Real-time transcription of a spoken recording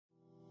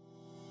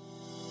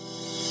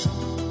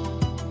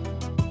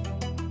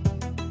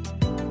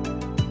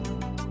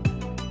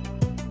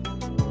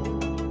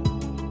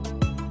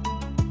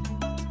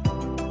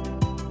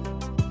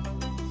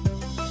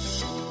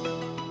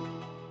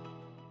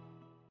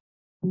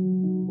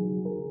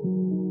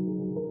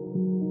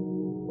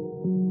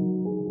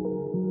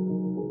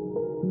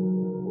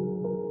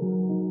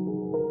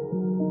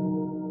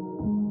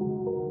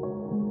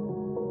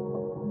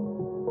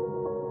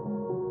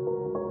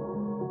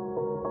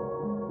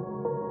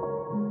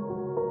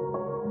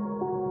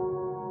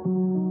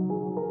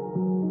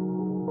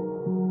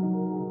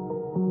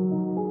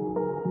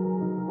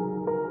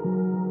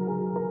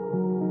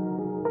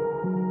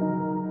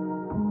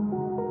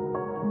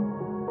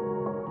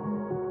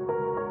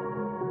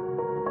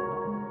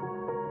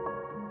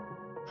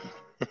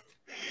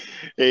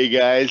Hey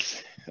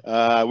guys,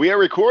 we are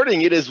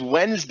recording. It is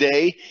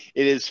Wednesday.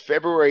 It is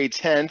February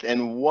 10th,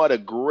 and what a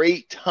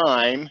great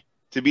time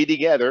to be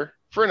together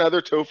for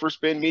another Topher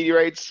Spin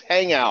Meteorites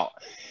Hangout.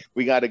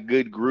 We got a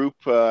good group.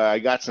 I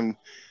got some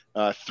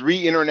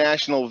 3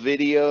 international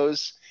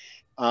videos,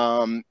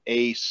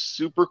 a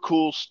super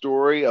cool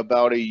story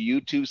about a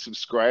YouTube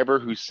subscriber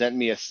who sent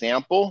me a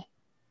sample,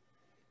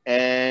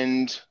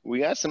 and we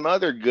got some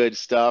other good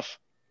stuff.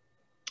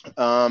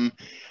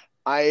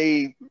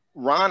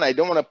 Ron, I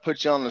don't want to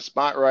put you on the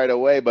spot right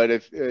away, but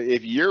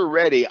if you're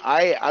ready,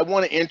 I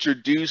want to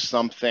introduce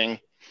something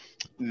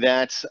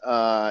that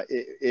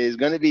is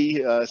going to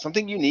be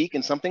something unique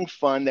and something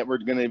fun that we're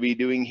going to be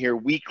doing here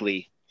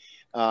weekly.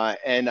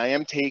 And I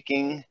am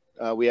taking,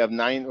 we have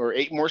 9 or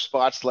 8 more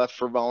spots left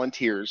for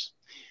volunteers,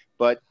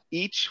 but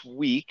each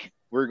week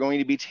we're going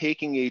to be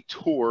taking a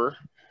tour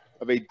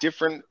of we're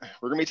going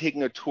to be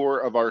taking a tour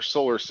of our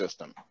solar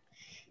system.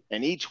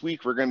 And each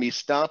week we're going to be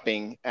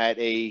stopping at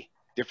a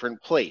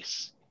different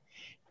place.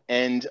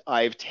 And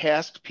I've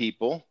tasked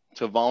people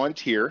to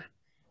volunteer.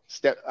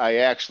 I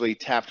actually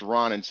tapped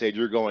Ron and said,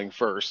 "You're going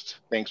first.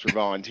 Thanks for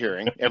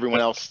volunteering."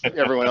 Everyone else stepped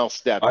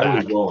back. I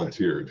was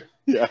volunteered.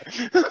 Yeah.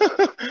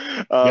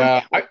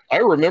 Yeah, I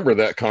remember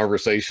that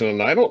conversation,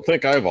 and I don't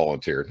think I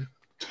volunteered.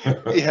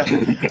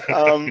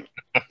 Yeah.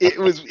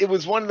 It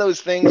was one of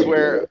those things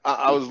where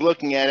I was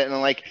looking at it and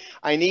I'm like,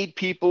 I need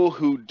people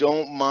who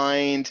don't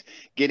mind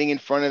getting in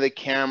front of the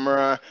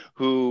camera,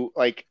 who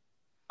like,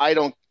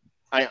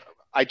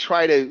 I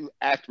try to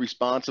act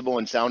responsible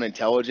and sound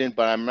intelligent,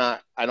 but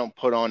I don't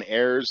put on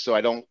airs. So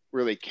I don't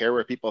really care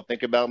what people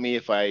think about me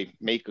if I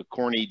make a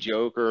corny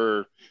joke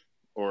or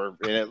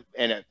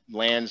it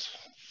lands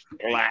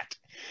flat.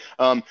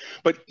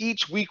 But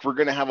each week we're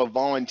going to have a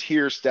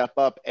volunteer step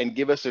up and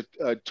give us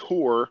a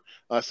tour,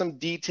 some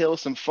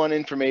details, some fun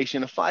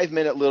information, a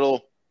 5-minute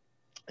little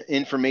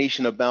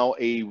information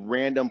about a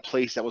random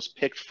place that was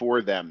picked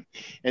for them.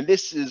 And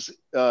this is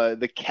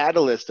the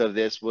catalyst of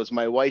this was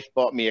my wife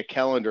bought me a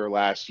calendar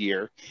last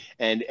year,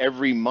 and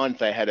every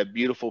month I had a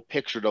beautiful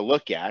picture to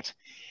look at.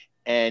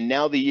 And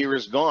now the year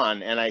is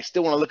gone and I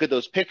still want to look at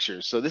those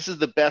pictures. So this is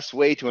the best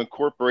way to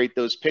incorporate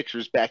those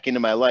pictures back into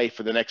my life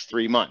for the next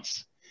 3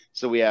 months.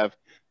 So we have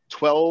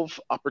 12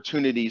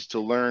 opportunities to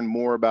learn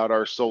more about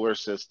our solar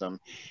system.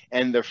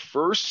 And the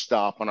first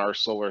stop on our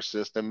solar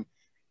system,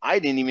 I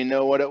didn't even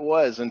know what it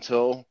was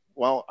until,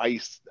 well, I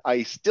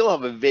still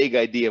have a vague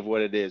idea of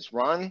what it is.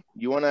 Ron,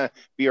 you want to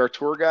be our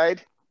tour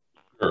guide?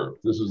 Sure.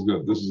 This is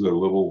good. This is a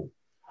little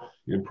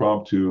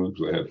impromptu,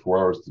 because I had 4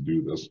 hours to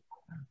do this.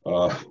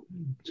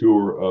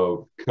 Tour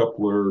of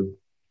Kepler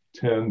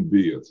 10b.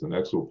 It's an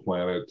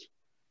exoplanet.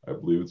 I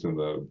believe it's in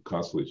the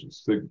constellation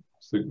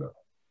Cygni.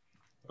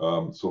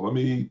 So let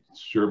me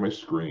share my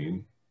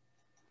screen.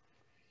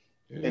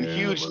 And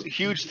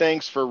huge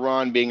thanks for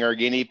Ron being our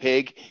guinea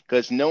pig,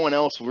 because no one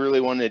else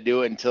really wanted to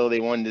do it until they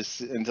wanted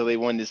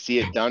to see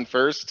it done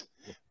first.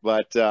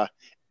 But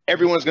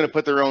everyone's going to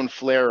put their own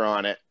flair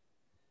on it.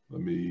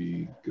 Let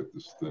me get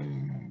this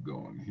thing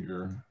going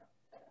here.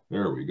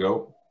 There we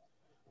go.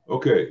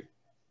 Okay,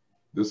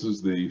 this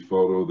is the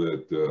photo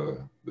that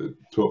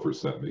Topher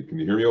sent me. Can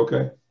you hear me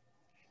okay?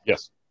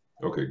 Yes.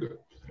 Okay, good.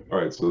 All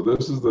right, so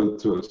this is I'm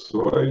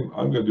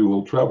going to do a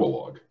little travel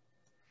log.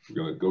 We're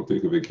going to go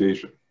take a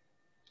vacation.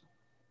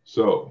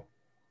 So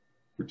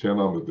pretend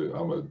I'm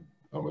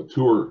a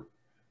tour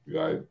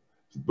guide.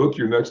 Book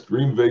your next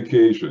dream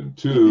vacation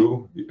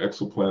to the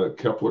exoplanet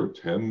Kepler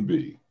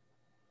 10b.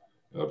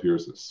 And up here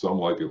it says some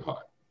like it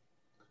hot.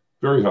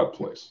 Very hot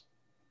place.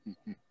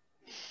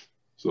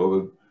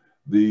 So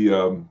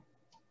the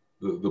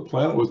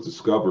planet was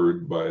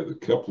discovered by the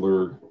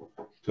Kepler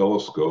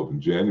telescope in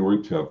January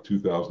 10th,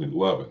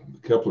 2011.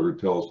 The Kepler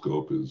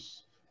telescope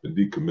has been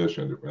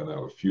decommissioned. It ran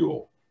out of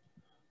fuel.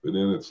 But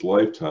in its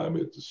lifetime,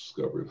 it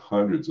discovered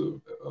hundreds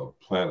of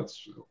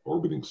planets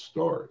orbiting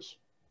stars.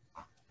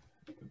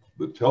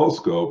 The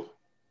telescope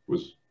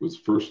was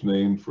first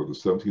named for the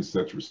 17th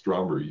century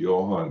astronomer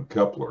Johann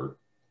Kepler,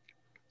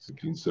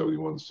 1671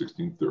 to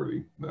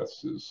 1630.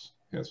 That's his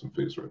handsome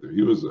face right there.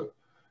 He was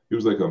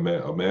like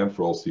a man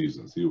for all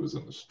seasons. He was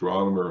an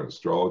astronomer, an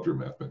astrologer,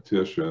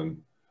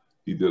 mathematician.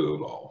 He did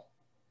it all.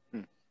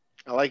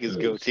 I like his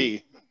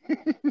goatee.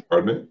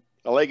 Pardon me?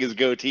 I like his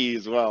goatee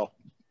as well.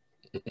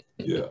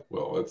 Yeah,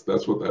 well,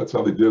 that's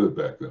how they did it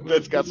back then.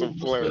 That's got some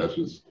flair.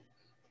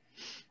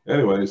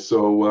 Anyway,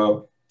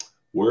 so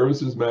where is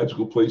this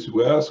magical place,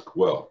 you ask?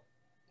 Well,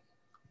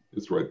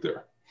 it's right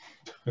there.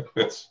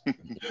 It's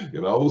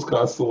in all those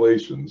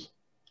constellations.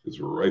 It's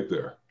right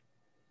there.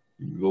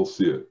 You'll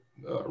see it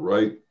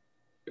right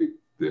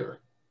there.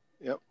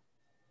 Yep.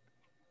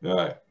 All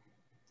right.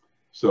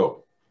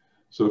 So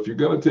if you're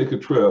going to take a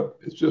trip,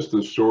 it's just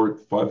a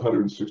short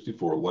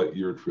 564 light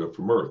year trip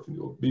from Earth, and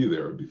you'll be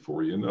there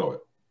before you know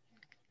it.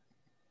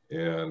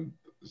 And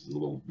this is a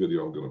little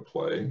video I'm going to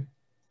play.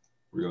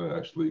 We're going to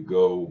actually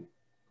go,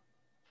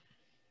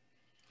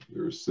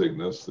 there's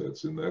Cygnus,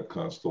 that's in that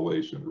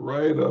constellation,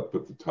 right up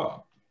at the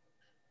top.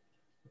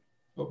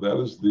 Now that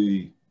is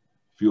the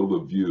field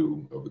of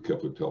view of the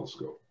Kepler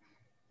telescope.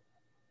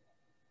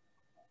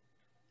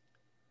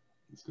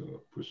 It's going to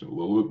push it a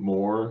little bit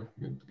more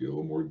and get a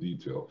little more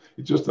detail.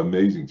 It's just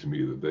amazing to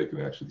me that they can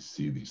actually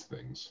see these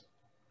things.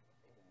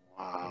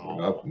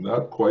 Wow. We're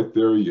not quite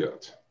there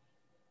yet.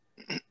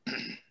 I'm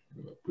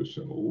going to push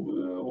in a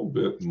little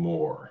bit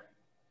more.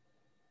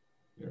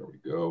 There we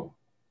go.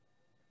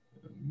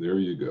 And there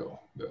you go.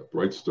 That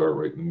bright star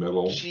right in the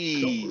middle.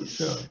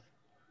 Jeez.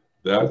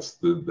 That's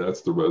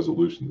the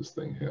resolution this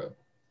thing had.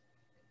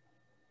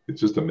 It's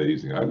just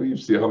amazing. I don't even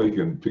see how they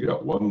can pick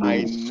out one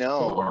little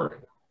star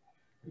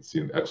and see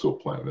an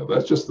exoplanet. Now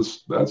that's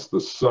just that's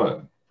the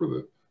sun for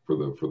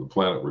the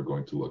planet we're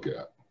going to look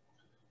at.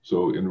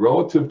 So in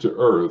relative to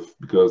Earth,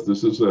 because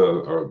this is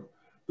the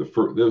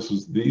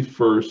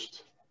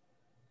first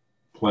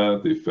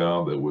planet they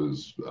found that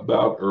was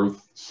about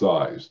Earth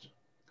sized.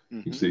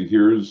 You can see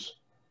here's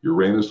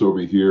Uranus over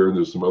here, and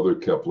there's some other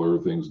Kepler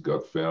things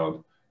got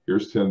found.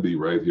 Here's 10b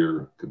right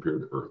here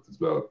compared to Earth. It's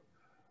about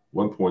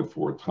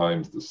 1.4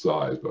 times the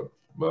size, but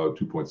about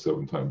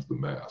 2.7 times the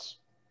mass.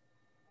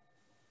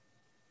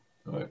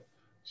 All right,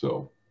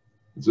 so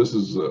this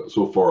is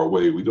so far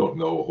away, we don't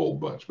know a whole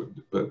bunch,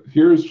 but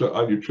here's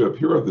on your trip,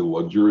 here are the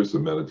luxurious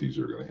amenities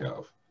you're going to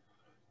have.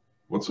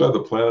 One side of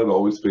the planet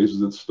always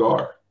faces its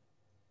star.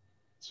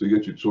 So you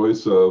get your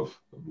choice of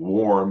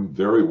warm,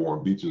 very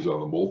warm beaches on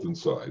the molten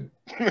side.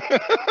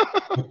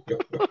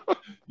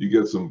 You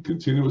get some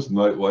continuous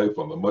nightlife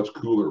on the much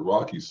cooler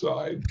rocky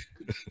side.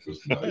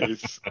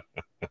 Nice.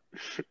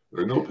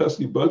 There are no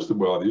pesky bugs to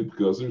bother you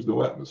because there's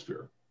no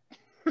atmosphere.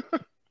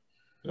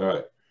 All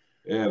right.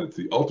 And it's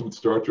the ultimate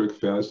Star Trek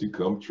fantasy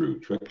come true.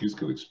 Trekkies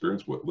can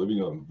experience what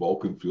living on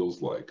Vulcan feels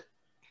like.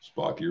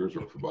 Spock ears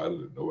are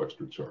provided at no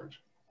extra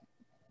charge.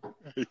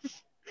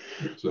 Nice.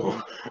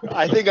 So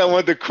I think I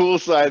want the cool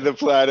side of the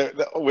planet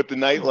with the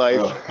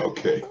nightlife.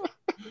 Okay.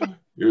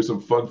 Here's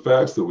some fun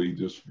facts that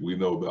we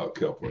know about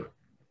Kepler.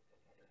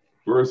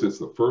 First, it's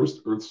the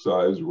first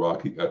Earth-sized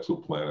rocky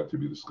exoplanet to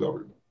be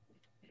discovered.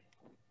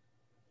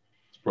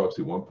 It's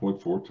approximately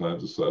 1.4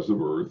 times the size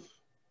of Earth.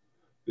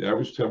 The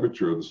average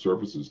temperature of the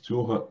surface is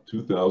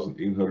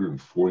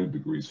 2,840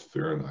 degrees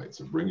Fahrenheit.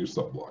 So bring your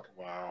sunblock.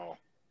 Wow.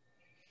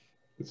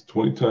 It's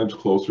 20 times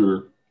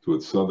closer to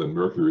its sun than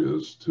Mercury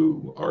is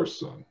to our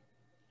sun.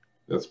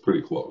 That's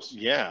pretty close.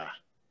 Yeah.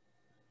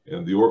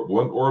 And the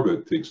one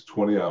orbit takes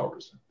 20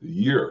 hours. The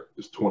year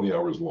is 20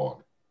 hours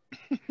long.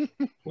 20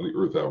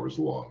 Earth hours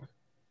long.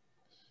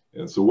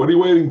 And so what are you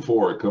waiting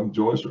for? Come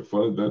join us for a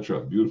fun adventure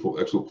on beautiful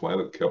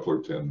exoplanet Kepler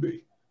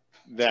 10b.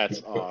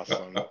 That's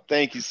awesome.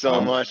 Thank you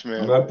so much,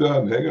 man. I'm not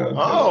done. Hang on.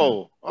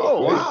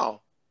 Wow.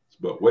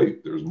 But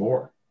wait, there's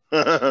more.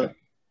 I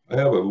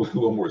have a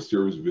little more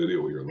serious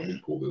video here. Let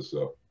me pull this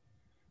up.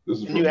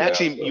 This is you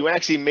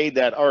actually made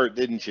that art,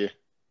 didn't you?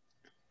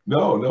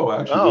 No,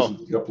 actually,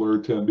 this is Kepler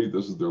 10b.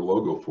 This is their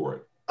logo for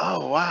it.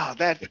 Oh wow,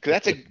 that's a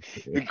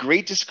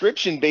great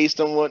description based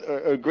on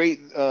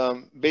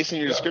based on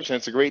your description.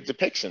 It's a great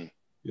depiction.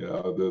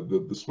 Yeah,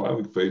 the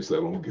smiling face I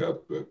don't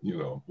get, but you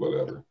know,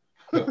 whatever.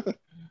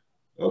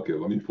 Okay,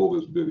 let me pull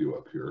this video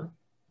up here.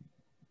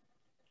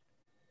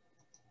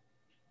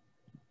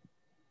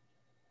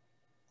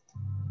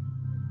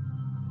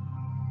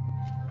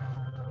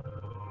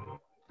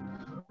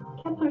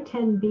 Kepler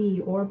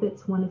 10b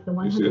orbits one of the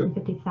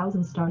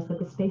 150,000 stars that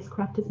the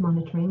spacecraft is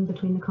monitoring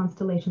between the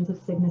constellations of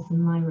Cygnus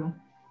and Lyra.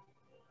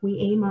 We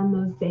aim our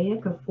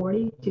mosaic of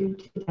 42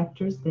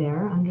 detectors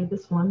there under the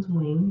swan's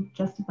wing,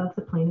 just above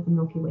the plane of the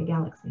Milky Way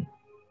galaxy.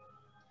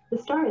 The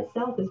star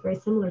itself is very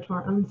similar to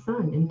our own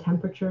sun in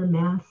temperature,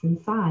 mass,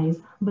 and size,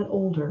 but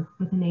older,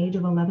 with an age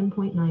of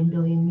 11.9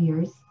 billion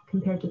years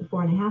compared to the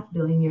 4.5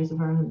 billion years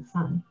of our own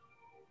sun.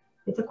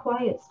 It's a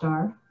quiet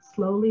star,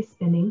 slowly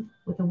spinning,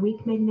 with a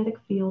weak magnetic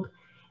field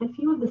and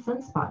few of the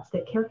sunspots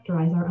that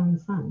characterize our own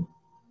sun.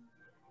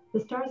 The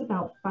star is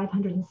about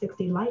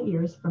 560 light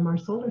years from our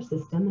solar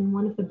system and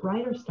one of the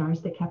brighter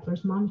stars that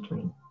Kepler's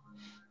monitoring.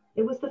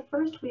 It was the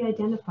first we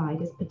identified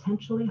as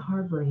potentially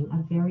harboring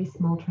a very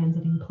small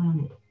transiting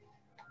planet.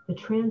 The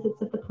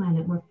transits of the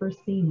planet were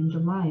first seen in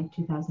July of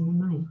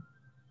 2009.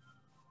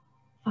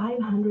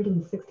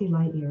 560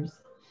 light years.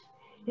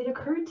 It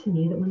occurred to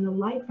me that when the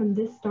light from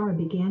this star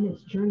began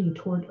its journey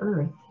toward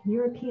Earth,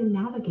 European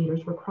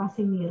navigators were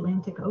crossing the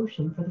Atlantic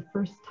Ocean for the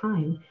first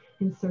time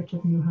in search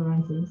of new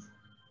horizons.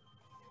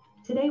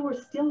 Today we're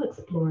still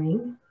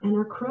exploring, and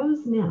our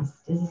crow's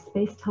nest is a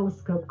space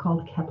telescope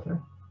called Kepler.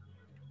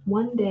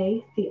 One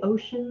day, the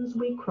oceans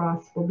we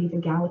cross will be the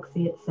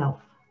galaxy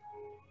itself.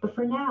 But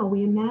for now,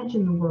 we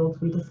imagine the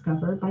worlds we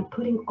discover by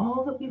putting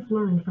all that we've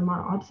learned from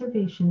our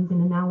observations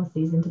and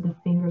analyses into the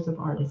fingers of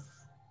artists.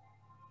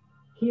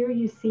 Here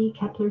you see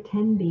Kepler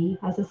 10b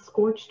as a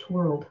scorched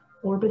world,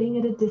 orbiting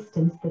at a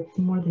distance that's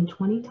more than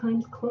 20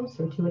 times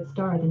closer to its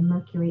star than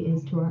Mercury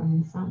is to our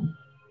own sun.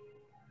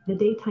 The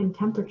daytime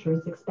temperature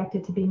is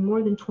expected to be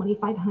more than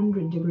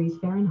 2,500 degrees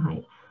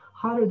Fahrenheit,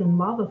 hotter than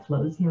lava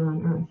flows here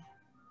on Earth.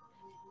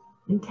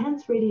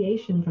 Intense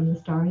radiation from the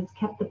star has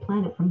kept the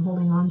planet from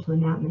holding on to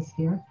an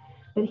atmosphere,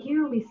 but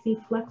here we see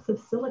flecks of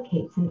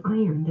silicates and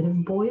iron that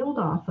have boiled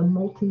off a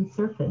molten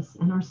surface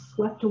and are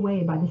swept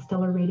away by the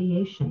stellar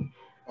radiation,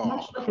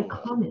 much like a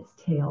comet's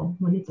tail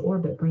when its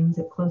orbit brings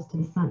it close to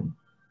the sun.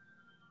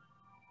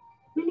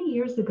 Many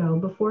years ago,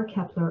 before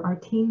Kepler, our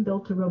team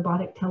built a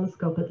robotic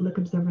telescope at Lick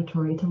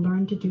Observatory to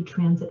learn to do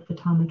transit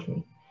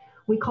photometry.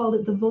 We called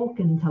it the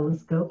Vulcan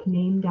telescope,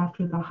 named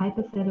after the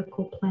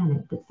hypothetical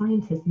planet that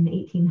scientists in the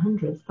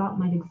 1800s thought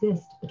might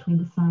exist between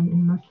the Sun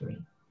and Mercury.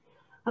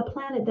 A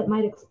planet that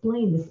might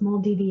explain the small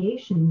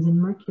deviations in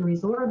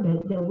Mercury's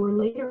orbit that were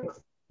later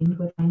explained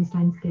with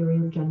Einstein's theory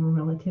of general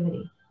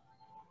relativity.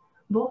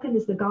 Vulcan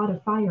is the god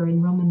of fire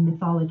in Roman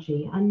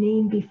mythology, a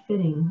name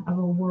befitting of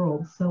a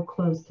world so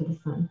close to the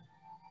Sun.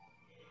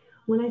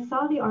 When I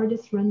saw the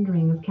artist's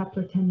rendering of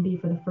Kepler 10b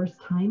for the first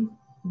time,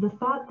 the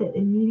thought that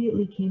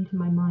immediately came to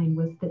my mind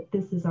was that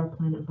this is our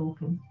planet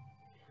Vulcan.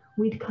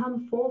 We'd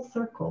come full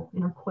circle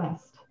in our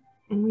quest,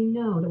 and we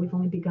know that we've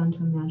only begun to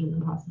imagine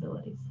the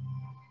possibilities.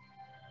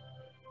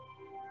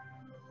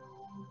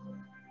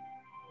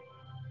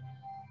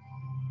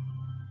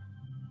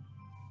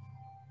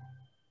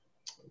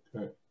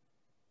 Okay.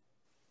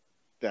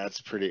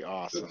 That's pretty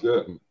awesome.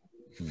 That's it.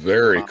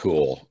 Very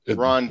cool.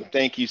 Ron,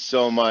 thank you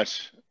so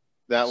much.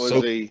 That was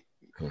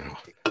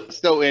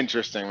so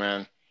interesting,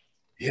 man.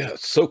 Yeah,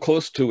 so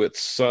close to its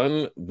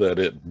sun that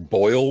it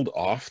boiled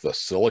off the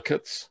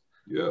silicates.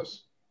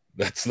 Yes.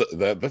 That's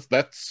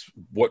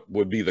what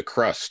would be the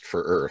crust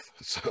for Earth.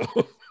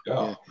 So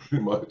yeah,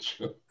 pretty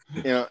much.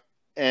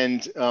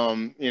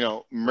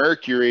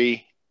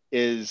 Mercury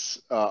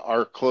is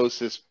our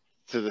closest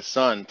to the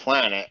sun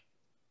planet,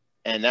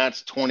 and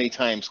that's 20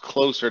 times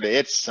closer to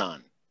its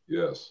sun.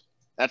 Yes.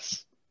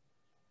 That's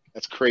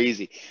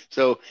crazy.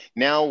 So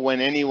now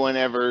when anyone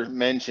ever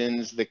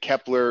mentions the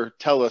Kepler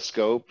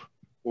telescope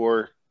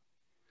or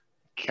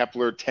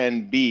Kepler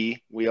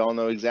 10b, we all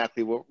know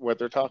exactly what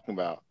they're talking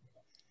about.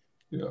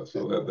 Yeah,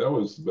 so that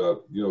was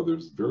about,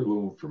 there's very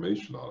little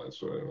information on it.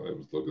 So I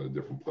was looking at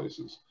different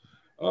places.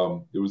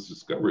 It was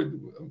discovered,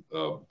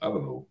 I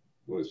don't know,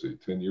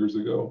 10 years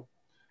ago.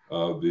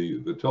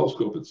 The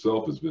telescope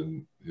itself has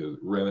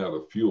ran out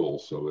of fuel,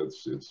 so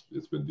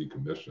it's been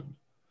decommissioned.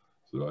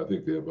 So I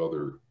think they have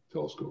other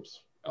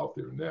telescopes out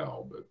there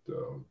now, but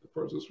as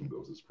far as this one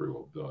goes, it's pretty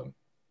well done.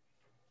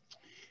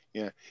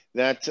 Yeah,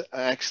 that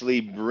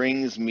actually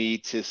brings me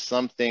to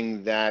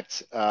something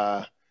that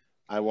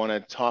I want to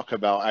talk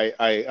about.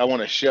 I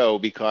want to show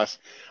because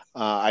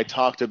I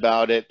talked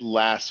about it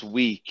last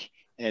week,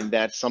 and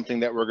that's something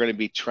that we're going to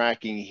be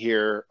tracking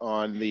here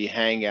on the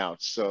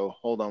Hangouts. So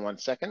hold on one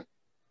second.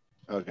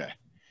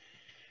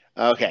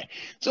 Okay,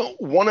 so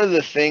one of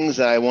the things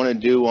that I want to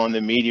do on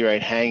the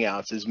Meteorite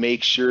Hangouts is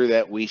make sure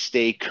that we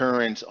stay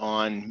current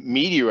on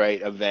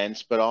meteorite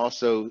events, but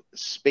also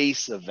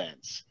space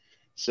events.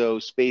 So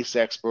space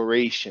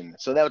exploration.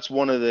 So that's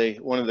one of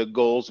the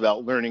goals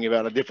about learning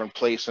about a different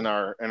place in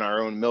our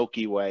own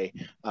Milky Way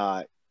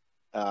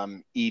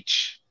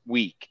each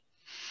week.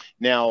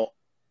 Now,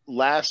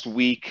 last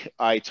week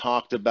I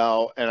talked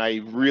about, and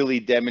I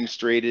really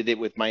demonstrated it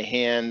with my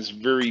hands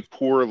very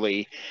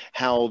poorly,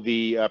 how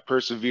the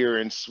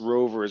Perseverance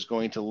rover is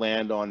going to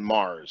land on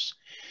Mars.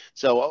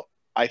 So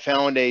I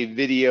found a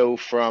video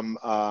from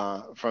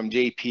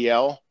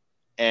JPL,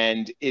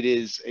 and it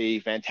is a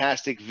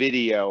fantastic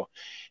video,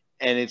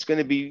 and it's going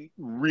to be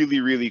really,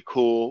 really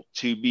cool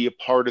to be a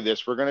part of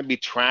this. We're going to be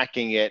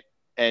tracking it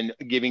and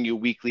giving you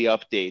weekly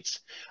updates.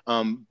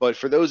 But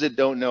for those that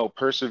don't know,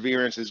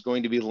 Perseverance is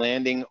going to be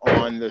landing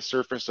on the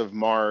surface of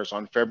Mars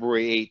on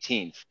February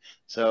 18th.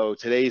 So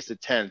today's the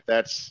 10th.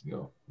 That's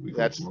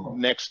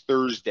next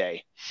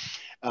Thursday.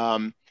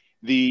 One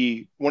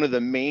of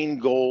the main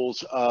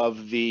goals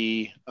of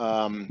the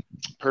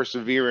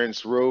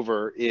Perseverance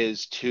rover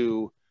is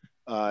to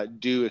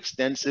do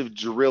extensive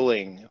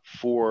drilling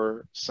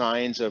for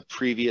signs of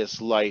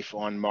previous life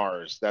on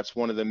Mars. That's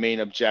one of the main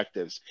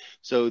objectives.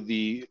 So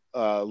the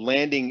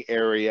landing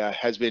area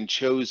has been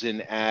chosen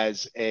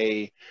as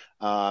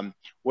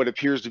what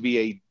appears to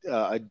be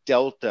a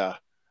delta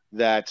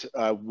that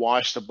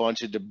washed a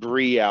bunch of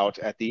debris out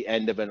at the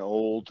end of an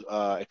old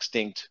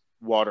extinct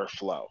water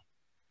flow.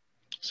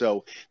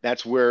 So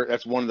that's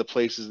one of the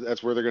places,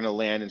 that's where they're going to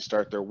land and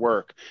start their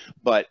work.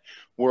 But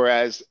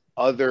whereas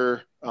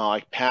other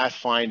like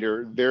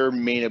Pathfinder, their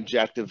main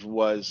objective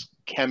was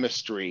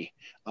chemistry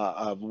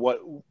of what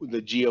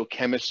the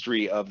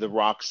geochemistry of the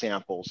rock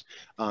samples.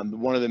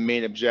 One of the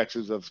main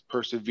objectives of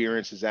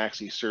Perseverance is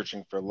actually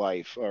searching for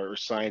life or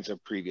signs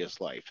of previous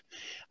life.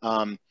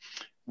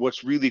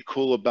 What's really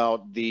cool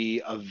about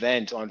the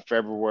event on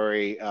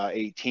February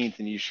 18th,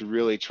 and you should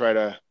really try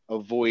to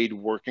avoid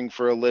working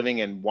for a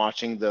living and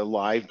watching the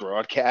live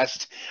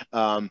broadcast,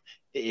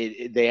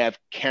 they have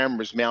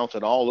cameras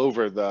mounted all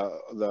over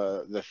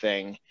the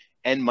thing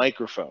and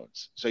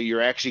microphones. So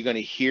you're actually going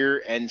to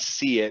hear and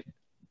see it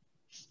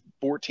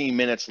 14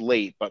 minutes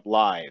late, but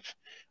live.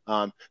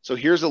 So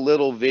here's a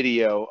little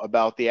video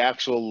about the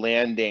actual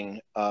landing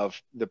of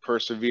the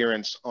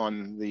Perseverance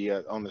on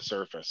the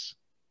surface.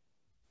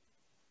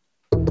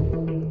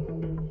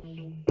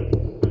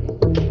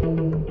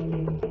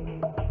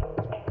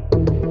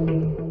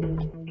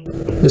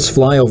 This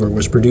flyover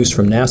was produced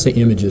from NASA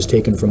images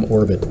taken from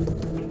orbit.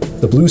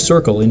 The blue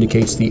circle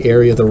indicates the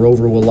area the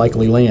rover will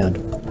likely land,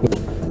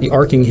 with the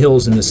arcing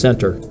hills in the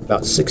center,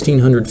 about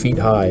 1,600 feet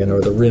high and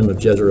are the rim of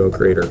Jezero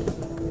crater.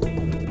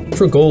 The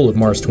central goal of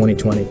Mars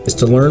 2020 is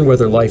to learn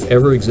whether life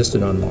ever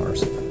existed on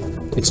Mars.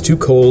 It's too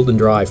cold and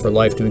dry for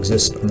life to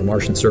exist on the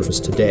Martian surface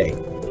today.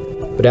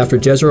 But after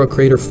Jezero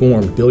crater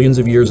formed billions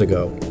of years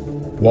ago,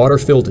 water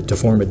filled it to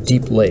form a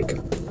deep lake,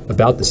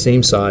 about the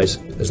same size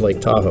as Lake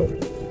Tahoe.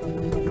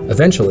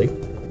 Eventually,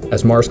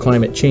 as Mars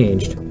climate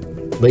changed,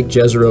 Lake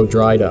Jezero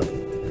dried up,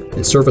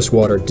 and surface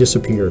water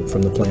disappeared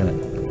from the planet.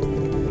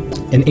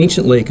 An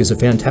ancient lake is a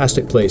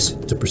fantastic place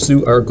to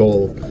pursue our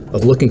goal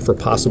of looking for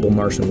possible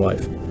Martian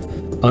life.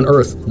 On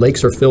Earth,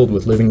 lakes are filled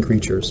with living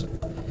creatures.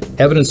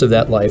 Evidence of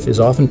that life is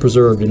often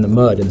preserved in the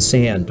mud and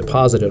sand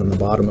deposited on the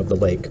bottom of the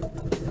lake.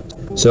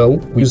 So,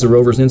 we use the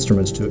rover's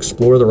instruments to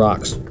explore the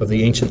rocks of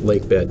the ancient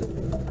lake bed.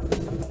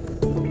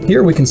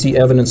 Here we can see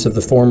evidence of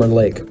the former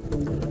lake.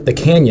 The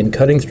canyon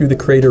cutting through the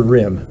crater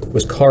rim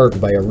was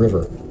carved by a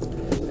river.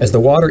 As the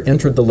water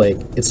entered the lake,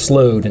 it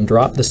slowed and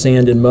dropped the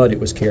sand and mud it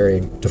was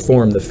carrying to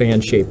form the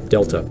fan-shaped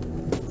delta.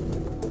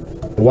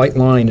 The white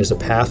line is a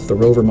path the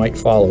rover might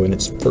follow in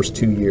its first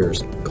 2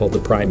 years, called the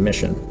prime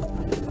mission.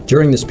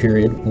 During this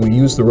period, we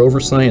use the rover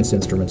science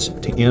instruments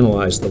to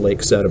analyze the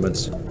lake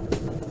sediments.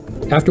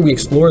 After we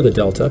explore the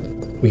delta,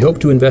 we hope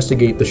to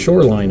investigate the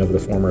shoreline of the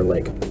former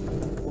lake.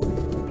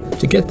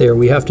 To get there,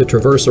 we have to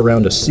traverse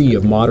around a sea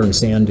of modern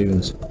sand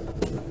dunes.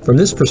 From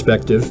this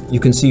perspective, you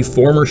can see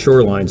former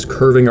shorelines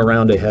curving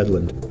around a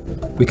headland.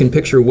 We can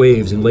picture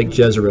waves in Lake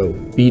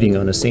Jezero beating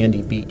on a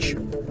sandy beach.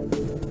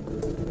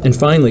 And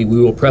finally,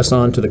 we will press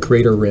on to the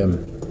crater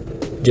rim.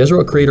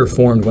 Jezero crater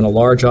formed when a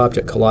large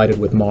object collided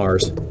with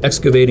Mars,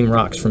 excavating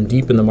rocks from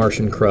deep in the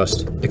Martian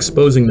crust,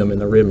 exposing them in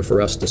the rim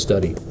for us to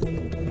study.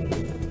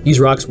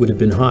 These rocks would have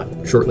been hot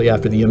shortly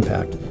after the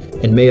impact,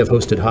 and may have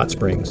hosted hot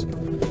springs.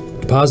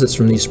 Deposits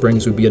from these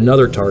springs would be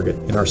another target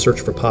in our search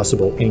for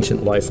possible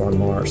ancient life on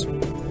Mars.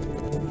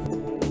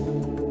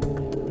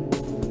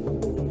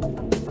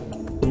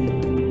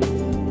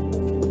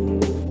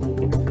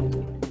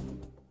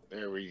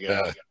 There we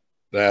go.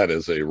 That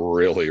is a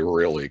really,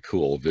 really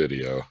cool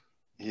video.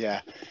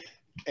 Yeah.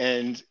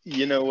 And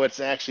you know what's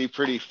actually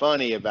pretty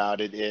funny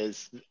about it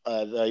is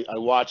I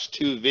watched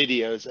 2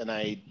 videos and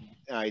I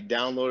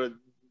downloaded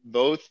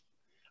both.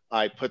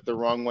 I put the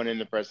wrong one in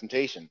the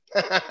presentation.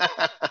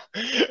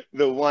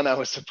 The one I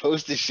was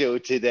supposed to show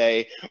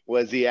today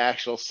was the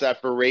actual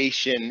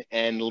separation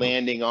and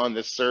landing on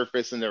the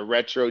surface and the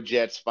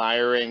retrojets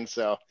firing.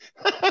 So,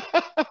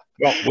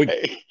 well,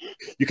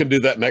 you can do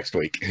that next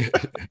week.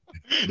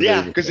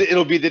 Yeah, because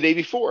it'll be the day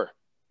before.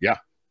 Yeah.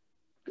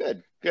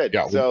 Good.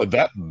 Yeah, so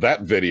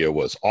that video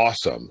was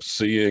awesome.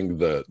 Seeing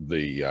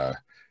the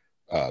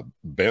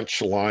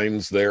bench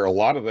lines there, a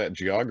lot of that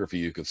geography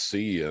you could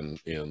see in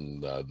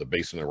the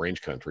Basin and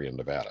Range country in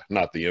Nevada.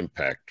 Not the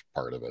impact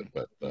part of it,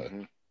 but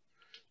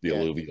the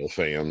alluvial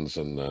fans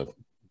and the.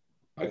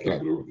 I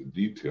can't go over the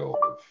detail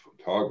of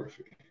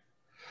photography.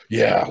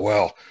 Yeah,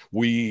 well,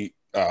 we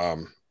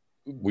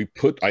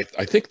put. I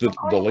think the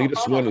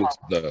latest one is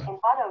the.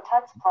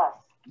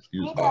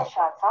 Detail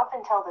shots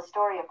often tell the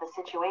story of the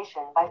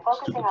situation by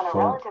focusing on a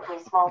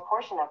relatively small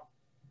portion of.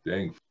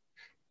 Dang.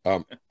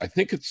 I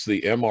think it's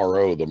the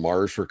MRO, the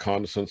Mars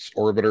Reconnaissance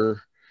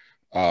Orbiter,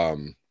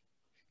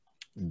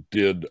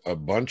 did a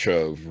bunch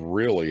of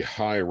really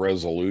high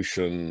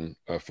resolution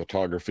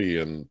photography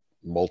in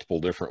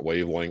multiple different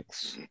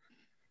wavelengths.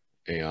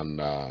 And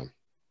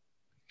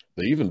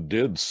they even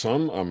did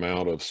some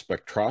amount of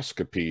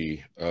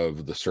spectroscopy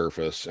of the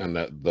surface. And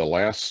that the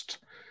last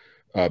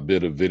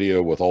bit of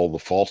video with all the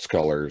false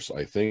colors,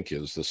 I think,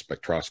 is the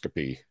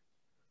spectroscopy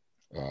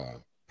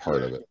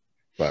part of it.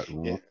 But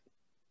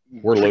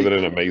we're living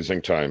in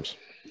amazing times.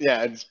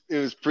 Yeah, it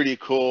was pretty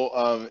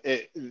cool.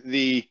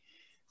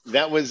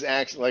 That was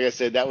actually, like I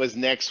said, that was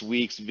next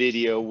week's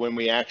video when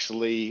we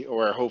actually,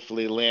 or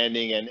hopefully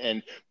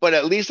landing, but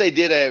at least I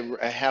did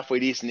a halfway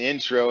decent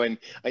intro, and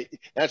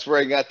that's where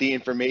I got the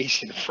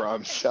information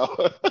from. So,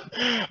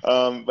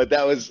 but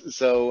that was,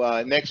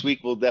 so next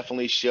week we'll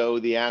definitely show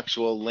the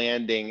actual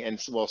landing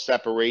and, well,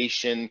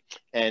 separation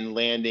and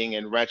landing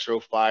and retro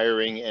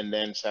firing and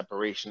then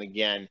separation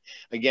again.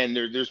 Again,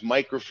 there's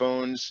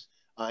microphones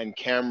and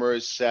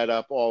cameras set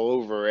up all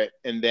over it,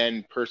 and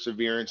then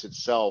Perseverance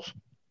itself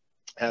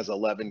has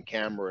 11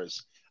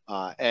 cameras,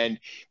 and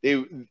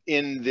they,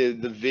 in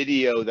the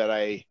video that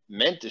I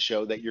meant to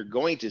show that you're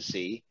going to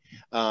see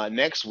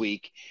next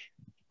week,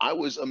 I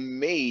was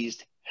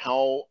amazed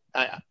how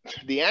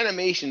the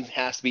animation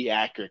has to be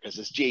accurate because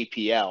it's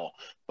JPL,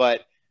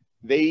 but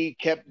they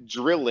kept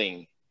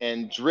drilling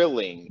and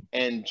drilling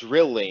and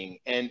drilling,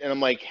 and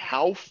I'm like,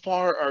 how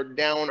far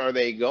down are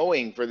they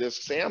going for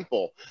this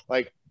sample?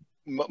 Like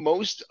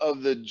most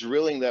of the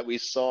drilling that we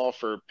saw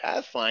for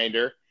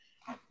Pathfinder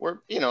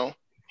were, you know,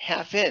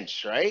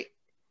 half-inch, right?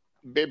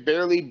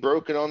 Barely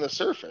broken on the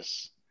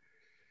surface.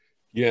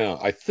 Yeah,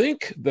 I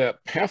think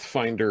that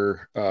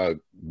Pathfinder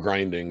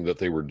grinding that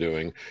they were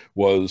doing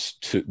was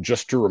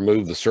just to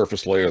remove the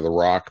surface layer of the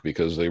rock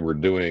because they were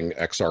doing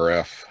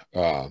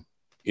XRF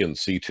in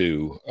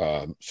situ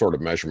sort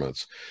of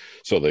measurements.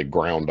 So they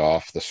ground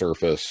off the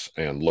surface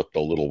and looked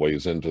a little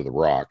ways into the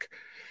rock.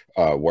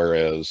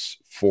 Whereas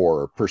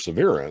for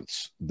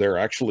Perseverance, they're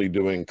actually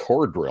doing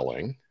core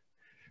drilling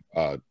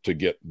to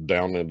get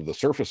down into the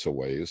surface a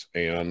ways,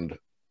 and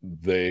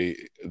they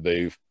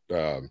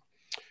are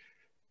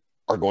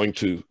going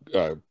to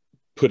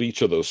put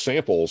each of those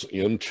samples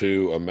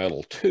into a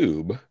metal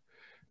tube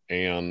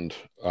and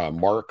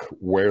mark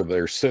where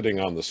they're sitting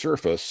on the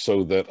surface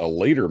so that a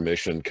later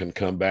mission can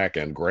come back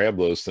and grab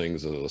those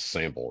things as a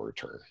sample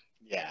return.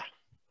 Yeah.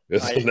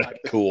 Isn't that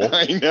cool?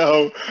 I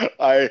know.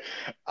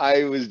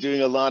 I was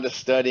doing a lot of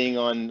studying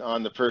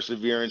on the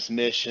Perseverance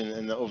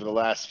mission over the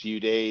last few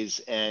days,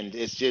 and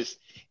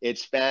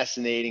it's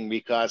fascinating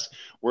because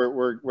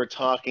we're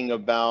talking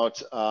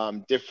about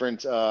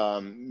different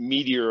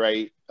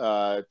meteorite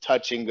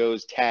touch and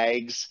goes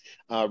tags,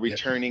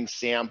 returning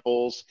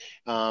samples.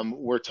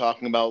 We're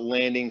talking about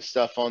landing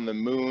stuff on the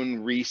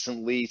moon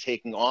recently,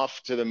 taking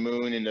off to the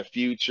moon in the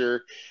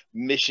future,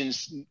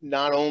 missions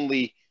not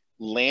only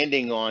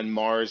landing on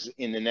Mars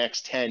in the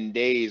next 10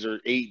 days or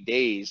 8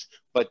 days,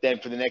 but then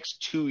for the next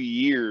 2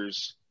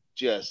 years,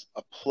 just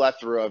a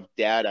plethora of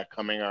data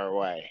coming our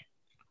way.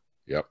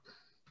 Yep.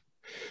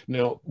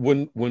 Now,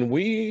 when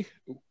we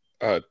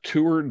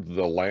toured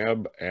the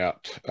lab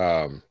at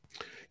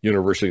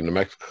University of New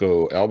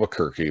Mexico,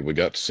 Albuquerque, we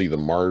got to see the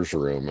Mars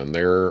room, and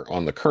there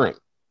on the current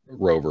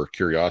rover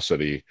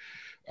Curiosity,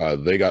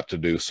 they got to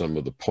do some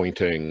of the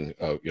pointing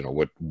of, you know,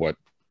 what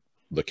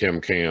the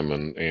cam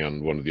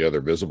and one of the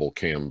other visible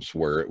cams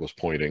where it was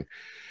pointing.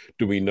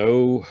 Do we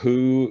know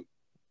who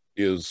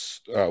is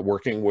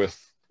working with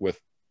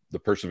the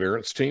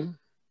Perseverance team?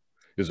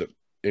 Is it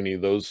any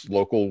of those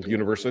local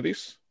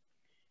universities?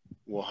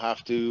 We'll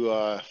have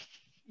to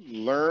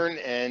learn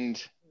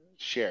and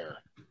share,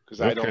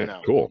 because I don't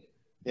know. Cool.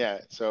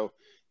 Yeah. So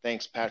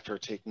thanks, Pat, for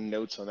taking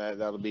notes on that.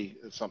 That'll be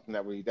something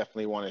that we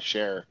definitely want to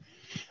share.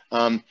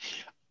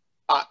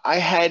 I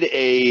had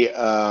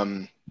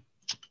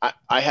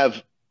I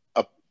have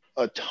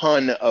a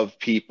ton of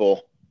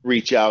people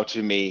reach out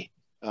to me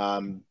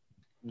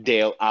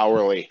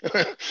hourly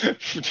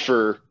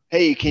for,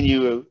 hey, can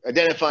you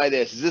identify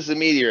this? Is this a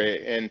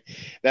meteorite? And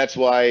that's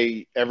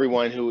why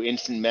everyone who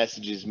instant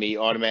messages me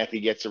automatically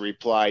gets a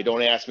reply.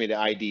 Don't ask me to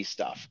ID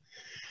stuff.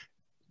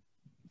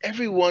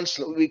 Every once,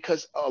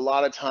 because a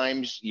lot of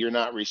times you're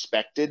not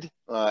respected.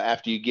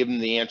 After you give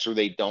them the answer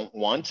they don't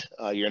want,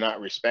 you're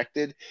not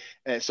respected.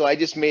 And so I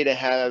just made a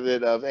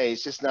habit of, hey,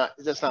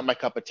 that's not my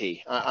cup of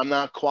tea. I'm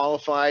not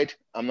qualified.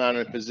 I'm not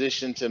in a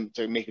position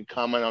to make a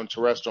comment on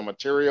terrestrial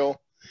material,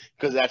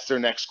 because that's their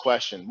next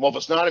question. Well, if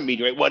it's not a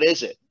meteorite, what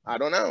is it? I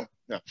don't know.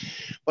 No.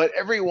 But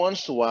every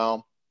once in a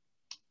while,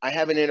 I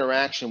have an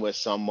interaction with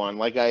someone,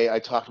 like I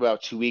talked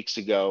about 2 weeks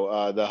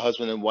ago, the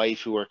husband and wife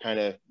who are kind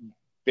of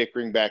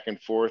bickering back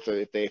and forth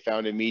if they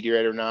found a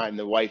meteorite or not, and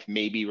the wife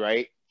may be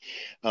right.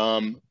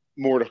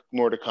 More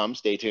to come.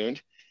 Stay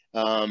tuned.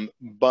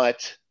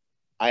 But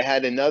I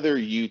had another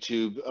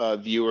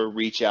YouTube viewer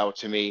reach out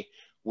to me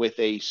with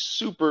a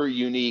super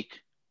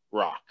unique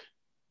rock,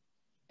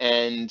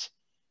 and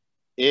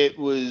it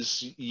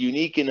was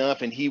unique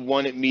enough, and he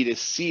wanted me to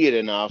see it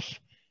enough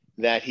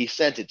that he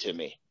sent it to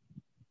me.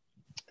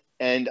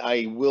 And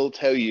I will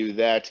tell you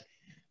that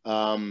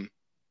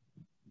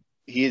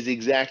he is the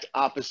exact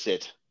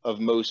opposite of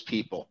most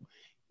people.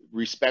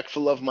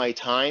 Respectful of my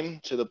time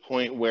to the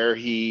point where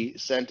he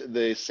sent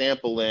the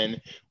sample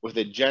in with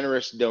a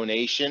generous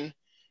donation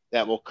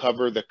that will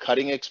cover the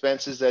cutting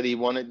expenses that he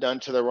wanted done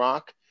to the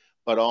rock,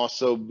 but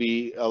also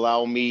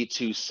allow me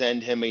to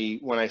send him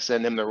when I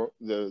send him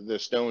the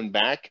stone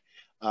back,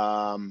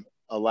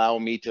 allow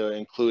me to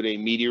include a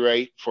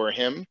meteorite for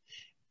him,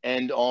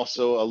 and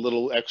also a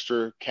little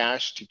extra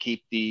cash to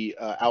keep the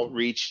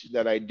outreach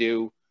that I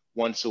do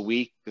once a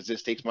week, because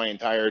this takes my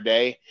entire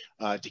day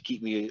to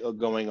keep me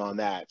going on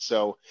that.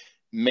 So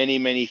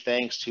many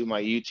thanks to my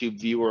YouTube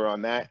viewer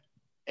on that.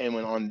 And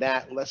when on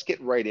that, let's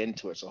get right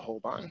into it. So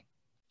hold on.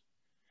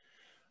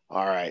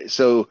 All right,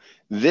 so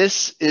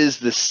this is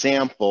the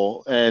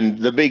sample, and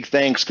the big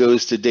thanks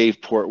goes to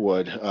Dave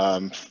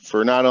Portwood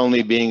for not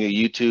only being a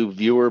YouTube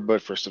viewer,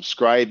 but for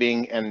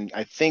subscribing. And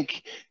I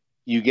think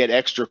you get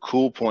extra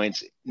cool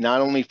points,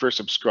 not only for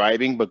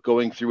subscribing, but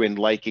going through and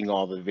liking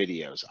all the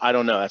videos. I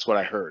don't know, that's what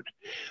I heard.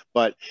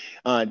 But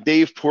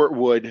Dave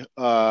Portwood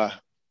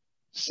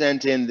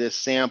sent in this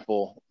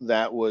sample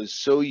that was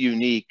so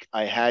unique,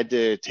 I had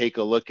to take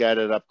a look at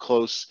it up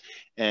close.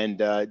 And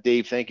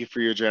Dave, thank you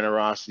for your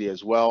generosity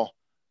as well.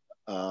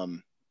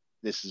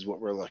 This is what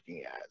we're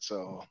looking at.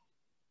 So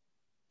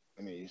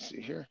let me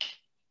see here.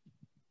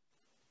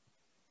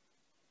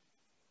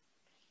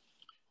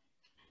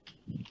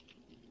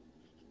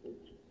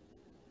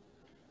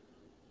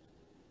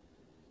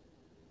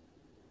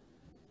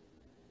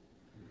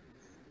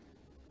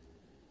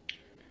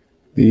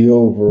 The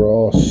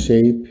overall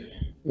shape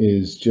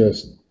is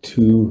just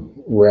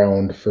too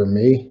round for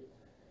me.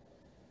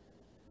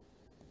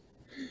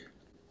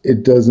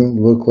 It doesn't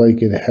look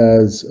like it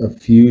has a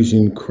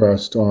fusion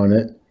crust on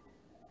it.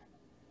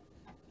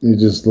 It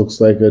just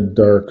looks like a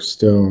dark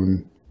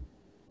stone.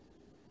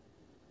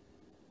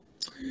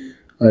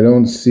 I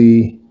don't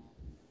see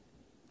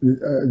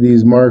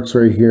these marks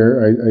right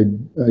here.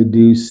 I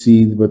do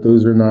see, but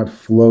those are not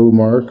flow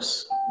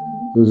marks.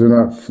 Those are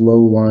not flow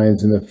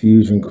lines in the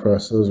fusion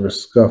crust. Those are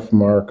scuff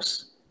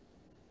marks.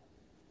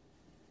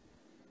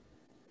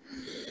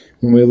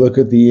 When we look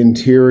at the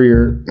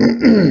interior,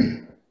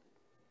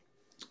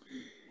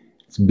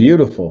 it's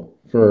beautiful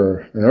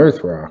for an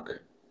earth rock,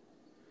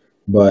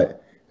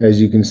 but as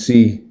you can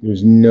see,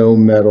 there's no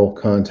metal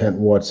content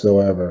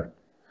whatsoever.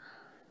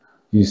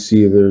 You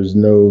see there's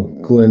no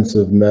glints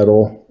of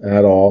metal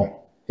at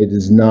all. It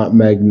is not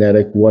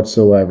magnetic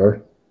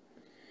whatsoever.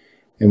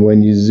 And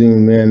when you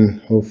zoom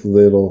in,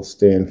 hopefully it'll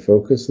stay in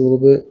focus a little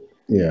bit.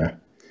 Yeah.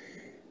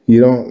 You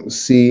don't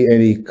see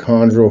any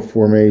chondrule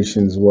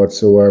formations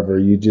whatsoever.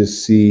 You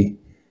just see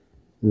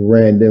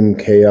random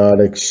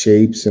chaotic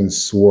shapes and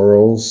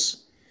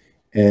swirls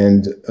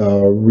and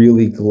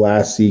really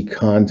glassy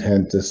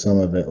content to some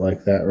of it,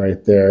 like that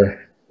right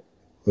there.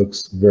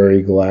 Looks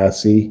very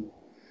glassy.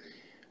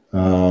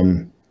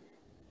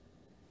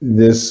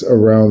 This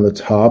around the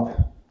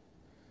top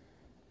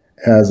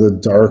has a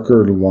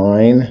darker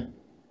line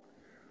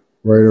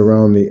right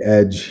around the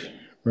edge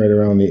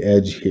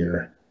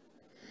here.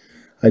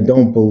 I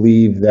don't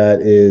believe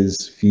that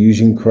is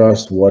fusion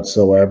crust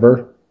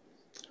whatsoever.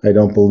 I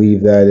don't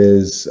believe that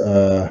is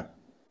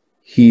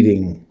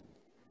heating,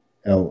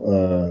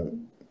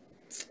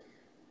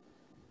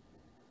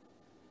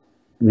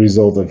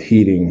 result of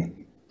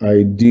heating.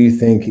 I do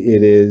think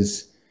it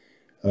is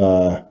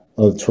a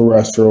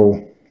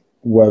terrestrial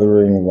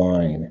weathering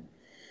line.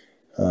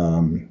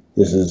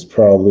 This is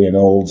probably an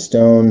old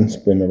stone. It's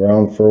been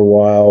around for a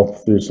while,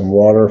 through some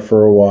water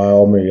for a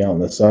while, maybe out in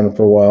the sun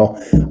for a while.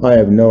 I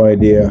have no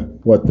idea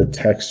what the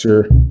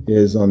texture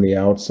is on the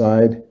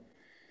outside,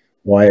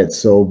 why it's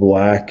so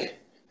black,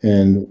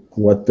 and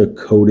what the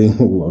coating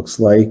looks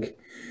like.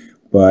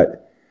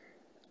 But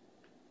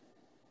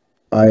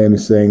I am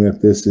saying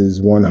that this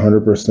is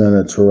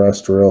 100% a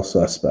terrestrial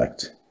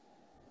suspect.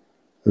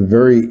 A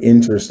very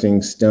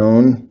interesting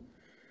stone.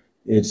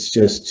 It's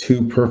just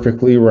too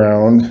perfectly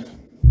round.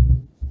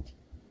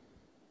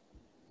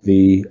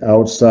 The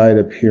outside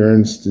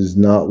appearance does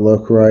not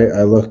look right.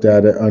 I looked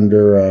at it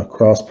under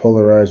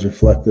cross-polarized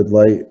reflected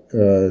light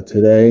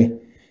today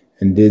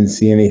and didn't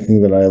see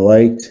anything that I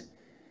liked.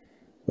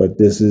 But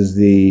this is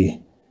the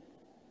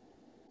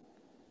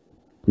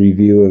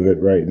review of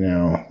it right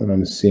now that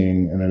I'm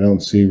seeing, and I don't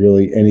see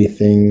really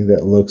anything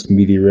that looks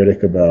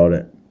meteoritic about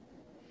it.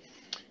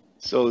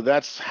 So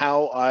that's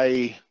how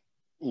I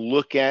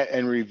look at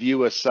and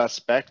review a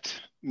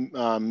suspect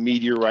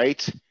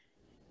meteorite.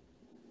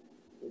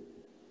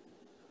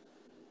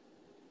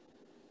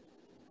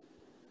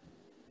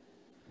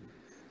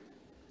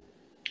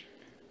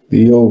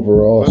 The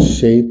overall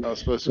shape. I was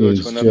supposed to go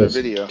to another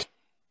video.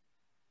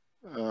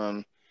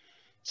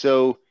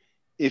 So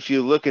if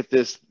you look at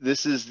this,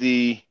 this is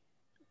the,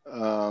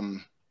 let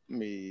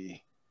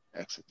me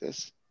exit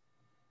this.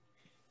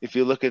 If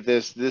you look at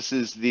this, this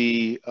is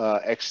the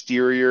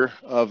exterior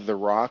of the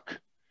rock.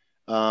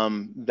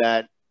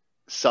 That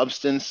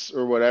substance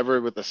or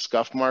whatever with the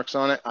scuff marks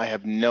on it, I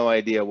have no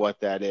idea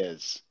what that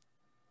is.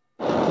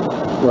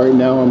 Right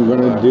now I'm going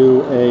to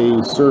do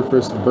a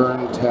surface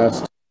burn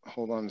test.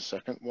 Hold on a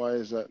second. Why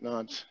is that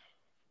not?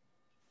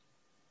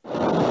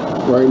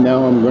 Right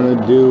now I'm going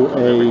to do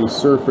a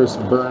surface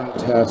burn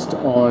test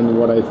on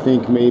what I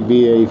think may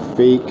be a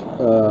fake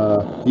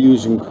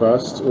fusion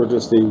crust or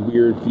just a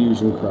weird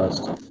fusion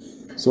crust.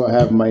 So I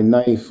have my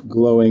knife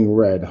glowing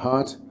red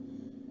hot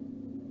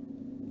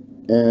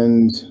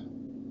and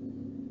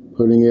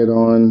putting it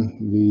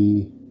on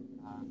the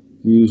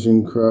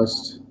fusion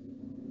crust,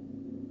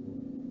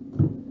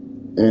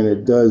 and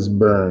it does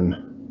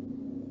burn.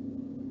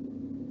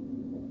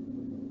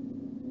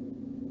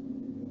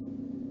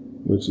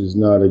 Which is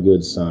not a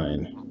good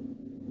sign.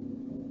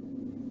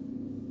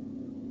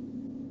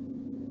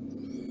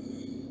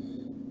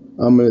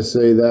 I'm going to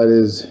say that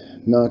is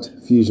not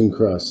fusion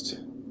crust.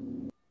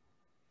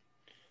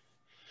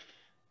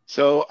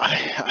 So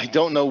I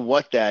don't know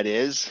what that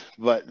is,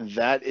 but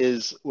that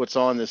is what's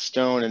on the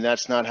stone, and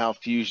that's not how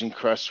fusion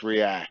crust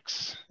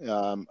reacts.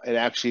 It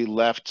actually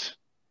left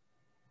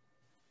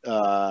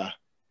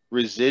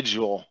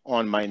residual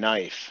on my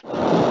knife.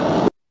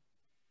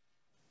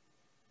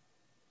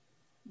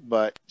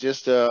 But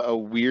just a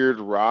weird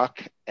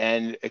rock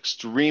and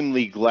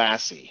extremely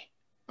glassy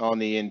on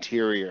the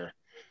interior.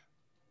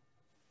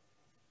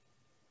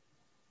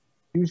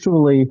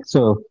 Usually,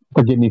 so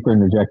forgive me for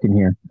interjecting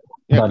here,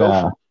 Yeah,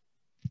 but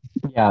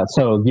yeah,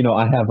 so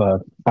I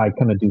I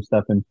kind of do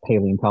stuff in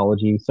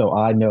paleontology, so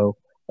I know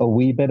a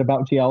wee bit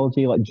about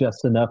geology, like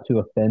just enough to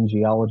offend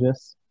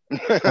geologists.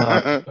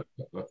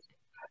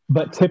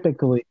 But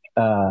typically,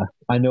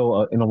 I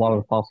know in a lot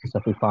of the fossil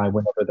stuff we find,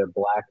 whenever they're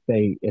black,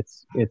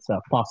 it's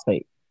a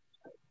phosphate,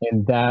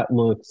 and that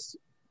looks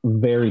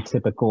very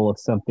typical of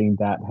something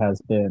that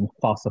has been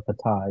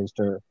fossilized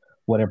or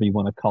whatever you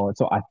want to call it.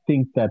 So I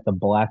think that the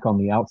black on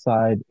the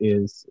outside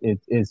it's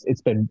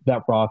been,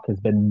 that rock has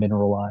been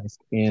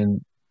mineralized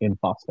in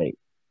phosphate.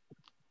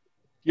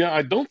 Yeah,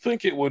 I don't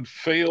think it would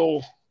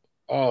fail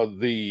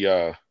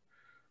the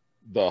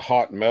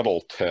hot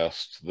metal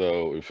test,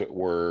 though, if it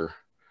were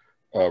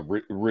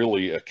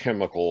really a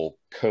chemical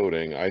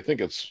coating. I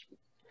think it's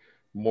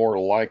more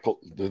likely.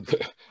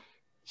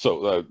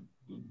 So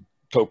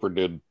Topper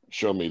did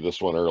show me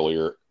this one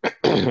earlier,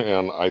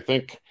 and I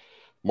think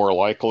more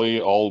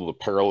likely all the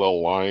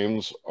parallel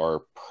lines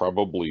are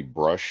probably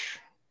brush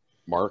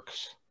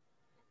marks.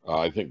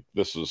 I think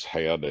this has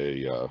had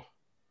a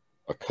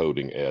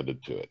coating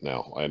added to it.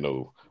 Now, I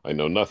know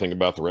nothing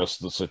about the rest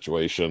of the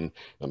situation,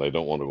 and I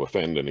don't want to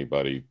offend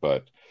anybody,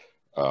 but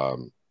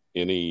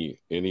any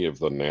of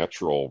the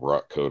natural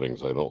rock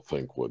coatings, I don't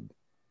think would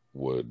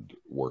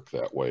work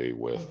that way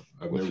with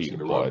I've with never heat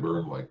seen a applied. rock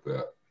burn like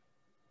that.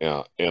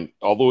 Yeah, and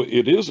although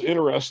it is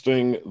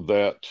interesting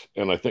that,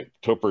 and I think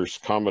Topper's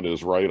comment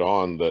is right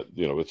on, that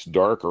it's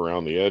dark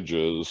around the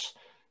edges,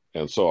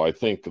 and so I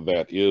think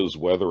that is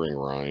weathering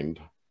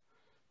rind.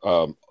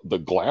 The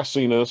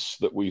glassiness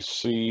that we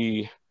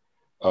see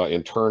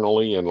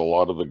internally in a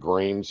lot of the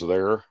grains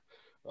there,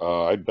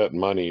 I'd bet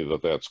money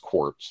that that's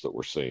quartz that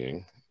we're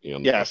seeing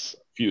in Yes. a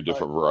few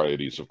different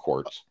varieties of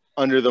quartz.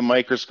 Under the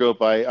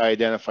microscope, I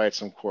identified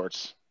some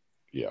quartz.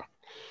 Yeah.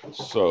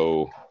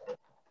 So,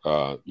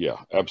 yeah,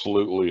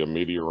 absolutely a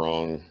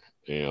Meteorwrong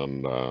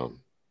and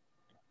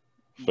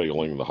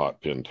failing the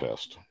hot pin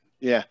test.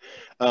 Yeah.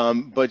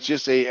 But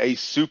just a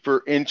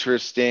super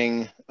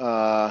interesting,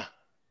 let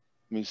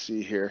me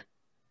see here.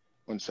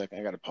 1 second,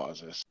 I got to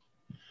pause this.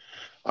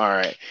 All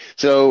right.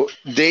 So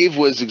Dave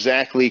was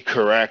exactly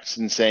correct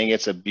in saying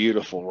it's a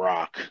beautiful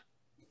rock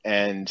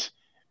and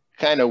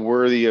kind of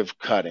worthy of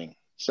cutting.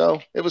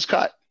 So it was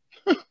cut.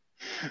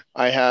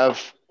 I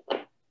have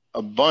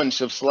a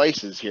bunch of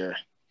slices here.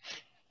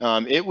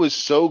 It was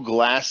so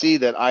glassy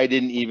that I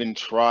didn't even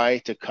try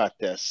to cut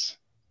this.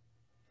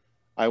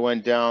 I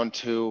went down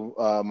to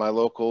my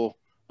local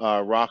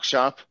rock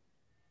shop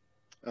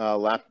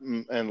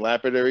and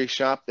lapidary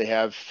shop. They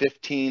have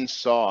 15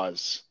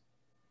 saws.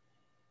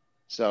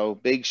 So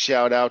big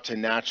shout out to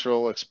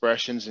Natural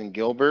Expressions in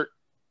Gilbert.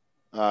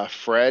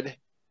 Fred,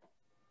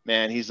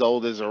 man, he's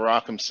old as a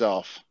rock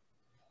himself.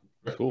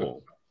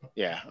 Cool.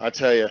 Yeah, I'll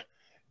tell you,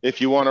 if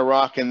you want a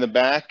rock in the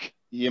back,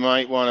 you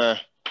might want to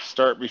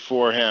start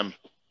before him.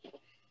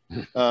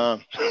 No,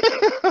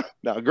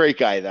 great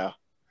guy though.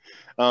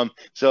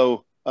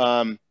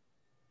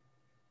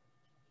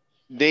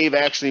 Dave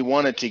actually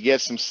wanted to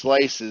get some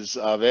slices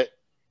of it,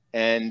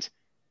 and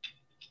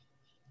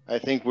I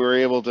think we were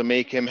able to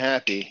make him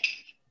happy.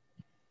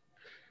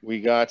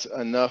 We got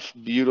enough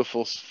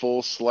beautiful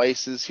full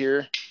slices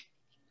here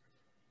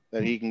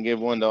that he can give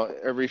one to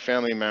every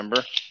family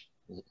member.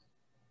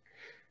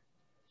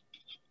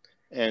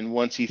 And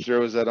once he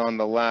throws that on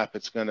the lap,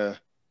 it's going to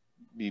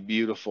be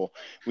beautiful.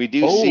 We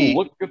do see.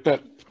 Look at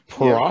that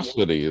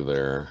porosity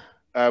there.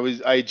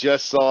 I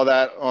just saw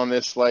that on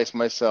this slice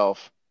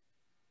myself.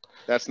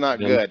 That's not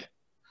good.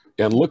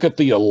 And look at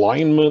the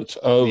alignment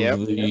of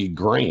the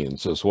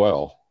grains as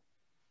well.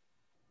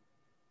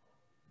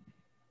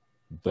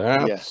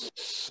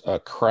 That's a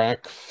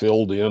crack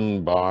filled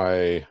in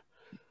by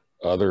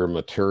other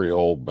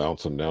material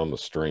bouncing down the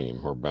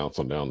stream or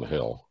bouncing down the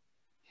hill.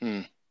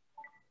 Yeah,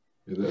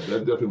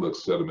 that definitely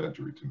looks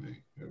sedimentary to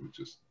me. It was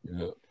just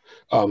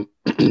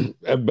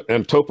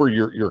and Topper,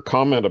 your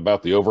comment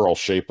about the overall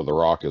shape of the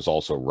rock is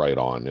also right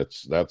on.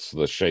 That's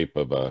the shape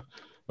of a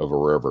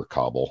river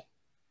cobble.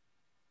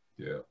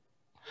 Yeah.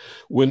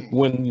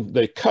 When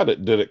they cut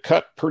it, did it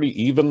cut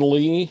pretty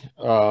evenly,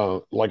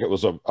 like it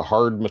was a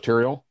hard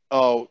material?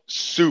 Oh,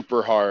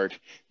 super hard.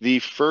 The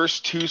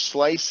first two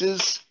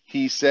slices,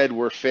 he said,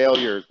 were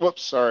failures.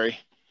 Whoops, sorry.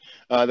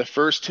 The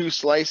first two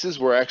slices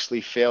were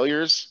actually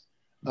failures.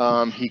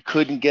 He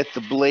couldn't get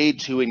the blade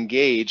to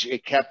engage.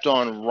 It kept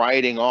on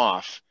riding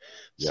off.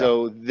 Yeah.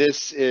 So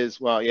this is,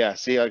 well, yeah,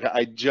 see,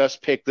 I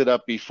just picked it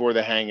up before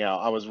the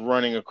hangout. I was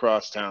running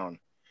across town.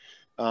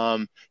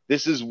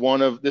 This is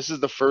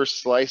the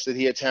first slice that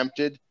he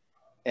attempted,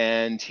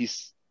 and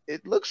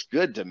it looks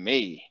good to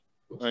me.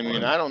 I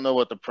mean, I don't know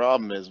what the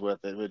problem is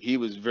with it, but he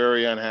was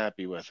very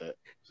unhappy with it.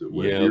 Is it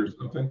windy or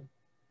something?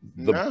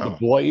 The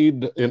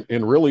blade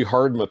in really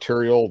hard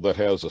material that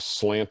has a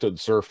slanted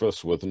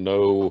surface with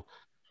no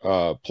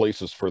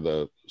places for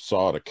the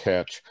saw to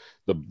catch,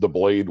 the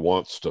blade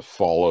wants to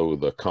follow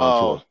the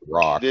contour of the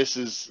rock. This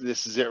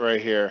is it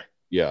right here.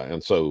 Yeah,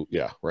 and so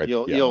right.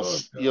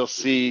 You'll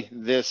see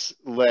this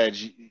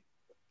ledge.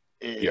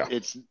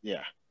 It's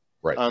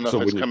right. I don't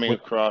know if it's coming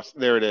across.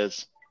 There it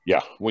is.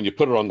 Yeah, when you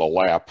put it on the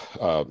lap,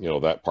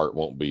 that part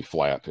won't be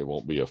flat. It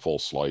won't be a full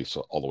slice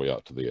all the way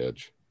out to the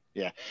edge.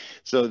 Yeah.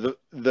 So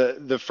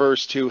the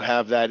first two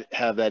have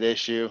that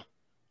issue.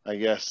 I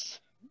guess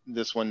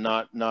this one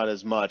not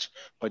as much.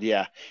 But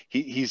yeah,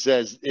 he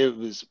says it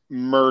was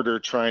murder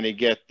trying to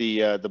get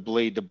the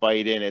blade to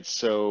bite in. It's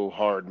so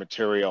hard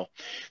material.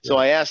 So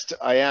I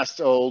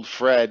asked old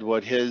Fred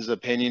what his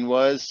opinion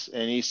was,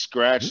 and he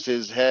scratched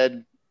his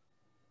head,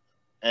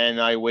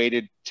 and I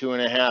waited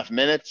 2.5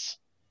 minutes,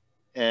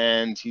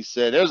 and he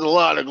said, "There's a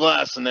lot of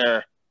glass in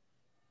there.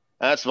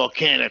 That's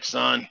volcanic,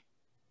 son."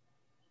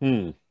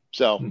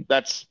 So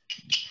that's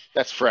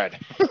Fred.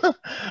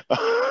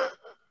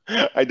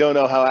 I don't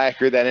know how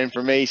accurate that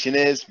information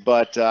is,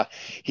 but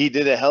he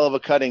did a hell of a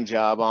cutting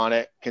job on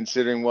it,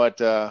 considering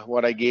what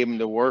I gave him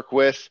to work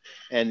with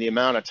and the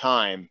amount of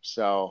time.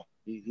 So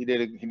he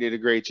did a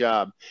great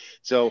job.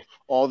 So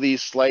all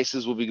these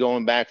slices will be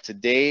going back to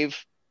Dave.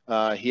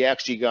 He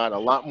actually got a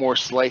lot more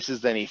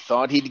slices than he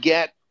thought he'd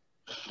get,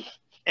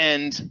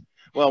 and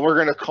well, we're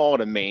going to call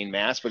it a main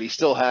mass, but he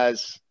still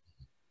has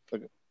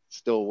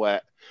still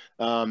wet.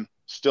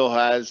 Still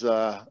has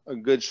a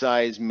good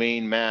size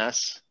main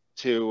mass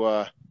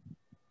to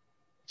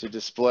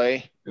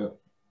display.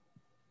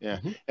 Yeah.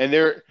 And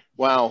there,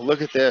 wow,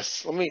 look at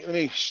this. Let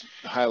me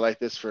highlight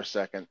this for a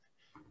second.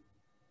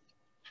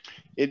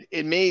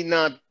 It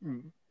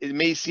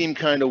may seem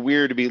kind of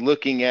weird to be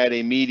looking at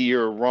a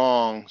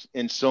Meteorwrong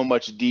in so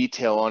much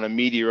detail on a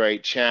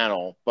meteorite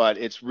channel, but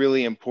it's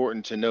really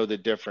important to know the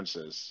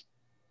differences.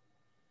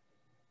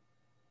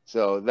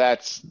 So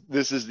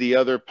this is the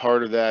other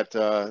part of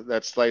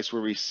that slice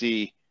where we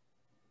see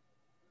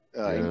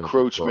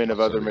encroachment of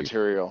other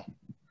material.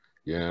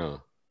 Yeah.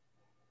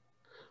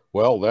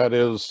 Well, that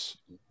is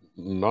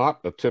not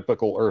a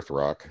typical earth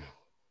rock.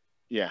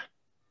 Yeah.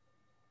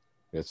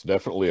 It's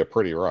definitely a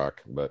pretty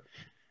rock, but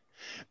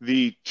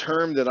the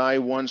term that I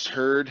once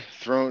heard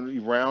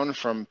thrown around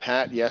from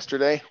Pat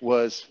yesterday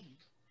was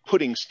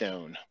pudding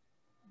stone,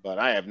 but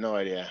I have no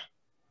idea.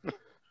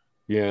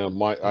 Yeah,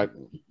 my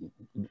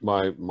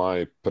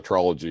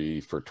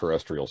petrology for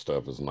terrestrial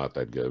stuff is not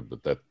that good,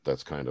 but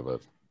that's kind of a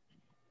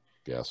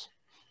guess.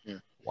 Yeah.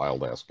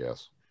 Wild ass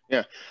guess.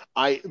 Yeah,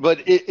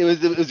 but it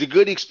was a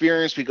good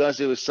experience because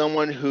it was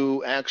someone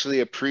who actually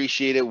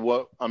appreciated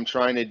what I'm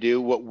trying to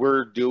do, what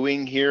we're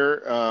doing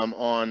here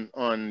on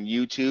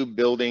YouTube,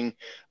 building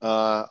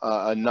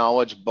a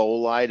knowledge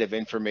bolide of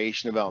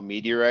information about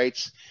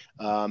meteorites,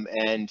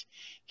 and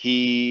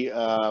he,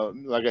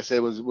 like I said,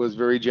 was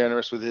very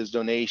generous with his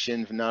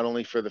donation, not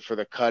only for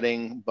the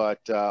cutting, but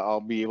I'll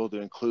be able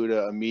to include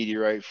a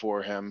meteorite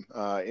for him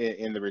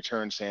in the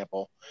return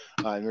sample,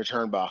 in the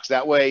return box.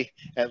 That way,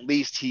 at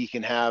least he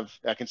can have,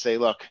 I can say,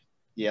 look,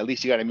 yeah, at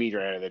least you got a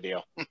meteorite out of the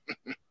deal.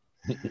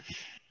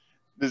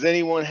 Does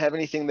anyone have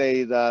anything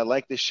they'd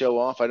like to show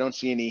off? I don't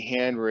see any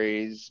hand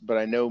raised, but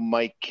I know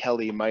Mike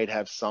Kelly might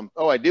have some.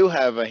 Oh, I do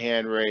have a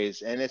hand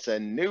raised, and it's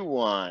a new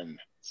one.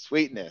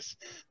 Sweetness.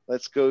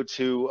 Let's go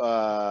to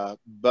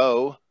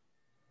Bo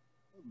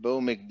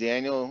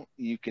McDaniel.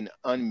 You can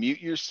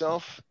unmute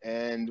yourself,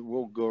 and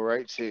we'll go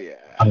right to you.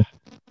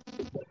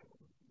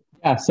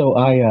 Yeah, so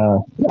I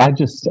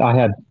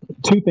had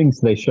two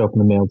things they show up in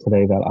the mail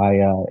today that I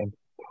am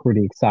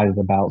pretty excited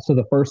about. So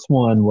the first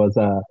one was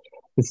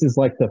this is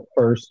like the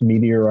first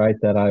meteorite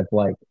that I've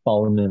like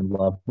fallen in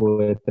love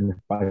with, and if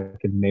I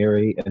could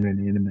marry an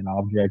inanimate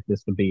object,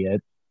 this would be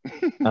it.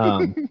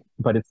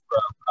 But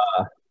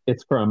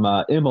it's from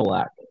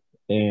Imelak,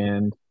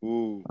 and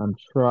Ooh. I'm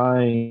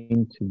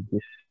trying to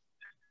get.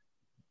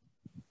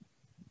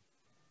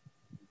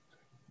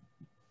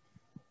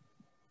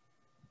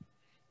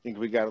 I think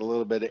we got a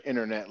little bit of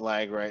internet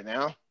lag right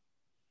now,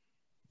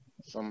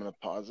 so I'm going to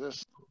pause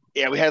this.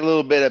 Yeah, we had a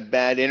little bit of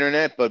bad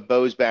internet, but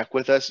Bo's back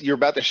with us. You're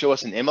about to show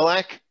us an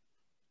Imelak?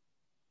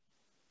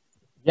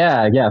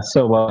 Yeah.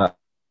 So,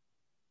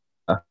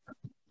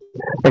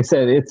 like I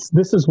said,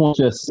 this is one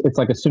it's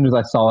like as soon as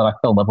I saw it, I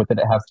fell in love with it.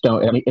 It has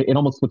stone. I mean, it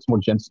almost looks more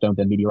gemstone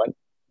than meteorite.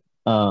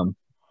 And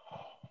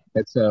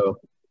so,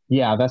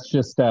 yeah, that's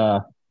just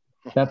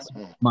that's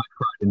my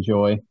pride and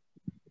joy.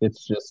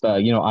 It's just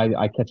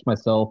I catch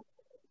myself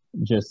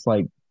just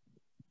like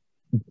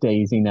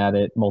dazing at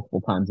it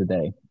multiple times a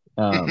day.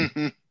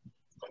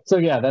 So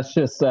yeah, that's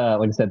just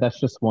like I said, that's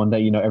just one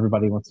that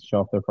everybody wants to show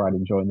off their pride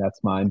and joy, and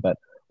that's mine. But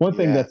one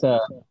thing that's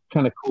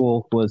kind of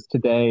cool was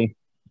today.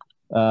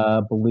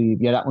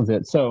 That one's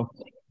it. So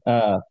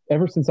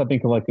ever since I've been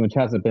collecting, which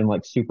hasn't been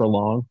like super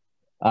long,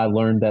 I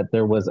learned that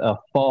there was a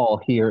fall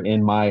here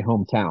in my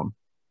hometown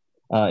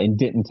in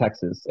Denton,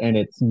 Texas, and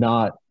it's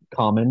not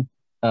common.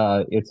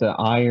 It's an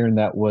iron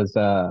that was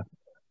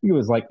it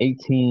was like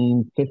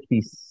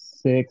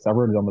 1856. I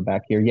wrote it on the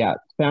back here. Yeah,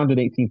 found in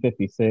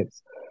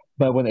 1856.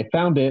 But when they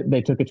found it,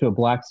 they took it to a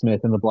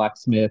blacksmith, and the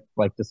blacksmith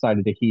like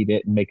decided to heat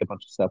it and make a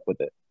bunch of stuff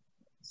with it.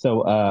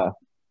 So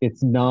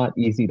it's not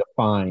easy to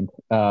find.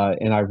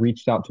 And I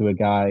reached out to a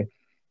guy.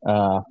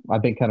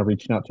 I've been kind of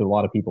reaching out to a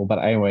lot of people,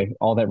 but anyway,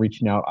 all that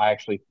reaching out, I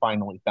actually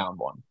finally found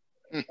one.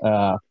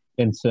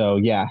 And so,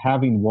 yeah,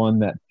 having one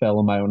that fell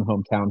in my own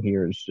hometown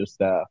here is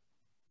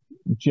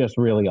just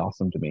really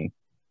awesome to me.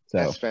 So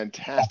that's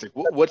fantastic.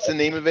 What's the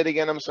name of it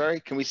again? I'm sorry.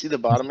 Can we see the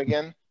bottom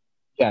again?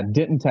 Yeah,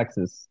 Denton,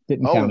 Texas,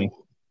 Denton County.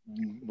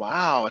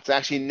 Wow, it's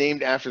actually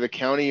named after the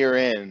county you're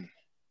in.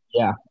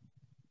 Yeah.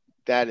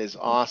 That is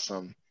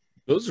awesome.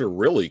 Those are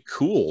really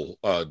cool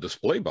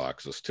display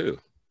boxes too.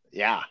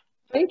 Yeah.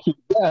 Thank you.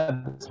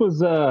 Yeah, this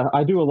was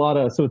I do a lot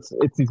of, so it's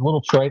these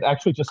little trays. I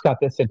actually just got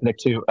this in today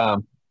too.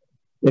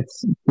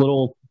 It's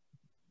little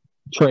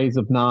trays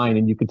of 9,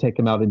 and you can take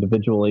them out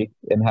individually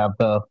and have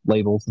the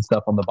labels and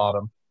stuff on the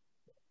bottom.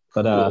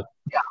 But Cool.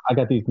 yeah, I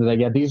got these today.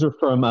 Yeah, these are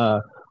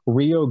from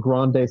Rio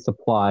Grande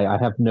Supply. I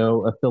have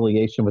no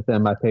affiliation with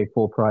them. I pay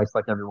full price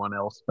like everyone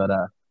else. But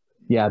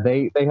yeah,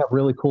 they have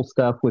really cool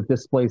stuff with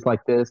displays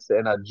like this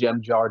and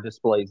gem jar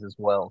displays as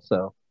well.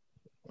 So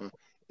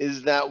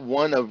is that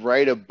one of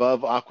right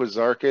above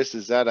Aquazarcus?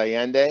 Is that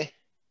Allende?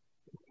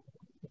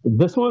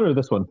 This one or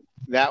this one?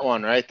 That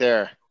one right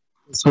there.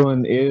 This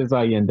one is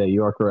Allende.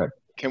 You are correct.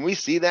 Can we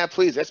see that,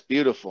 please? That's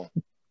beautiful.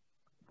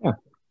 Yeah.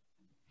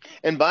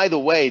 And by the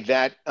way,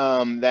 that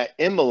that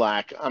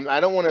Imalac, I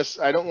don't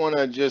want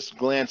to just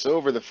glance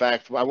over the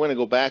fact. I want to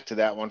go back to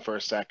that one for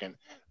a second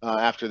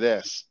after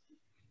this.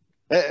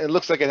 It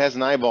looks like it has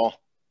an eyeball.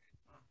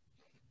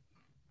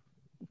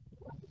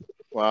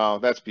 Wow,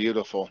 that's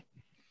beautiful.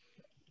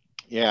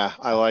 Yeah,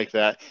 I like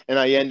that. And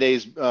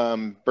Allende's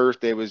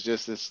birthday was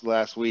just this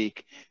last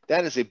week.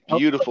 That is a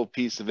beautiful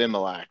piece of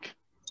Imalac.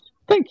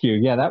 Thank you.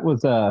 Yeah, that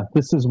was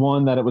this is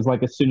one that it was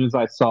like as soon as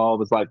I saw, it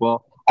was like,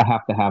 well, I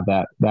have to have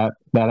that. That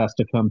has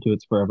to come to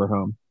its forever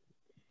home.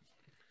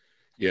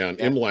 Yeah, and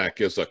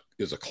Imlac is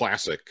a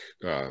classic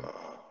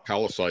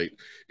palisite.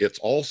 It's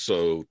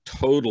also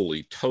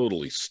totally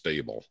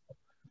stable.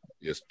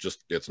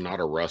 It's not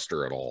a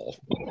ruster at all.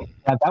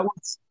 Yeah,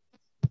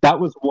 that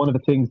was one of the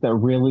things that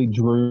really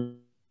drew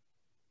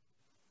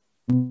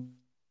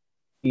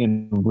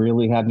and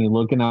really had me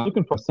looking. I'm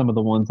looking for some of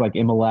the ones like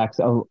Imalacs,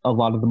 a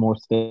lot of the more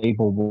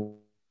stable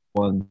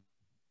ones.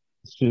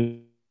 It's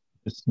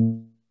just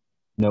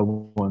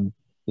no one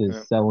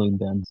is selling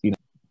them. You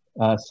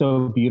know,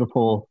 so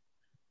beautiful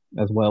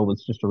as well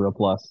was just a real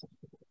plus.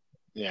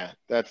 Yeah,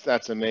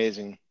 that's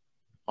amazing,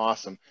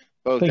 awesome.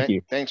 Bo, Thank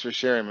you. Thanks for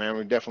sharing, man.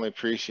 We definitely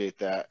appreciate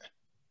that.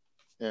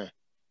 Yeah,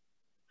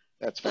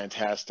 that's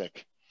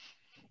fantastic.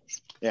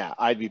 Yeah,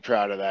 I'd be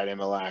proud of that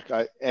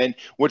Imalac. And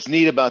what's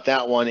neat about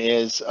that one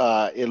is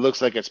it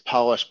looks like it's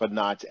polished but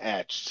not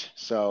etched.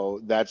 So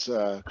that's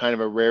kind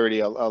of a rarity.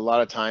 A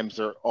lot of times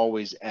they're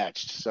always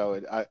etched.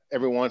 So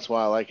every once in a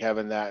while, I like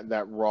having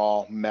that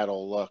raw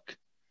metal look.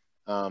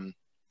 Let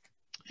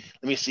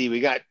me see. We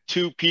got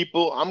 2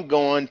 people. I'm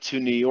going to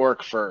New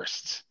York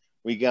first.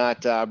 We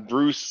got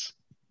Bruce.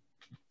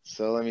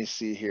 So let me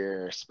see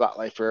here.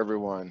 Spotlight for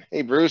everyone.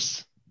 Hey,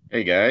 Bruce.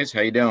 Hey, guys. How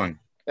you doing?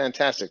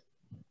 Fantastic.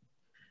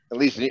 At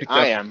least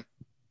I am.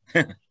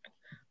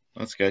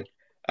 That's good.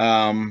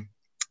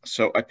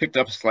 So I picked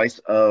up a slice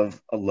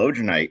of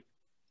allogenite,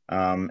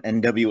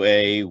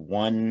 NWA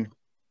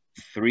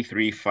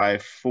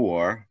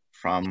 13354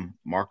 from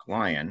Mark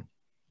Lyon.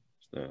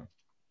 The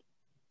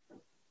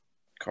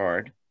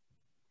card.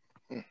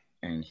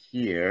 And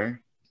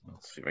here,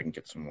 let's see if I can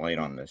get some light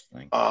on this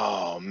thing.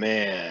 Oh,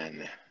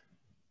 man.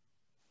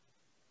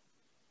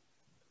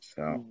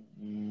 So, wow.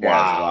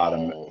 Yeah, a lot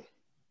of,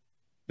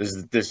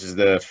 this is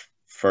the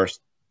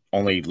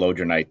only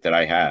allogenite that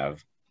I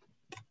have.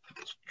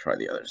 Let's try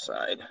the other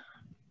side.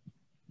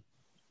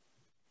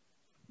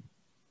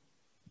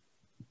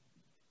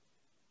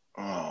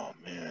 Oh,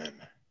 man.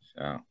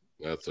 So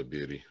that's a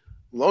beauty.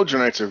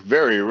 Allogeneites are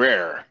very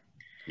rare.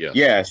 Yes.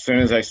 Yeah, as soon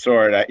as I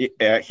saw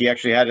it, he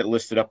actually had it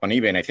listed up on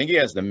eBay, and I think he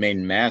has the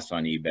main mass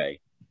on eBay.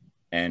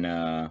 And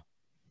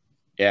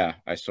yeah,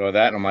 I saw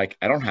that, and I'm like,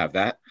 I don't have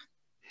that.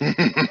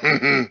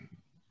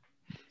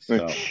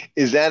 So,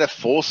 is that a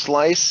full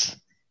slice?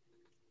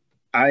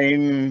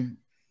 I'm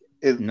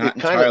not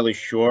entirely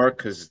sure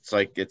because it's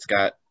like it's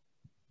got,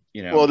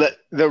 you know. Well,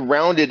 the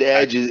rounded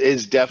edge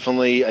is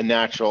definitely a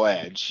natural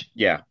edge.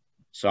 Yeah.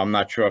 So I'm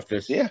not sure if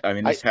this. Yeah. I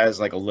mean, this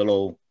has like a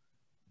little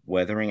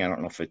weathering. I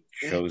don't know if it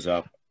shows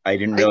up. I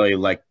didn't really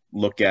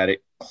look at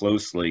it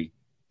closely.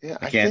 Yeah.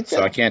 I can't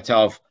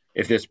tell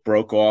if this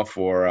broke off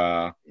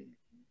or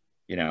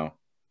you know,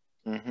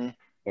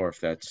 or if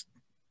that's,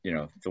 you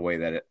know, the way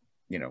that it,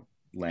 you know,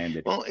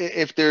 landed. Well,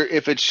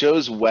 if it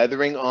shows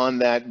weathering on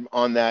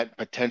that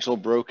potential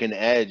broken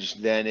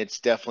edge, then it's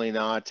definitely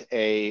not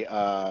a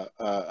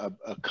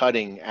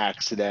cutting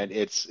accident.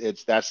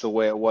 That's the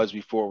way it was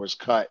before it was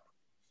cut.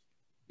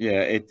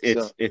 Yeah,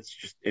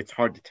 it's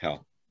hard to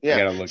tell. Yeah,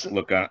 you gotta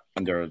look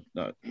under a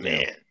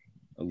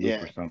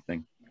loop or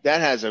something. That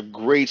has a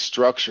great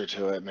structure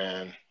to it,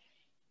 man.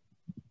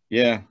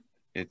 Yeah,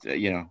 it's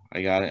you know,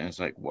 I got it and it's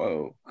like,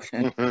 whoa,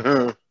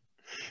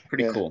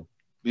 pretty cool.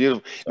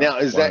 Beautiful. So, now,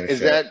 is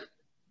that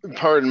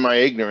pardon my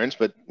ignorance,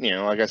 but you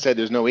know, like I said,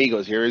 there's no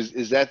egos here.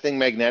 Is that thing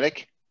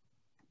magnetic?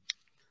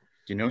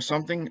 You know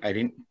something? I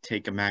didn't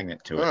take a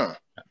magnet to it.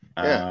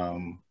 Yeah.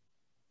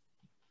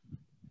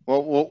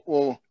 Well,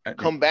 we'll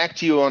come back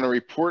to you on a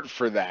report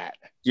for that.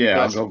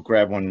 Yeah, I'll go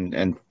grab one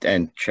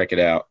and check it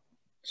out.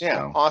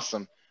 Yeah,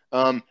 awesome.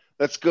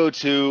 Let's go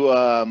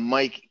to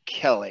Mike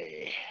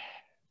Kelly.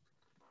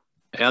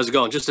 Hey, how's it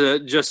going? Just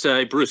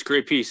Bruce,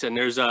 great piece. And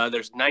there's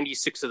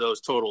 96 of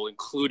those total,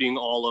 including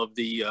all of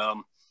the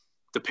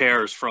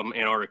pairs from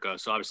Antarctica.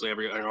 So obviously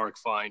every Antarctic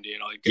find, you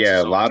know, it gets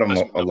Yeah, a lot of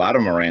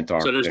them are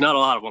Antarctic. So there's not a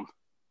lot of them.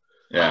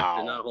 Yeah,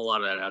 There's not a whole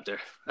lot of that out there.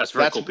 That's a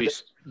very cool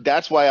piece.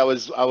 That's why I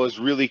was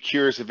really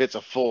curious if it's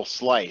a full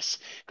slice,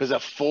 because a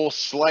full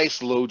slice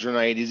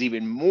lodronite is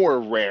even more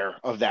rare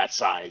of that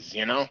size,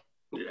 you know?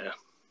 Yeah.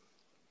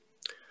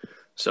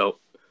 So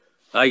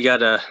I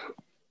had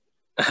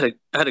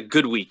a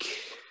good week.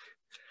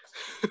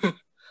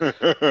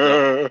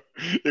 It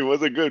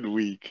was a good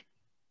week.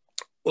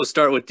 We'll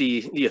start with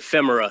the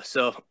ephemera.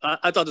 So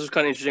I thought this was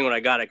kind of interesting when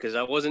I got it, because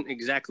I wasn't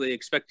exactly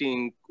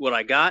expecting what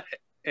I got.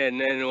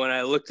 And then when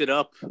I looked it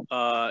up,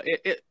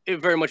 it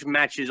very much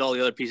matches all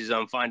the other pieces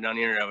I'm finding on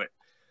the internet of it.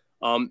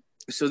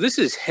 So this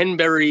is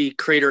Henbury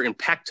crater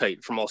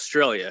impactite from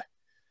Australia.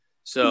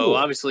 So cool.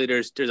 Obviously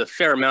there's a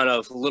fair amount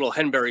of little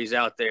Henburys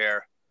out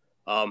there,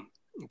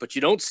 but you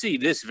don't see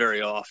this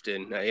very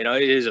often. You know,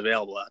 it is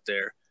available out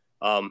there,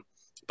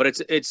 but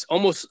it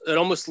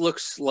almost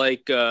looks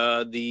like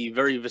the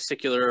very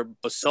vesicular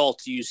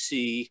basalt you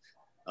see,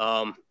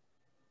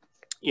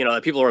 you know,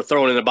 that people are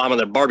throwing in the bottom of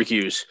their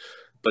barbecues.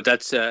 But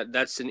that's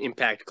an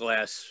impact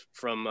glass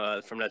from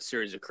that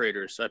series of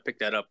craters. So I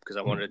picked that up because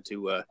I wanted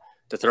to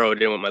throw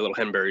it in with my little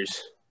Henburys.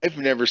 I've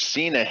never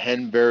seen a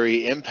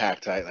Henbury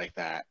impactite like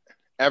that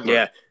ever.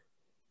 Yeah,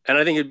 and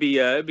I think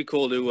it'd be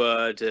cool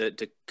to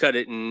cut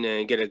it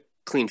and get a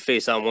clean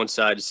face on one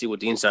side to see what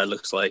the inside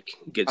looks like.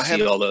 Get to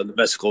see all the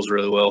vesicles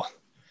really well.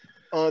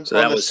 On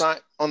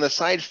the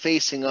side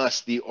facing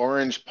us, the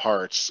orange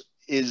parts,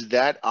 is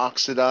that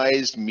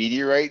oxidized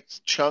meteorite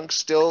chunk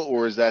still,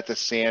 or is that the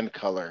sand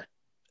color?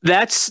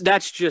 That's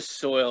just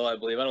soil, I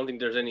believe. I don't think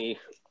there's any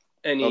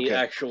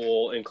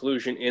actual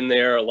inclusion in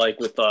there. Like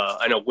with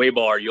I know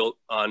Webar,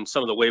 on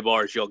some of the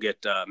Webars you'll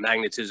get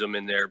magnetism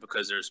in there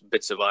because there's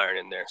bits of iron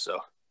in there. So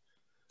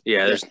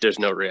yeah, there's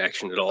no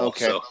reaction at all.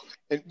 Okay. So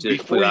it's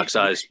completely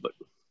oxidized. But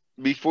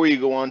before you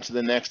go on to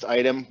the next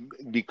item,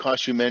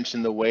 because you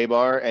mentioned the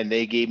Webar and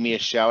they gave me a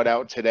shout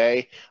out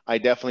today, I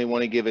definitely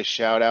want to give a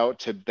shout out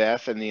to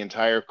Beth and the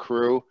entire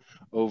crew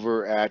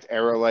over at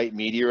Aerolite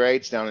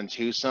Meteorites down in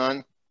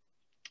Tucson.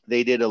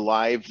 They did a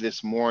live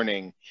this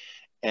morning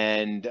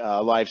and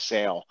live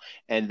sale,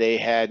 and they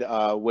had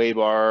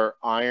Webar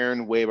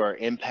iron,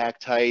 Webar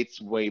impactites,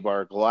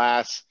 Webar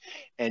glass,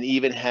 and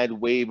even had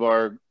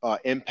Webar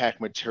impact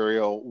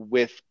material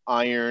with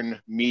iron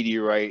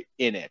meteorite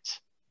in it.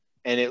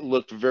 And it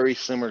looked very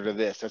similar to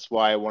this. That's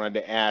why I wanted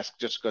to ask,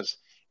 just because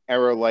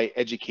Aerolite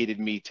educated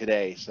me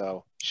today.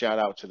 So shout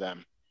out to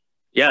them.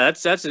 Yeah,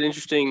 that's an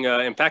interesting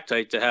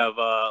impactite to have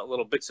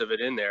little bits of it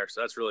in there.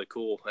 So that's really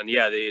cool. And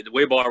yeah, the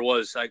Webar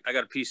was, I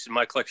got a piece in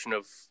my collection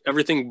of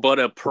everything but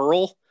a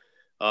pearl,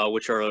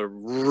 which are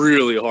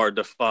really hard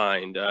to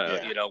find,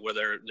 you know, where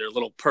they're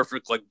little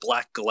perfect, like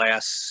black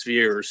glass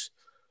spheres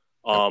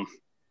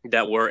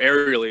that were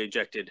aerially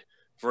ejected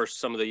versus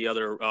some of the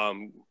other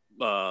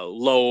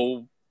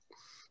low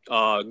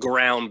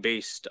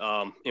ground-based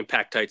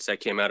impactites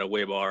that came out of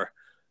Webar.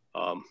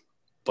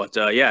 But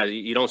yeah,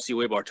 you don't see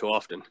Webar too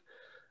often.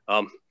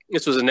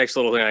 This was the next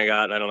little thing I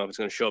got. I don't know if it's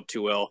going to show up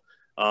too well.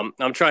 I'm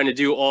trying to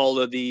do all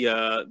of the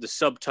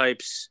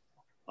subtypes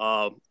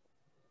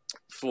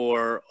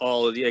for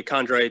all of the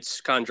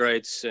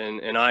chondrites,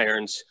 and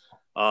irons.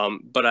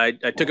 But I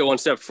took it one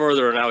step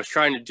further, and I was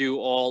trying to do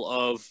all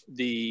of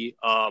the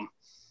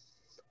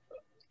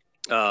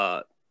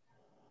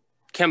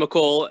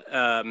chemical,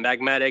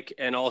 magmatic,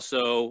 and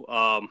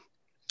also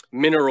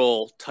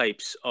mineral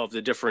types of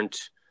the different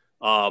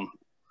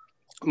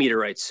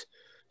meteorites.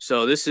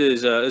 So this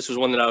was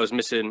one that I was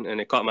missing, and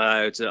it caught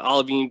my eye. It's an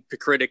olivine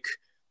picritic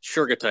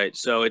Shergottite.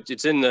 So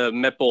it's in the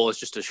MetBull.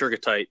 It's just a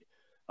Shergottite,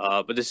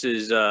 but this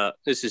is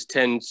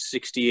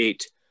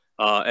 1068,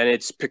 and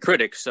it's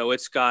picritic. So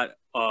it's got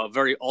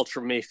very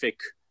ultramafic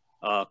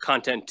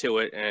content to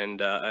it, and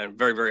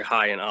very, very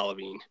high in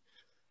olivine.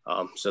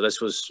 So this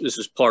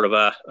was part of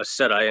a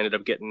set I ended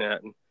up getting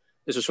at. And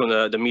this was from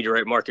the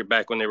meteorite market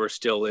back when they were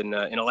still in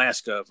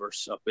Alaska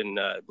versus up in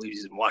I believe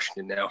he's in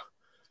Washington now,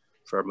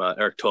 from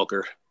Eric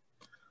Tolker.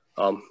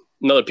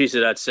 Another piece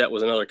of that set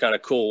was another kind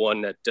of cool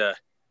one that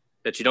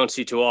you don't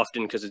see too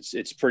often because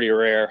it's pretty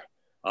rare.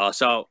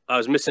 So I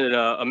was missing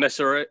a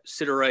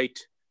Meteorite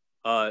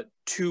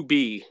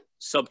 2B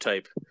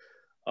subtype.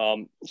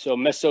 So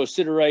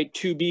Meteorite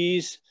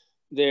 2Bs,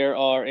 there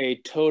are a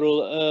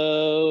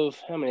total of,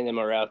 how many of them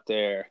are out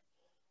there?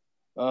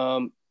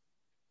 There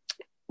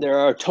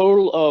are a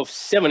total of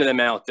 7 of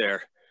them out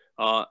there.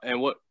 And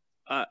what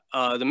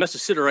the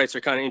Meteorites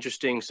are kind of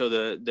interesting. So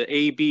the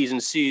A, Bs,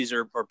 and Cs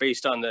are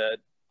based on the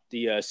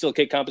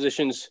silicate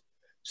compositions.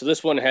 So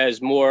this one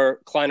has more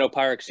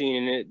clinopyroxene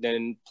in it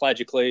than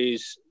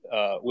plagioclase,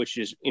 which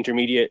is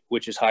intermediate,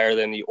 which is higher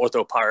than the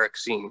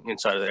orthopyroxene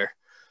inside of there.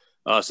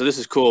 So this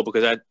is cool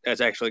because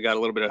that's actually got a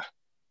little bit of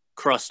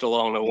crust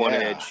along the one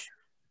edge.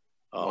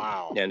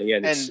 Wow. And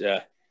again, it's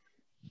the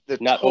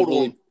not total,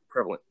 overly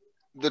prevalent.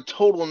 The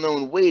total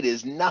known weight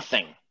is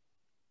nothing.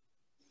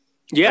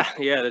 Yeah,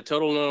 the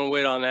total known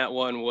weight on that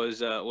one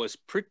was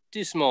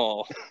pretty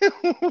small.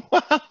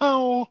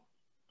 Wow.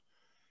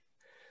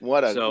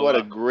 What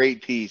a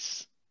great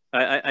piece.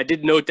 I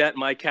did note that in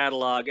my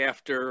catalog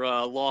after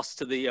loss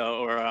to the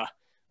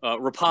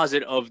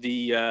reposit of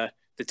the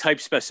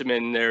type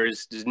specimen.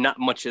 There's not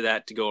much of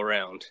that to go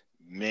around.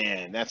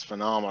 Man, that's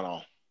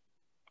phenomenal.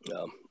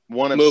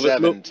 1 of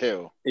 7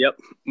 too. Yep,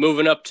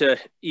 moving up to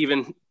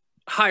even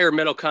higher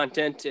metal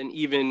content and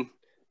even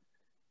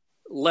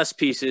less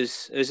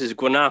pieces. This is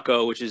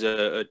Guanaco, which is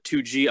a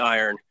 2G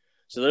iron.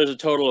 So there's a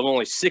total of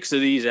only 6 of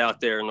these out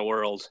there in the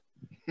world.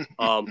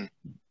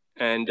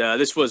 And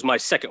this was my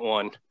second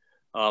one.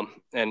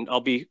 And I'll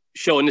be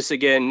showing this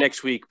again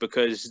next week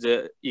because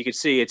you can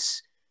see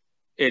it's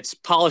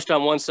polished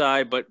on one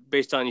side, but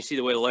based on, you see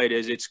the way the light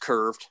is, it's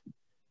curved.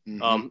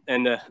 Mm-hmm.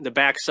 And the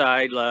back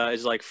side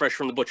is like fresh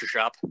from the butcher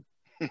shop.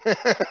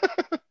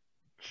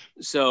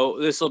 So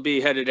this will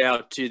be headed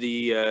out to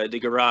the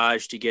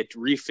garage to get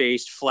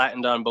refaced,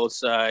 flattened on both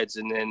sides,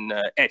 and then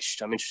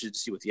etched. I'm interested to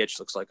see what the etch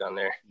looks like on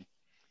there.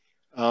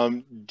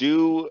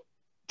 Do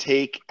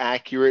take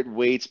accurate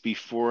weights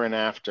before and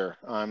after.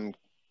 I'm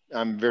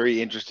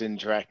very interested in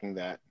tracking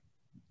that.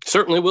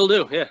 Certainly will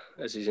do. Yeah,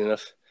 that's easy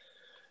enough.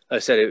 I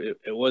said it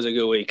was a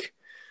good week.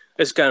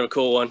 It's kind of a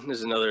cool one. This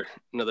is another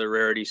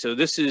rarity. So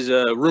this is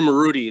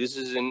Rumuruti. This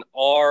is an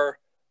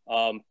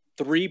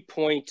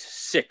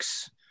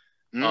R3.6.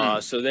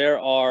 So there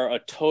are a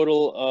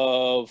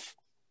total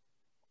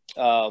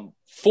of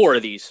 4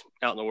 of these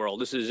out in the world.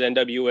 This is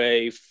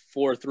NWA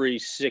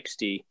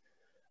 4360.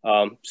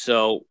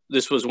 So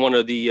this was one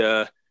of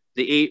the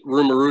 8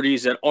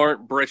 Rumurutis that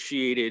aren't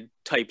brecciated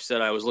types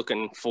that I was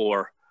looking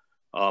for.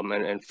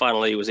 And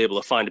finally was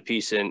able to find a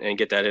piece and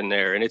get that in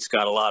there. And it's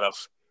got a lot of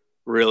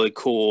really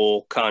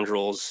cool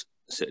chondrules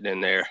sitting in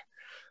there.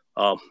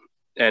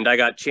 And I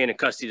got chain of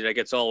custody that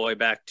gets all the way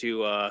back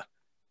to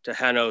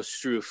Hanno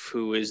Struff,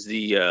 who is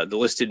the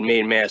listed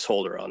main mass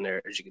holder on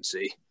there, as you can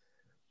see,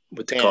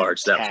 with the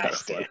cards. That was kind of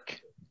fun.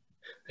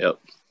 Yep.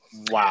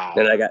 Wow.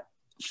 Then I got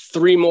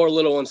 3 more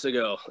little ones to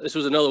go. This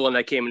was another one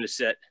that came in the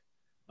set.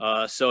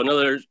 So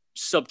another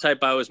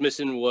subtype I was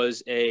missing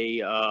was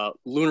a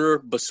Lunar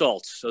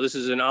Basalt. So this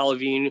is an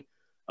olivine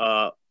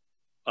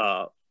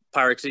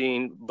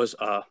pyroxene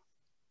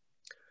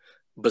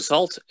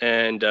basalt,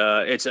 and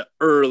it's an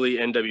early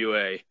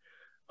NWA.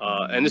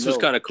 And this was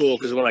kind of cool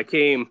because when I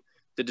came,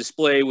 the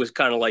display was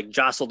kind of like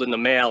jostled in the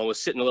mail and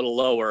was sitting a little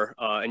lower,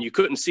 and you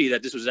couldn't see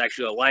that this was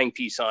actually a Lang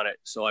piece on it.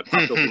 So I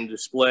popped open the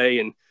display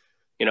and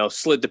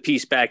slid the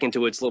piece back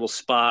into its little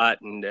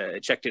spot and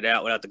checked it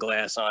out without the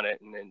glass on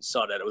it, and then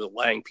saw that it was a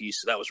Lang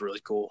piece. So that was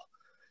really cool.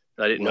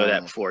 I didn't know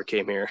that before I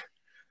came here.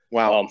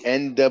 Wow.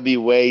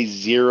 NWA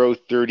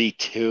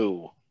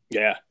 032.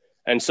 Yeah.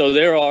 And so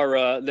there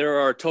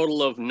are a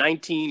total of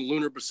 19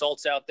 lunar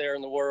basalts out there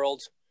in the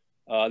world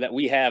that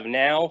we have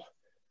now,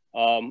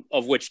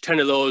 of which 10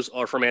 of those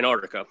are from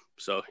Antarctica.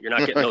 So you're not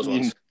getting those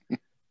ones.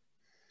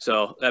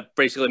 So that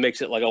basically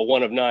makes it like a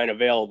 1 of 9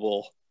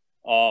 available.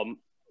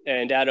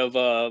 And out of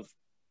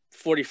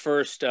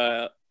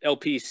 41st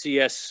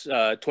LPCS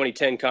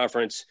 2010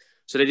 conference,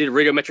 so they did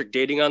radiometric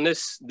dating on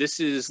this. This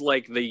is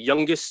like the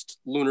youngest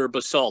lunar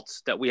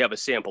basalt that we have a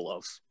sample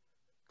of.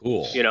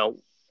 Cool.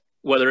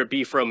 Whether it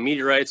be from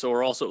meteorites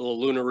or also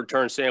lunar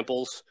return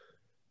samples.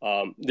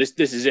 This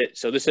is it.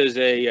 So this is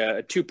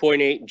a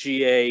 2.8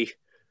 GA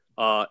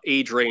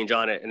age range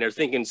on it. And they're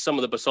thinking some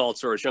of the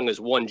basalts are as young as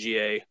 1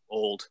 GA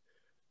old.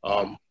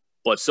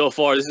 But so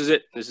far, this is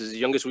it. This is the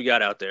youngest we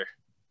got out there.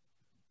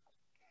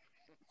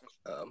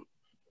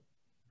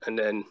 And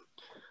then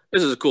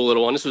this is a cool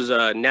little one. This was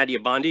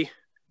Nadiabondi.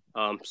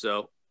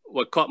 So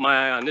what caught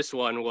my eye on this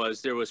one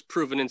was there was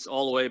provenance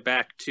all the way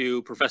back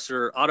to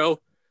Professor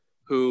Otto,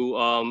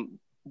 who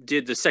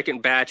did the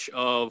second batch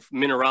of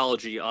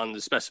mineralogy on the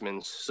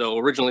specimens. So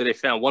originally they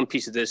found 1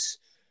 piece of this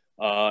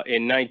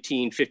in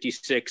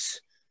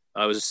 1956.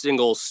 It was a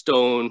single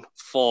stone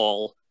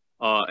fall.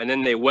 And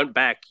then they went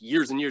back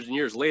years and years and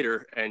years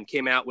later and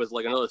came out with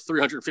like another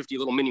 350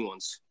 little mini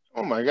ones.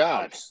 Oh my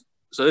God.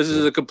 So this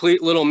is a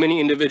complete little mini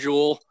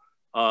individual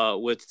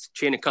with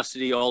chain of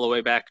custody all the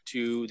way back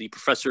to the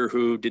professor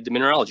who did the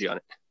mineralogy on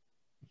it.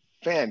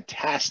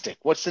 Fantastic.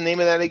 What's the name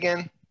of that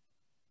again?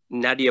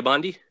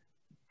 Nadiabondi.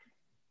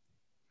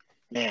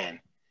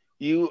 Man,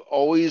 you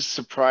always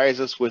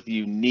surprise us with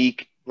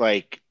unique,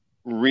 like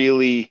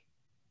really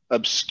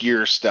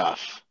obscure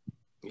stuff.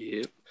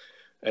 Yep.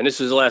 And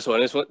this is the last one.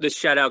 This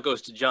shout out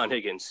goes to John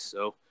Higgins.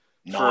 So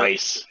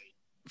nice.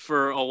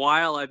 For a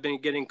while, I've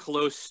been getting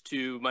close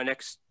to my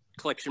next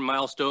collection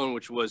milestone,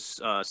 which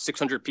was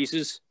 600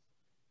 pieces.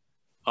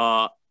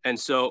 And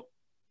so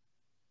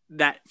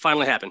that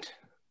finally happened.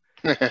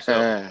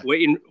 So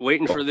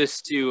waiting for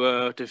this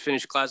to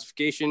finish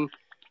classification.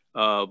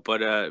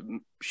 But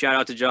shout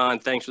out to John.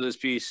 Thanks for this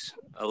piece.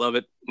 I love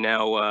it.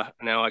 Now I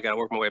got to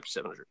work my way up to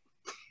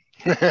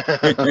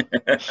 700.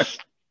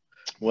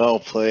 Well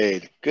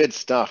played. Good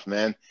stuff,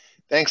 man.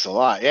 Thanks a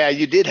lot. Yeah,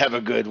 you did have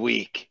a good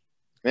week,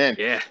 man.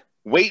 Yeah.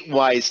 Weight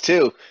wise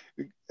too.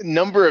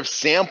 number of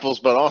samples,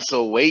 but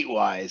also weight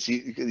wise.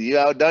 You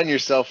outdone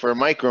yourself for a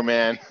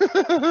microman.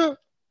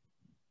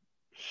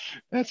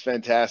 That's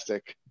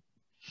fantastic.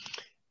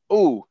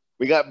 Oh,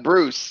 we got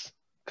Bruce.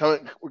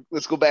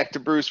 Let's go back to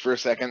Bruce for a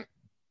second.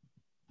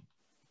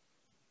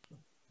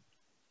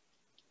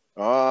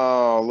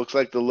 Oh, looks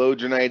like the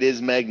Lodronite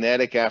is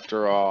magnetic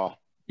after all.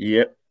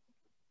 Yep.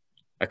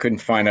 I couldn't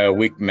find a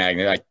weak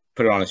magnet. I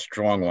put it on a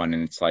strong one,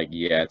 and it's like,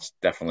 yeah, it's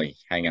definitely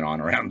hanging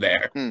on around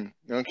there.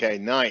 Okay,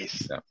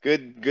 nice. So.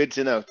 Good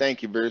to know.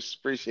 Thank you, Bruce.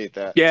 Appreciate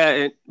that. Yeah,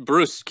 and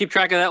Bruce, keep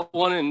track of that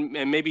one,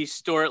 and maybe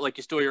store it like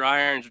you store your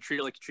irons, or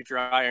treat it like you treat your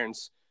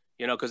irons.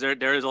 You know, because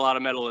there is a lot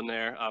of metal in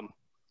there.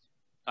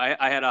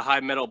 I had a high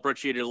metal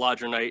brecciated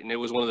Lodronite, and it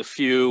was one of the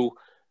few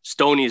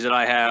stonies that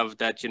I have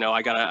that, you know,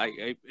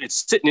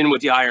 it's sitting in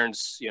with the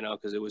irons, you know,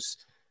 because it was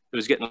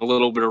getting a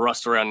little bit of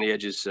rust around the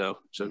edges. So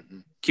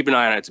keep an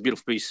eye on it. It's a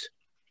beautiful piece.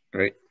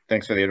 Great.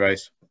 Thanks for the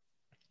advice.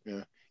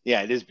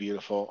 Yeah, it is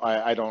beautiful.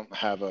 I don't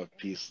have a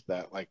piece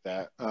like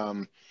that.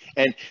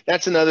 And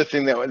that's another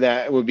thing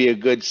that would be a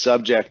good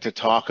subject to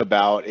talk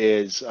about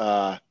is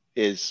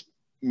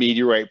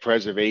meteorite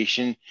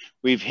preservation.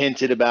 We've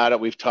hinted about it.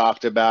 We've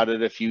talked about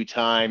it a few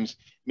times.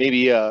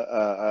 Maybe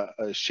a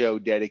show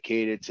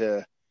dedicated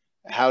to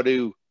how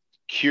to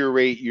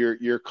curate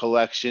your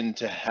collection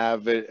to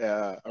have it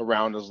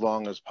around as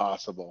long as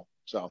possible.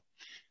 So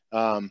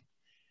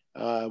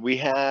we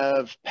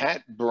have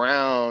Pat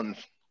Brown.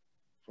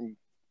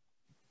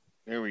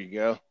 There we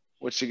go.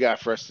 What you got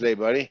for us today,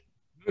 buddy?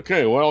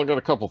 Okay, well, I got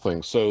a couple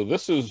things. So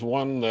this is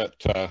one that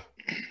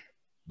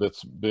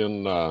that's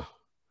been in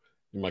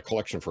my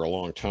collection for a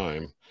long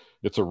time.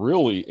 It's a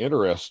really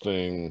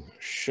interesting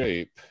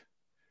shape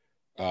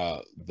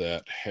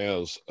that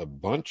has a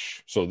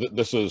bunch. So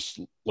this is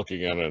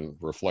looking at a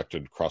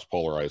reflected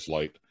cross-polarized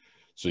light,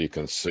 so you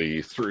can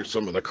see through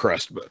some of the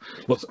crust. But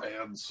let's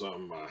add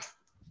some,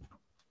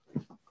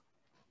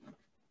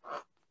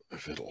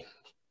 if it'll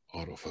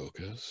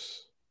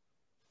autofocus.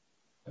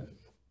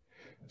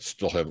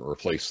 Still haven't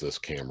replaced this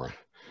camera.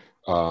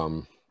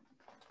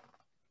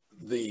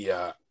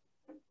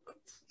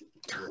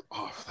 Turn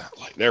off that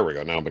light. There we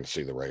go. Now I'm going to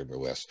see the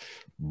rigmoglyphs.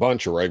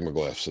 Bunch of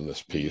rigmoglyphs in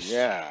this piece.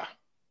 Yeah.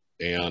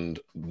 And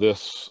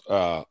this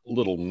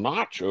little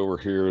notch over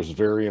here is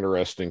very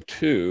interesting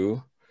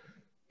too,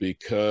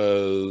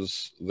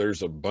 because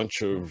there's a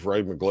bunch of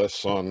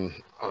rigmoglyphs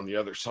on the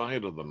other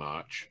side of the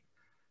notch.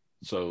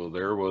 So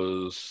there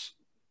was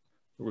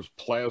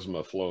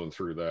plasma flowing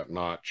through that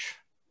notch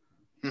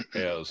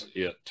as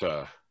it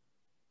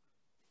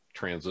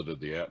transited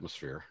the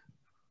atmosphere.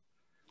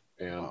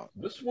 And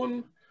this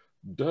one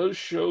does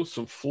show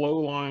some flow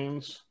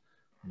lines,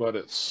 but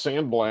it's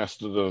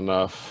sandblasted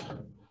enough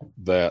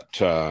that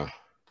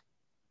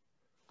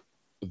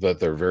that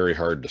they're very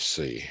hard to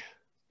see.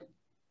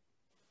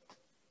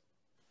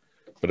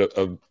 But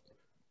a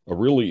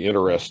really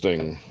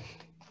interesting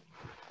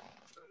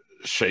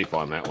shape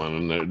on that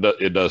one, and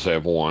it does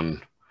have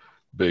one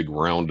big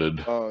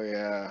rounded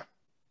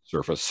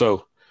surface.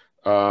 So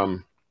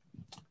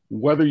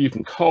whether you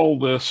can call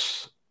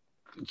this,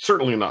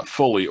 certainly not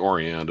fully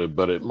oriented,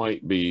 but it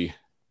might be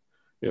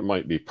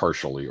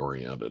partially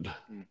oriented.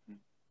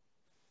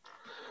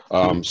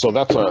 So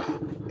that's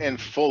and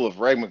full of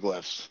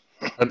rigmoglyphs.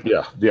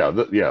 Yeah.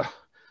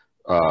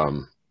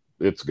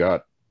 It's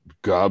got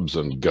gobs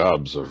and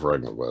gobs of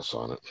rigmoglyphs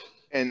on it.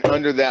 And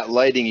under that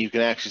lighting, you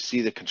can actually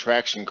see the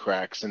contraction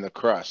cracks in the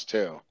crust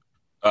too.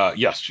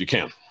 Yes, you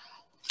can.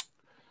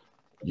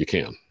 You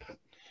can.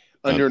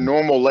 Under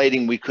normal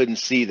lighting, we couldn't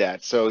see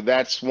that. So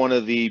that's one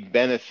of the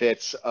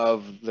benefits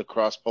of the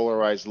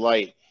cross-polarized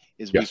light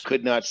is we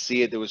could not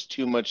see it. There was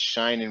too much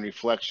shine and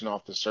reflection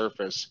off the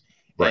surface.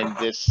 Right. And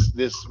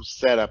this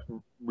setup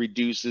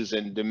reduces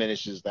and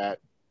diminishes that.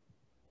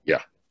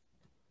 Yeah.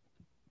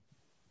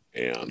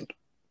 And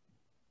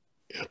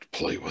you have to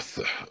play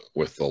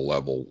with the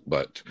level.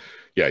 But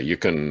yeah, you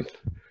can,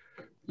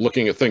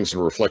 looking at things in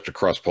reflected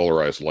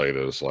cross-polarized light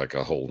is like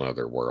a whole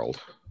nother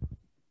world.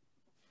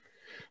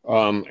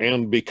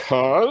 And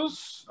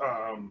because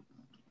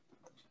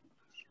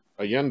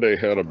Allende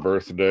had a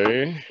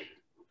birthday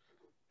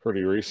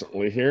pretty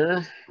recently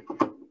here,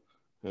 I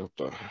have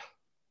to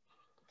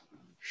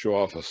show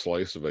off a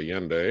slice of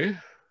Allende.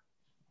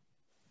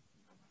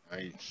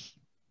 Nice.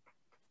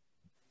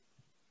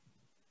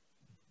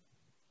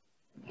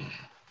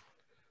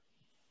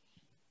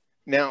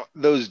 Now,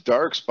 those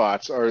dark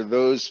spots, are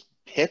those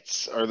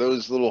pits? Are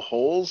those little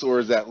holes, or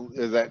is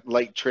that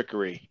light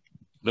trickery?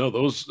 No,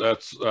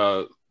 that's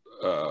a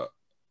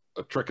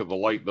trick of the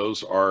light.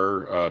 Those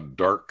are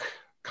dark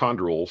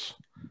chondrules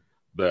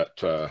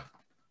that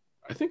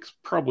I think it's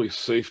probably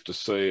safe to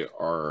say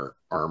are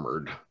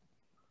armored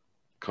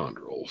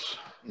chondrules.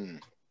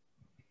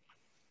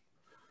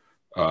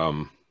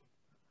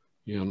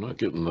 Yeah, I'm not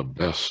getting the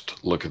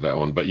best look at that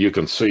one, but you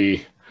can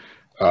see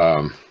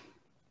the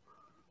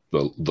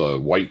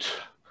white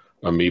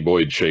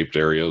amoeboid shaped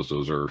areas.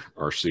 Those are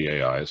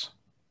CAIs.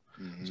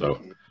 So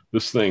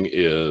this thing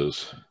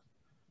is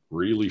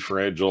really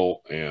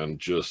fragile and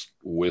just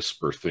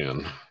whisper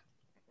thin.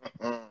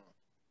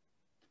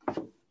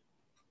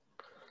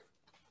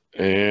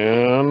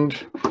 And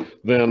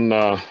then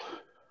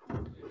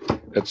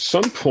at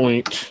some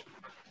point,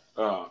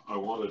 I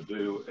want to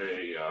do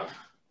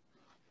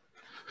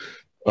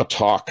a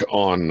talk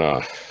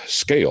on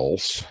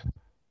scales,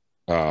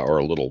 or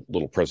a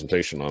little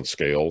presentation on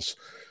scales.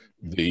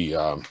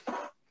 The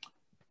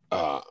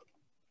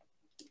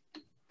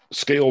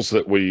scales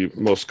that we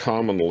most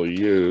commonly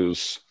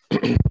use,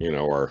 you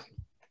know, are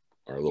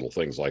little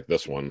things like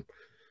this one.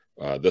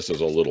 This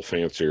is a little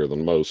fancier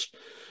than most.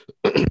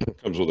 It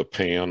comes with a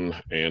pan,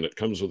 and it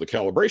comes with a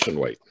calibration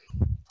weight.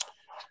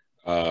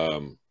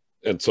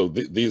 And so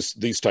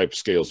these type of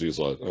scales use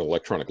an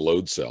electronic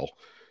load cell,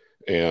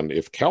 and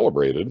if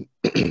calibrated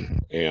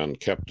and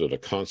kept at a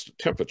constant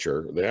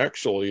temperature, they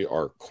actually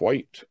are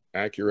quite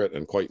accurate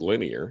and quite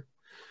linear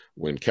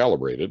when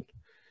calibrated.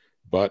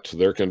 But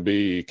there can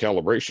be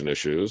calibration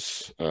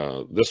issues.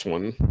 This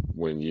one,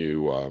 when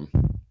you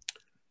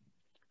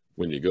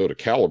go to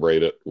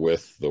calibrate it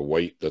with the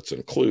weight that's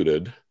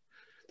included,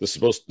 this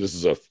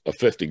is a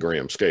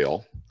 50-gram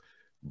scale,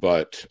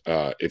 but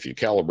if you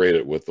calibrate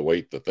it with the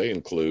weight that they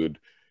include,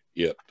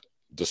 it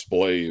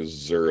displays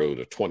 0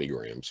 to 20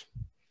 grams.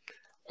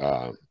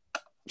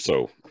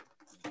 So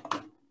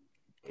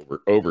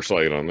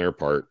oversight on their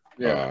part.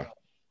 Yeah.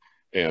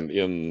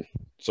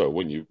 So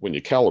when you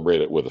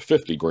calibrate it with a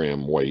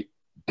 50-gram weight,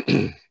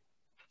 it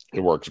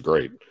works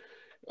great.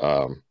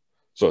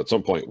 So at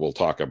some point we'll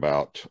talk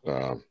about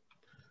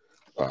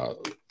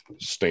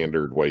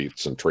standard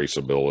weights and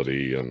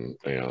traceability and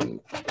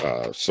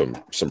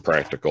some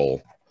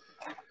practical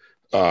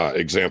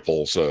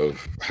examples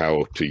of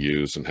how to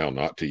use and how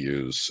not to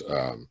use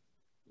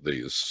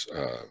these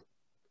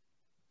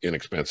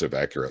inexpensive,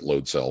 accurate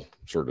load cell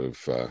sort of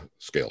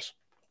scales.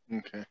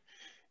 Okay.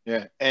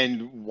 Yeah,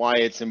 and why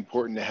it's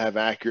important to have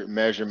accurate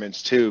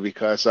measurements too,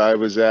 because I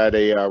was at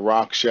a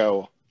rock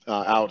show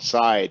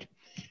outside,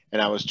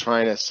 and I was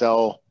trying to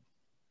sell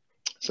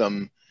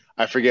some,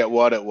 I forget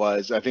what it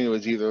was. I think it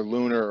was either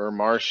lunar or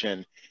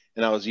Martian,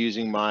 and I was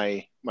using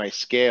my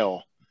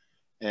scale,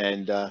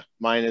 and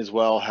mine as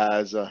well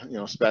has a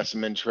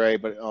specimen tray,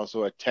 but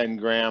also a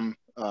 10-gram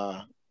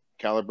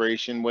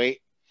calibration weight,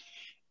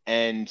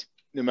 and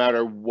no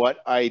matter what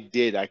I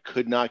did, I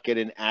could not get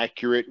an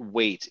accurate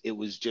weight. It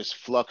was just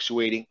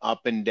fluctuating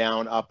up and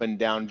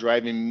down,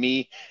 driving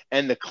me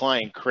and the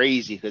client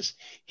crazy because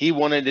he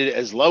wanted it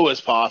as low as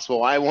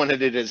possible. I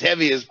wanted it as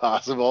heavy as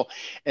possible.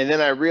 And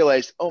then I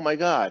realized, oh my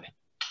God,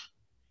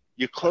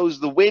 you close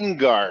the wind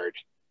guard.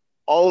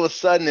 All of a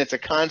sudden it's a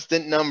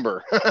constant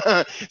number.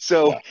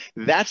 So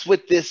that's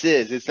what this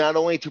is. It's not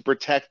only to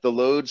protect the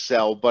load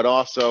cell, but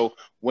also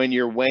when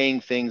you're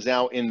weighing things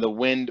out in the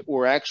wind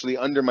or actually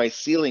under my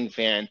ceiling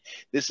fan,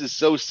 this is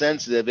so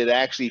sensitive, it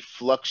actually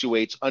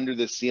fluctuates under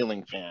the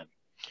ceiling fan.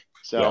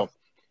 So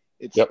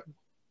it's... Yep.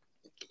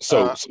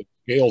 So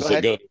scales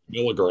that go to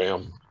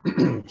milligram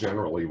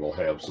generally will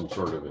have some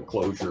sort of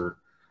enclosure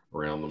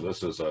around them.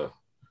 This is a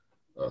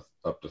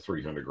up to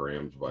 300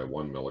 grams by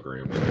 1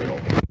 milligram scale.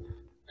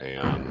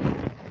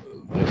 And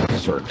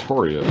this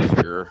Sartorius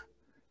here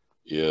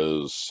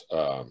is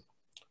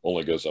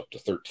only goes up to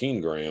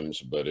 13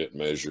 grams, but it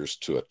measures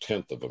to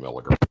 1/10 of a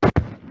milligram,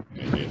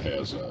 and it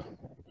has an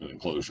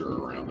enclosure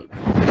around it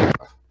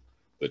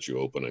that you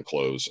open and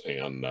close.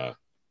 And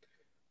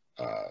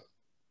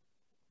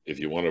if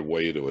you want to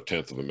weigh to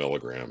 1/10 of a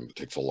milligram, it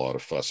takes a lot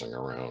of fussing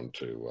around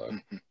to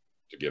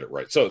get it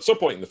right. So at some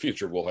point in the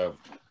future, we'll have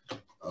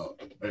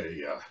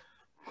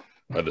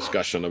a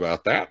discussion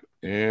about that.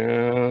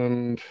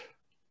 And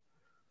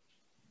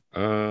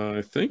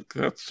I think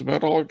that's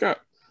about all I've got.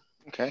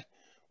 Okay.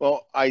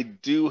 Well, I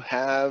do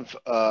have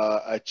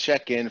a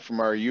check-in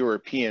from our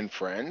European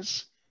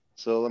friends.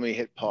 So let me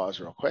hit pause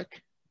real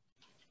quick.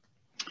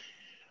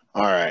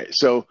 All right.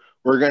 So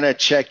we're going to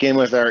check in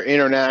with our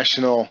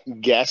international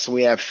guests.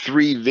 We have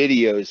 3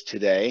 videos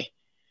today,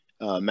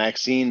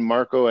 Maxine,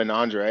 Marco, and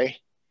Andre.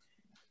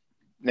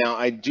 Now,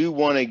 I do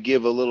want to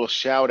give a little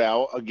shout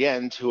out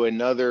again to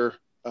another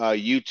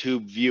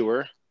YouTube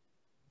viewer.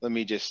 Let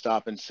me just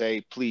stop and say,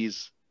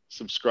 please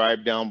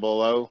subscribe down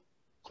below,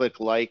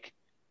 click like,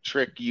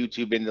 trick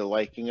YouTube into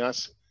liking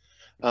us.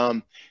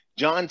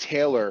 John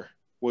Taylor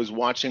was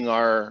watching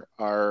our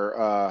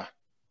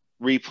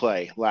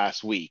replay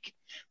last week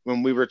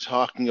when we were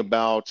talking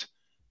about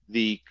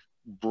the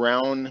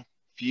brown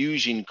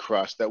fusion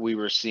crust that we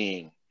were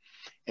seeing.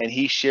 And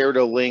he shared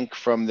a link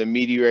from the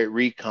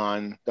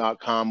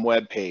MeteoriteRecon.com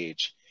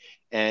webpage.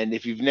 And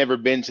if you've never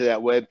been to that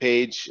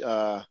webpage,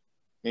 I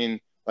mean,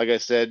 like I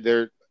said,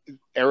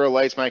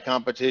 Aerolite's my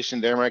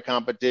competition, they're my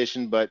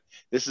competition, but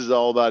this is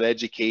all about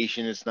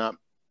education. It's not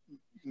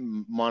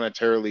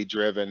monetarily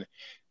driven.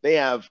 They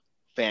have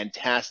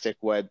fantastic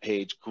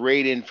webpage,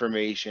 great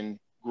information,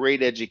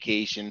 great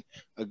education,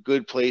 a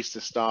good place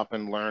to stop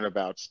and learn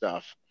about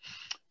stuff.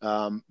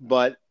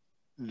 But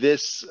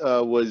this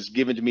was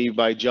given to me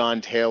by John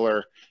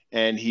Taylor,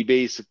 and he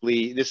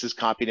basically, this is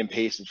copied and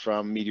pasted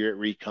from Meteorite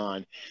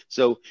Recon.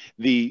 So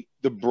the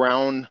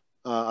brown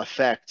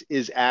effect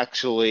is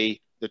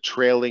actually the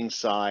trailing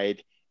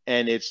side,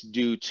 and it's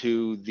due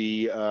to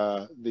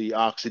the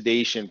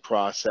oxidation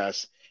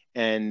process.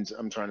 And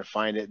I'm trying to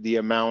find it, the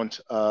amount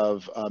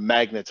of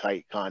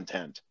magnetite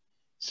content.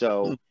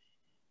 So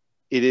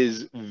it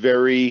is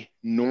very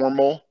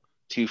normal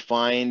to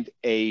find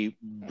a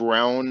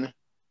brown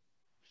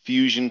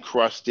fusion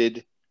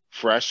crusted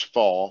fresh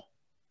fall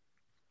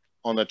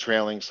on the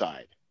trailing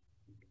side.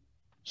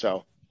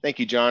 So thank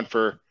you, John,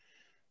 for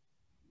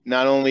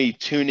not only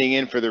tuning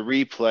in for the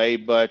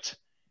replay, but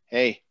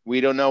hey, we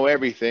don't know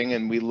everything,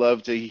 and we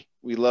love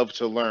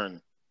to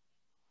learn.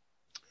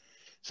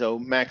 So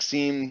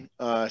Maxime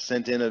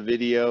sent in a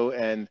video,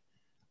 and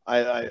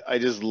I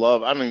just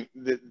love, I mean,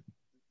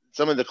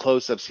 some of the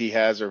close-ups he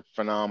has are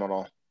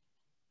phenomenal.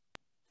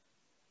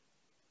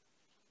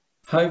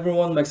 Hi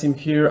everyone, Maxime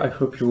here. I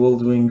hope you're all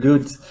doing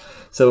good.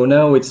 So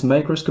now it's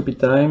microscopy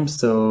time.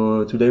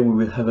 So today we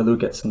will have a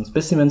look at some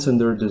specimens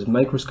under the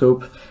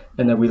microscope,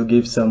 and I will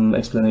give some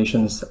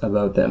explanations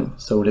about them.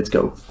 So let's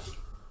go.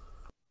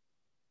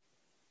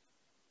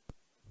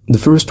 The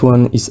first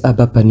one is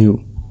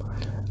Abapanu.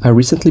 I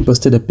recently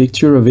posted a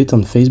picture of it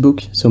on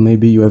Facebook, so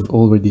maybe you have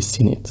already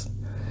seen it.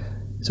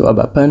 So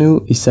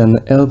Abapanu is an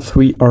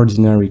L3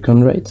 ordinary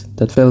chondrite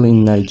that fell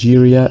in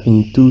Nigeria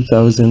in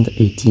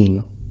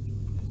 2018.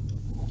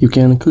 You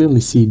can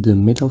clearly see the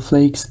metal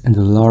flakes and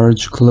the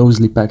large,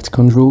 closely packed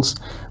chondrules,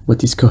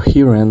 what is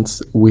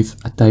coherent with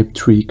a type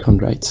 3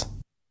 chondrite.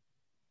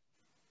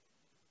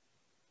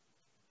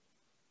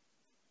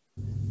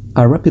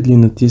 I rapidly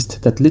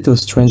noticed that little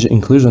strange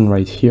inclusion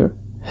right here,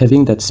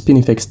 having that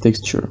spinifex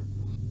texture,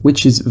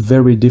 which is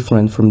very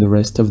different from the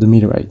rest of the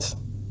meteorite.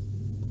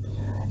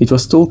 It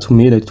was told to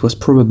me that it was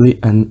probably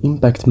an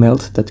impact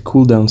melt that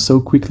cooled down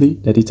so quickly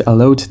that it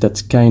allowed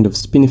that kind of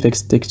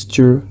spinifex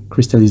texture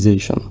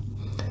crystallization.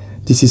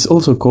 This is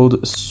also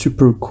called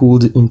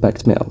supercooled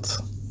impact melt,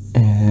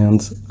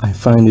 and I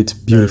find it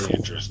beautiful. Very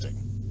interesting.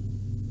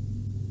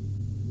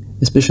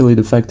 Especially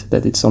the fact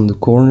that it's on the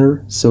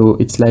corner, so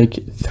it's like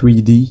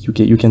 3D.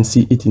 You can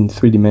see it in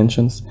 3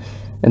 dimensions,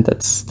 and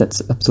that's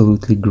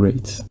absolutely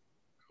great.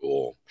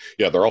 Cool.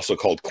 Yeah, they're also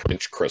called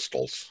quench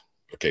crystals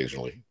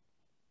occasionally.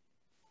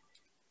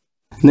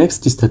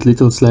 Next is that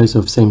little slice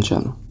of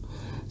Seimchan.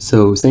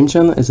 So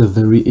Seimchan has a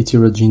very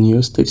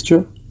heterogeneous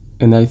texture,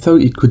 and I thought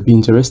it could be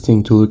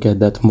interesting to look at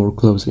that more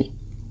closely.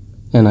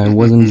 And I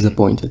wasn't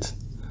disappointed.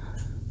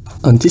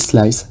 On this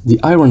slice, the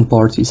iron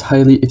part is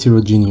highly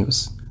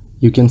heterogeneous.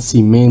 You can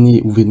see many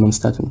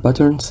Widmanstatten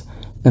patterns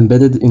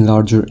embedded in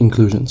larger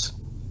inclusions.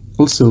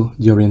 Also,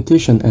 the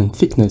orientation and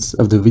thickness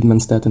of the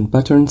Widmanstatten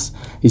patterns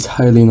is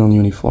highly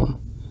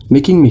non-uniform,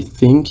 making me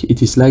think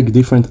it is like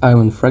different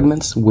iron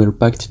fragments were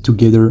packed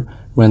together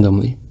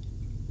randomly.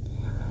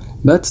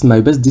 But my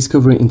best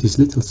discovery in this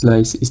little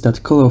slice is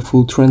that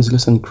colorful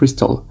translucent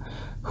crystal,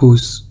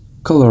 whose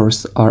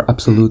colors are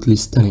absolutely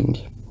stunning.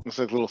 Looks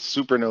like a little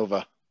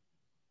supernova.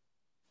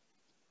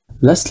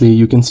 Lastly,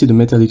 you can see the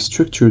metallic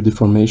structure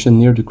deformation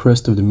near the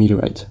crust of the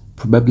meteorite,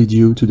 probably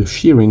due to the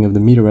shearing of the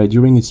meteorite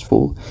during its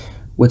fall,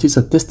 what is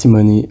a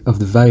testimony of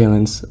the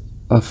violence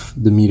of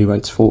the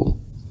meteorite's fall.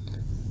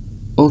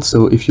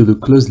 Also, if you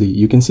look closely,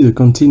 you can see the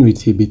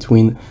continuity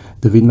between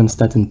the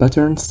Widmanstatten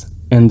patterns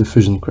and the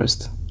fusion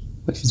crust,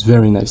 which is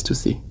very nice to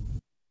see.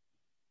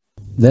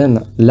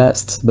 Then,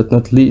 last but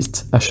not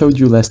least, I showed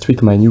you last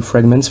week my new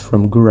fragments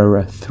from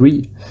Gurara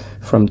 3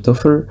 from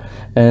Toffer,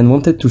 and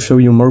wanted to show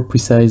you more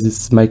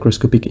precise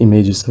microscopic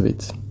images of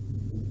it.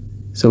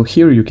 So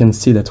here you can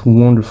see that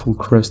wonderful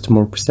crust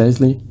more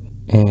precisely,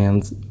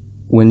 and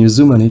when you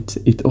zoom on it,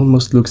 it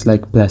almost looks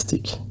like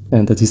plastic,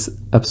 and that is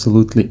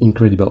absolutely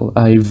incredible.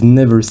 I've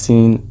never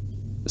seen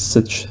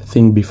such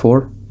thing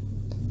before.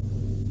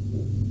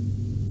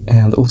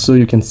 And also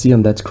you can see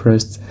on that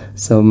crust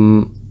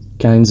some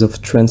kinds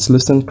of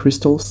translucent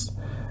crystals,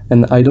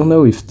 and I don't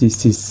know if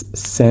this is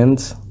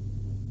sand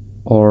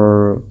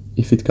or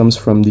if it comes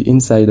from the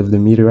inside of the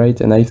meteorite,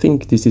 and I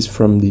think this is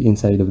from the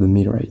inside of the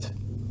meteorite.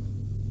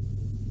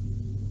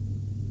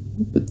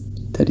 But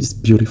that is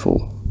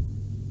beautiful.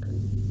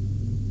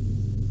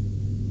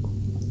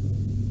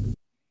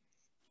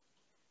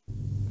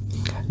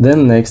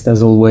 Then next,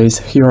 as always,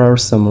 here are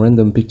some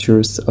random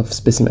pictures of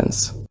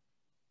specimens.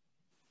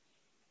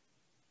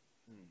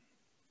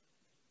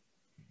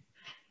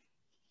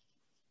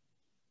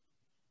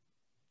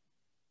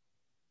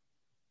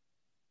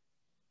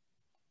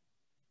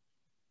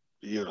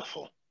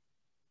 Beautiful.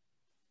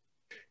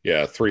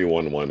 Yeah,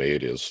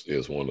 3118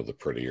 is one of the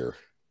prettier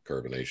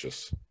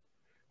carbonaceous.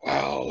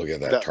 Wow, look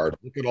at that tart.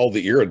 Look at all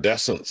the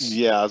iridescence.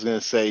 Yeah, I was going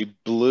to say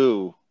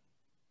blue.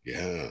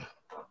 Yeah.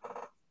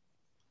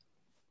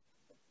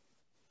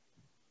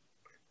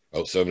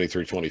 Oh,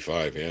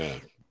 7325. Yeah,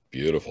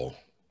 beautiful.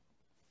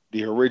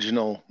 The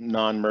original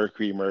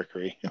non-mercury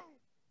mercury.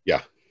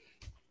 Yeah.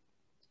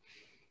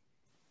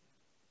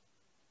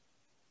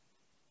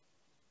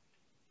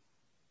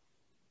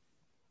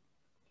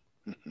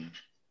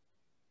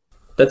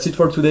 That's it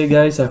for today,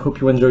 guys. I hope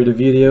you enjoyed the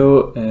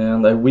video,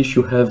 and I wish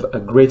you have a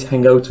great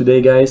hangout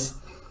today, guys,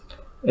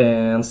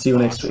 and see you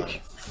next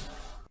week.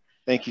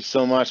 Thank you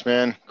so much,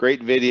 man.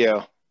 Great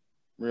video.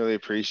 Really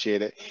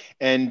appreciate it.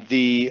 And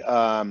the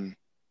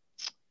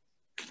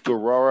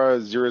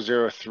Gorora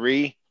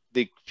 003,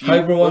 Hi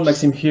everyone,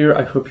 Maxim here.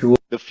 I hope you will.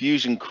 The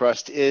fusion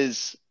crust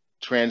is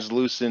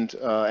translucent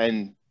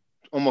and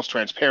almost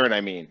transparent, I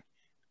mean,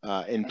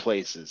 in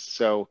places.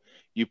 So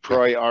you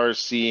probably are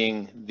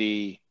seeing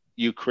the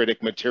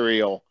eucritic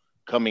material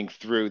coming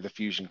through the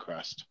fusion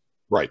crust.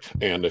 Right.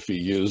 And if you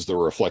use the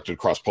reflected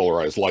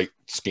cross-polarized light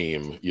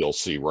scheme, you'll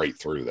see right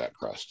through that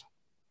crust.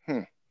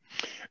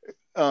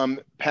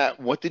 Pat,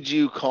 what did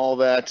you call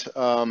that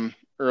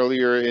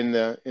earlier in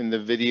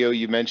the video?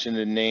 You mentioned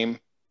a name.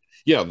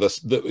 Yeah,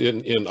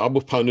 in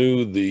Abu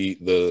Panu,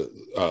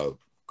 the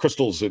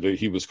crystals that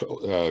he was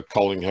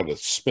calling had a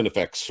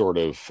spinifex sort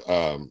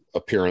of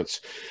appearance.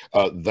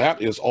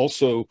 That is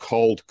also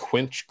called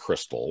quench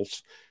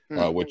crystals,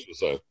 which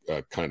is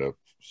a kind of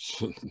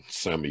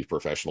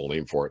semi-professional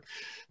name for it.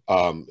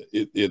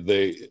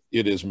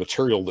 It is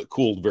material that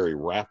cooled very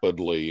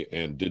rapidly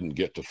and didn't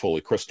get to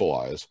fully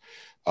crystallize.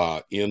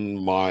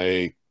 In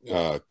my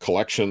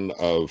collection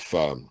of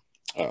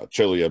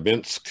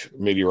Chelyabinsk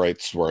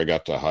meteorites, where I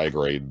got to high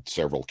grade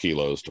several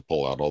kilos to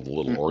pull out all the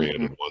little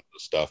oriented ones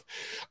and stuff,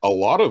 a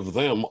lot of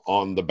them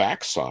on the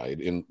backside,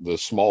 in the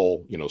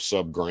small,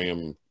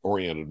 sub-gram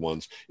oriented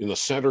ones, in the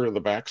center of the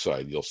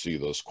backside, you'll see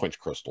those quench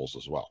crystals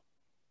as well.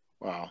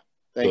 Wow.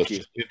 Thank you.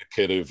 Just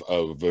indicative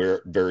of very,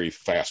 very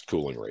fast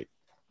cooling rate.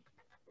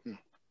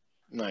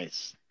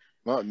 Nice.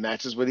 Well, it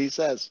matches what he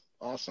says.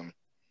 Awesome.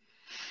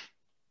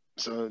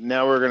 So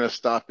now we're going to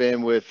stop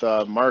in with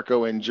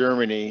Marco in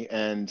Germany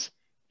and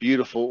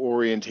beautiful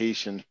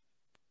orientation.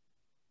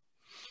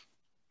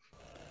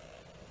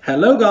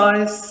 Hello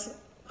guys.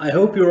 I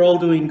hope you're all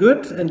doing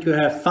good and you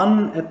have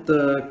fun at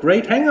the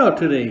great hangout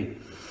today.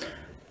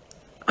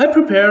 I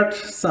prepared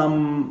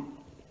some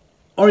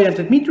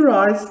oriented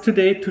meteorites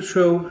today to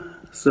show.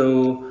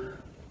 So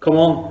come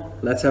on,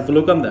 let's have a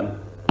look on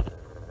them.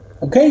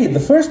 Okay, the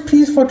first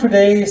piece for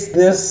today is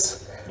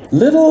this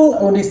little,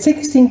 only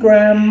 16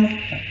 gram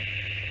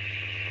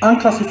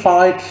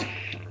unclassified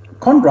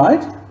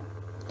chondrite.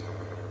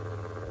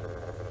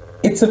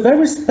 It's a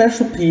very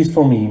special piece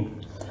for me.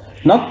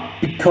 Not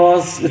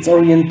because its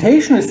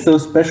orientation is so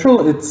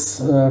special,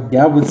 it's,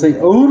 I would say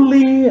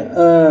only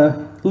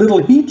a little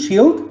heat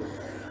shield.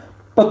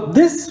 But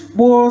this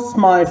was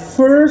my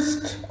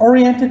first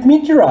oriented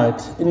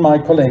meteorite in my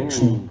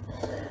collection.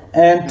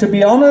 And to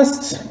be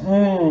honest,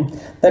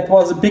 that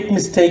was a big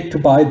mistake to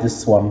buy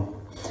this one.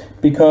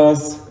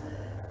 Because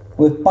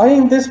with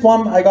buying this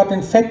one, I got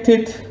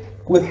infected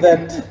with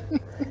that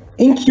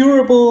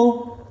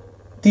incurable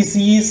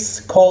disease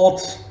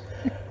called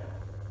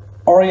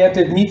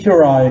oriented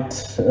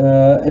meteorite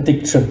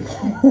addiction.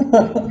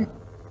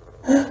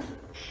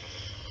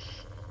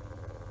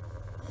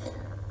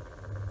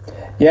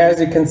 Yeah,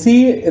 as you can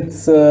see,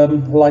 it's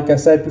like I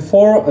said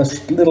before, a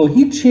little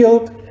heat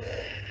shield.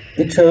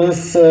 It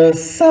shows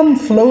some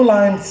flow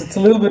lines. It's a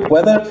little bit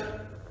weathered.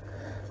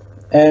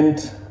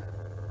 And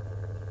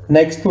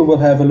next we will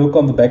have a look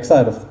on the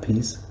backside of the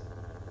piece.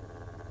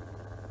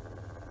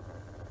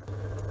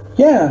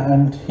 Yeah,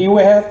 and here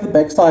we have the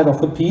backside of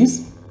the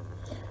piece.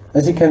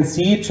 As you can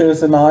see, it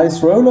shows a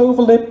nice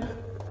rollover lip.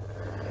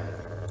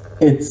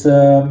 It's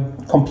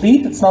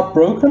complete, it's not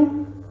broken.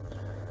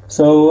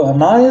 So a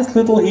nice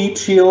little heat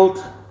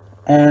shield,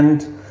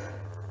 and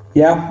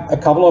yeah, a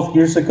couple of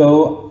years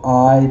ago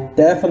I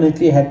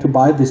definitely had to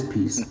buy this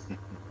piece.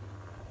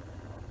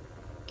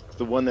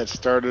 The one that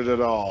started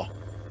it all.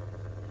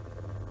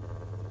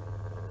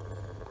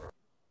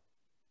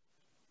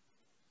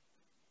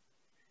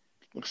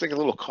 Looks like a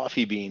little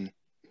coffee bean.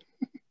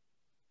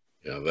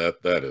 Yeah,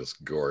 that is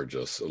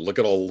gorgeous. Look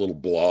at all the little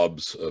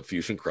blobs of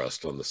fusion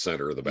crust on the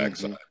center of the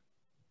backside.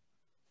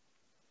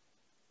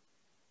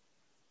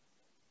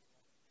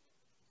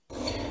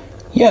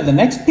 Yeah, the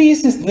next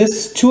piece is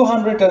this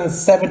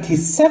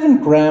 277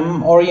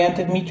 gram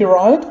oriented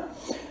meteorite.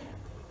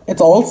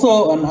 It's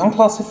also an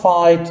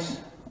unclassified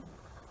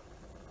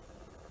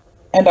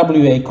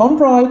NWA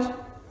chondrite.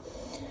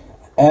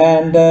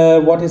 And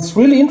what is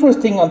really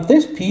interesting on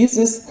this piece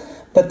is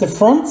that the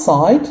front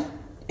side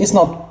is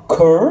not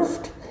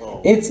curved,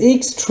 it's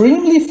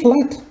extremely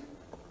flat.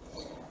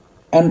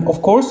 And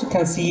of course you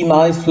can see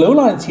nice flow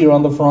lines here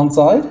on the front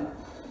side.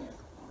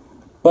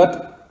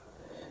 But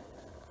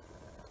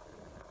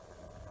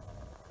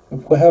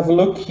if we have a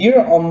look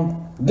here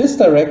on this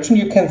direction,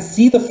 you can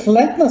see the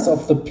flatness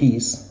of the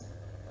piece.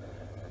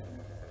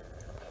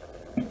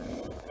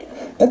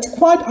 That's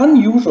quite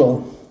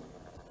unusual.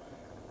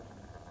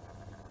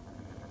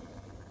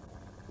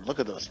 Look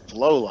at those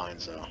flow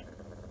lines though.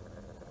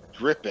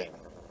 Dripping.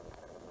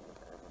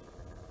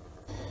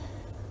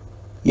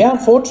 Yeah,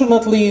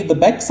 unfortunately the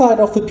backside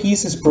of the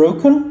piece is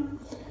broken.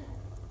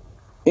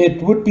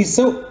 It would be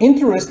so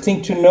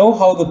interesting to know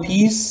how the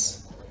piece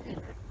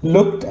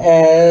looked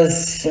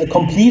as a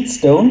complete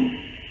stone,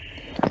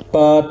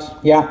 but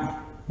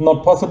yeah,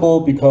 not possible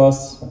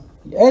because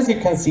as you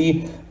can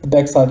see the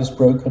backside is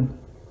broken.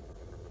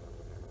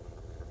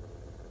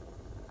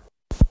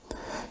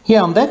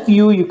 Here on that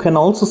view you can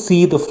also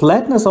see the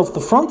flatness of the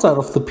front side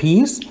of the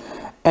piece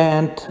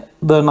and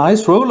the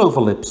nice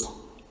rollover lips.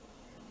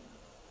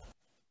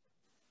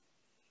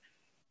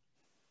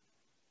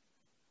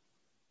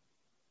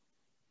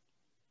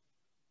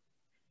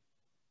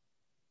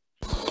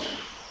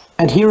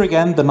 And here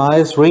again the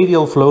nice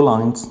radial flow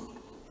lines.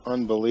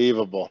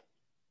 Unbelievable.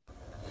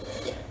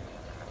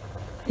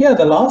 Yeah,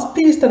 the last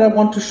piece that I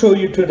want to show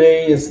you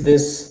today is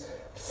this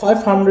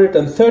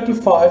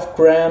 535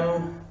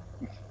 gram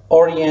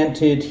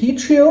oriented heat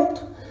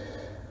shield.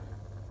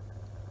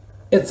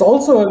 It's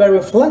also a very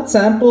flat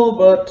sample,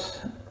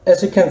 but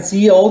as you can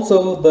see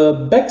also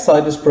the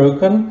backside is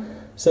broken,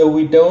 so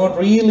we don't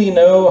really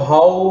know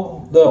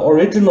how the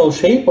original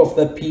shape of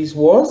that piece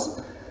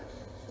was.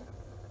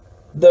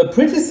 The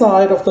pretty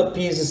side of the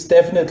piece is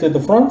definitely the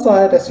front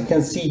side, as you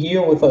can see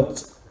here with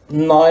its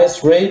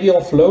nice radial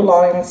flow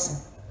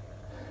lines.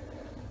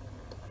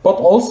 But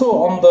also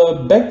on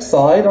the back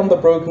side, on the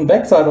broken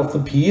back side of the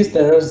piece,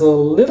 there is a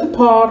little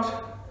part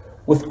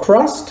with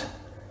crust,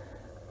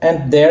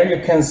 and there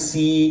you can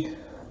see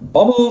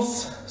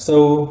bubbles,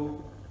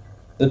 so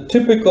the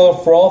typical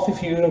frothy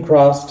fusion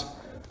crust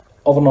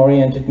of an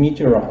oriented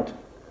meteorite.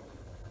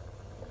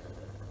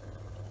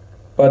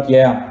 But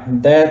yeah,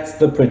 that's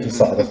the pretty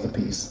side of the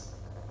piece,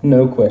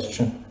 no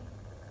question.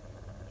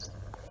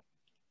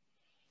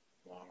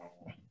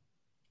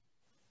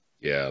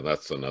 Yeah,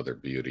 that's another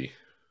beauty.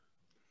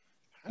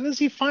 How does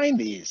he find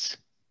these?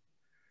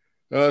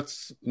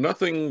 It's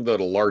nothing that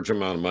a large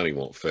amount of money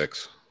won't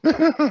fix.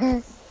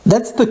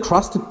 That's the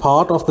crusted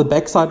part of the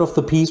backside of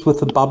the piece with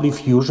the bubbly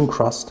fusion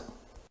crust.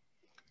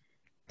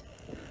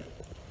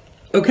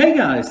 Okay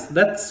guys,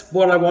 that's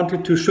what I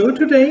wanted to show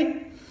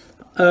today.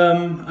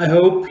 I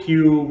hope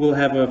you will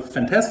have a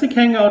fantastic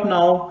hangout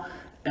now,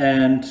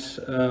 and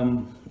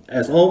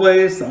as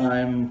always,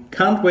 I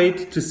can't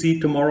wait to see you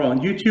tomorrow on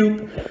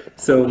YouTube.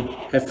 So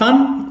have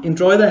fun,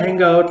 enjoy the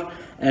hangout,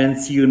 and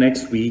see you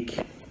next week.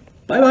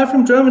 Bye bye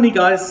from Germany,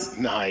 guys.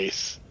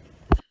 Nice.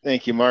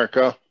 Thank you,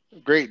 Marco.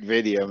 Great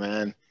video,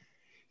 man.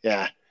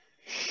 Yeah.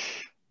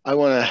 I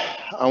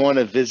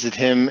wanna visit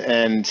him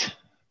and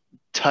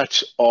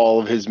touch all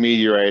of his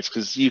meteorites,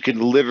 because you can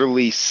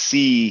literally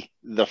see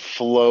the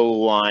flow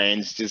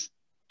lines just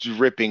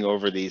dripping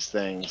over these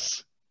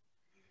things.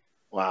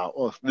 Wow.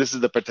 Well, this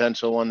is the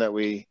potential one that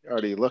we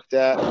already looked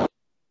at.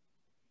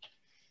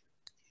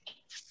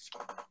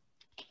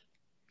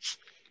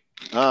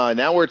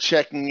 Now we're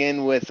checking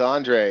in with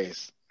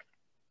Andres.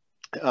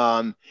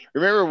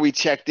 Remember we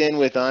checked in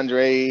with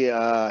Andre,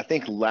 I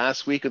think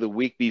last week or the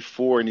week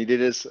before, and he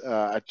did us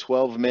a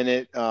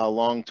 12-minute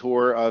long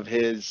tour of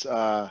his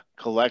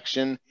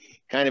collection,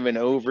 kind of an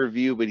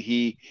overview, but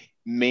he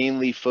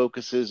mainly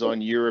focuses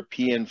on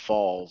European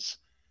falls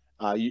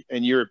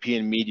and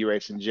European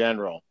meteorites in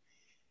general.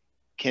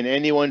 Can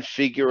anyone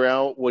figure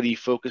out what he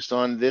focused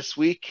on this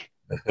week?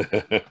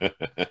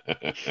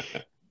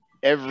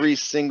 Every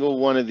single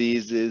one of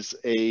these is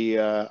a,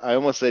 I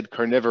almost said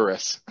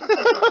carnivorous,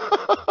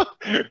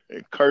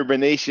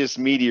 carbonaceous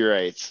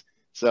meteorites.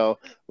 So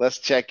let's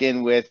check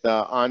in with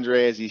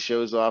Andre as he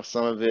shows off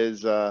some of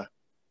his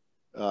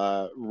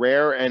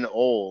rare and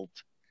old.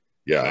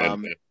 Yeah,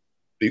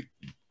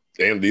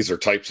 and these are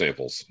type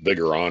samples,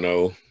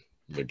 Vigorano,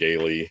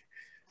 Magali.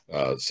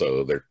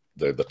 So they're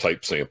the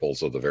type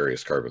samples of the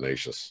various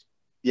carbonaceous.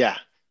 Yeah,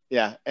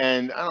 yeah.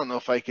 And I don't know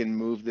if I can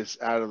move this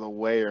out of the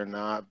way or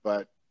not,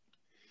 but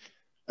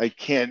I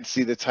can't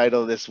see the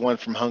title of this one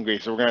from Hungary,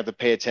 so we're going to have to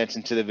pay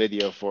attention to the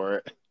video for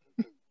it.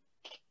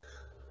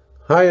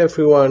 Hi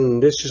everyone,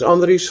 this is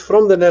Andries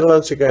from the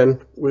Netherlands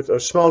again with a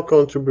small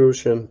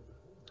contribution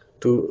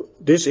to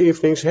this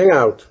evening's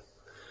hangout.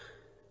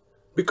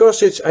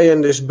 Because it's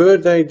Allende's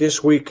birthday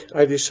this week,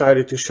 I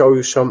decided to show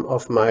you some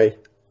of my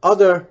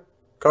other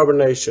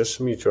carbonaceous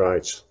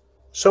meteorites.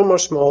 Some are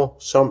small,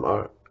 some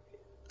are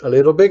a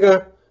little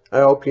bigger.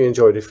 I hope you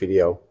enjoy the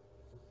video.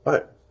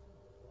 Bye.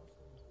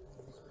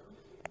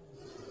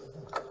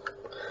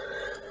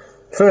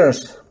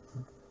 First,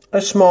 a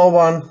small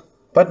one,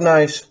 but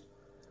nice,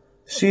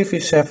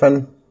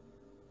 CV7.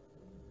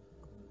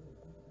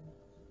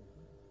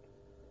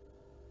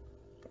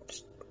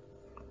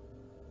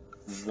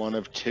 One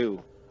of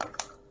two.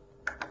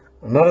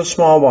 Another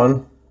small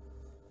one,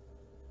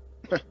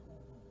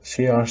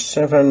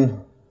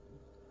 CR7.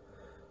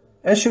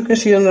 As you can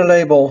see on the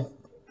label,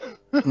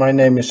 my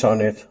name is on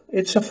it.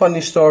 It's a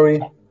funny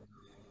story.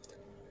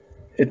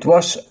 It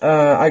was,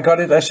 I got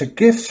it as a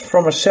gift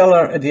from a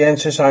seller at the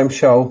NCSIM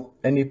show,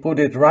 and he put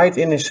it right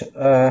in his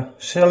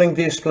selling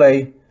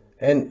display,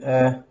 and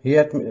he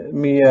had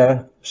me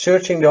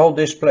searching the whole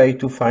display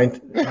to find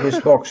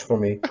this box for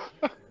me.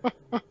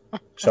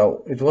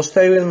 So it will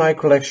stay in my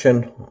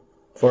collection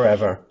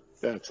forever.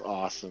 That's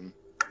awesome.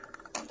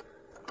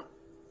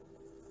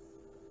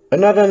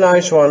 Another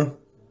nice one.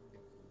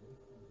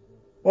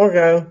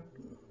 Orgel,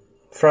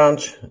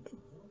 France.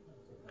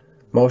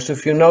 Most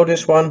of you know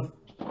this one.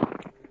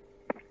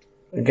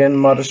 Again,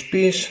 mother's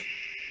piece,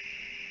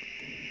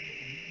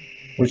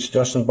 which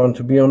doesn't want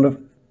to be on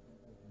the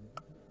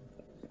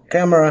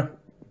camera.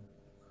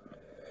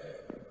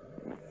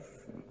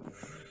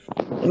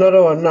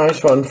 Another one,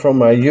 nice one from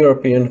my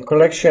European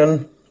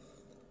collection.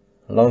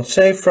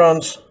 Lancet,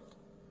 France.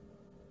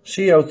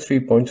 CO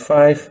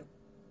 3.5.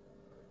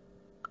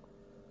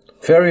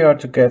 Very hard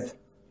to get.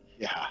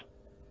 Yeah.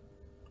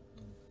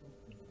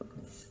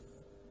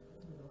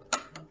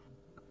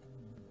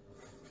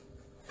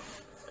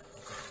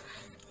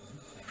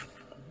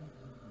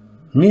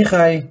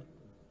 Migai.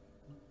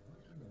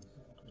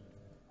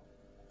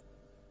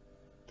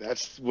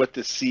 That's what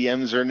the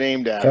CMs are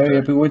named after. Very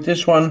happy with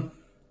this one.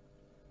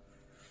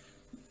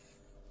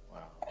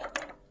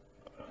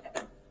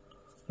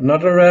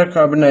 Another rare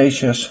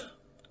carbonaceous.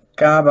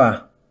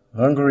 Kaba,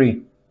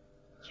 Hungary.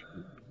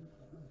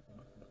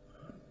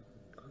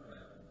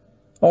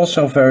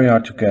 Also very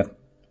hard to get.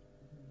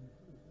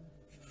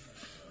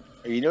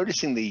 Are you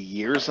noticing the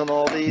years on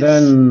all these?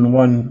 Then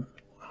one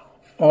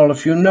all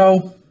of you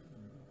know.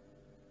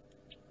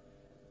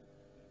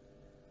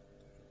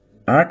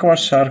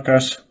 Aquas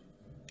Sarcas.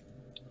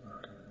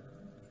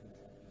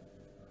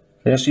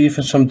 There's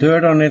even some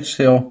dirt on it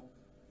still.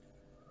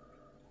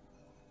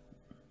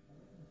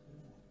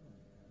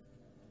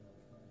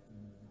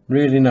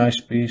 Really nice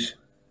piece.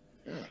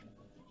 Yeah,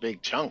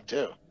 big chunk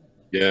too.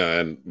 Yeah,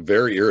 and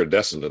very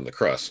iridescent in the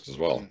crust as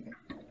well.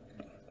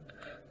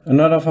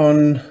 Another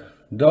one,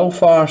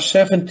 Dofar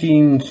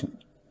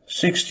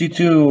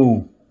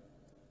 1762.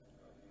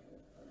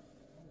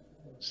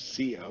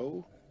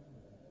 CO?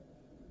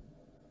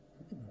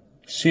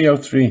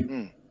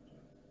 CO3.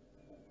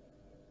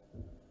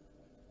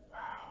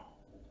 Wow.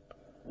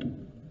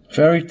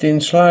 Very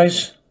thin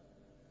slice.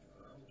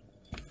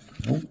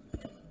 Oh,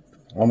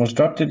 almost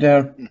dropped it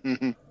there.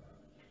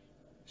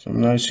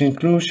 Some nice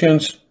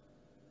inclusions.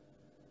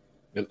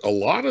 And a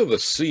lot of the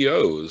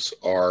COs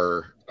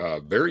are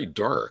very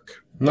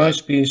dark.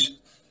 Nice piece.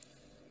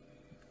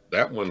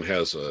 That one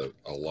has a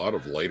lot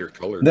of lighter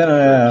colored. Then I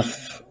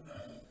have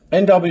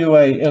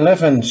NWA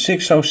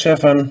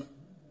 11607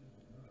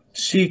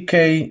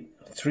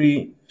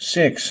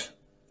 CK3.6.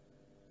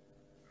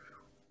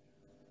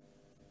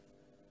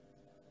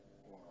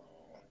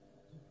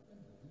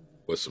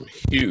 With some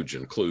huge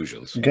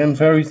inclusions. Again,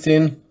 very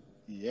thin.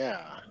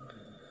 Yeah.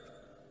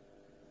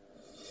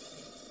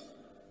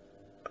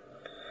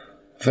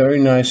 Very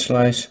nice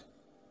slice.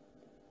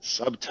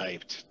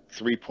 Subtyped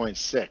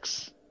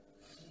 3.6.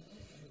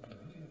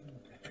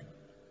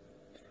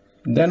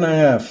 Then I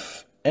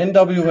have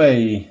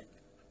NWA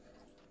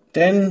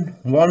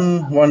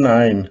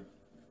 10119.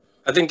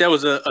 I think that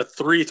was a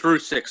 3 through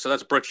 6, so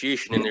that's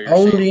brecciation in there.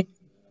 Only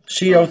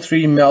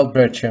CO3 melt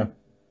breccia.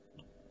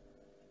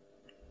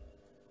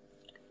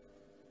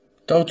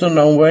 Total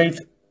known weight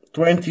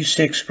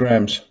 26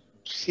 grams.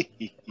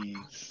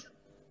 Jeez.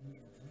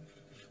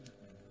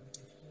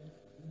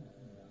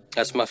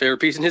 That's my favorite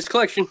piece in his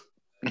collection.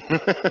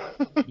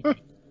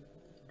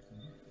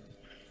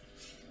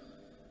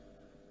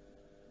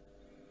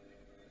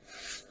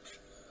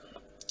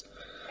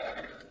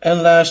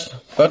 And last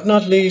but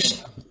not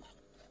least,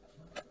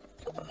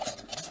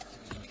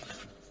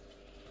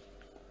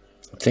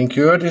 I think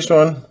you heard this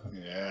one.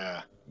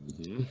 Yeah.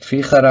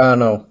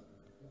 Figarano.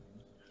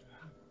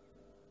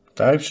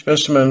 Type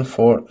specimen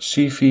for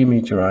CV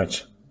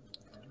meteorites.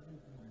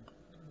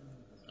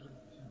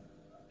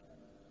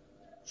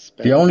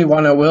 The only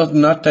one I will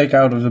not take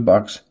out of the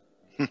box.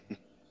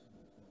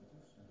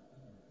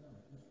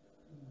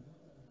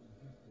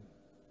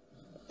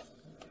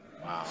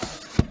 Wow.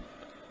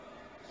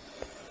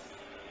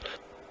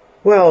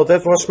 Well,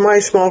 that was my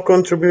small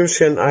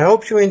contribution. I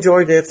hope you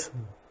enjoyed it.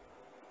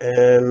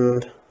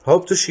 And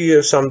hope to see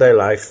you someday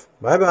live.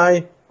 Bye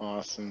bye.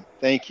 Awesome.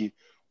 Thank you.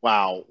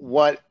 Wow.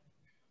 What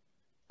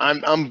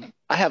I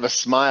have a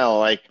smile,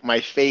 like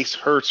my face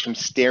hurts from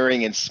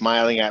staring and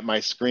smiling at my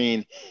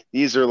screen.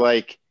 These are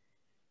like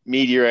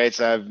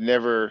meteorites I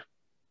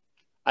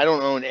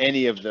don't own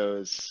any of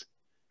those.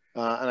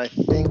 And I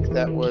think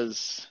that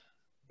was...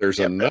 There's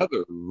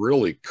another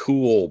really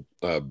cool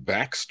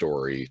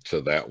backstory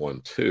to that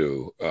one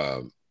too.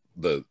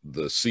 The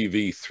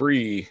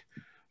CV3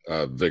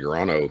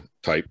 Vigorano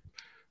type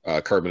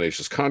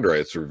carbonaceous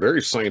chondrites are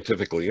very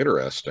scientifically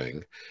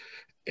interesting,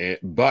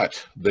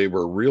 but they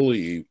were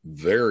really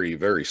very,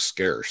 very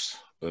scarce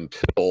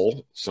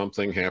until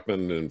something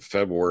happened in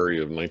February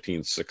of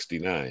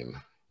 1969.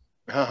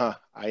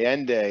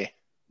 Allende.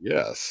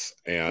 Yes,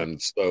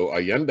 and so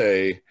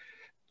Allende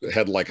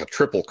had like a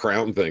triple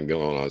crown thing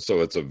going on.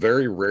 So it's a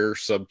very rare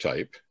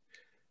subtype,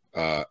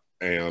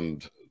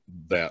 and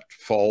that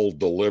fall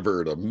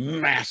delivered a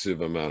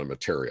massive amount of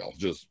material,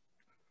 just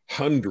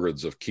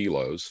hundreds of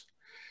kilos.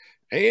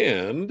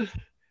 And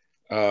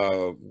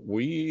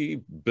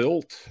we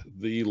built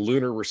the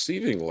Lunar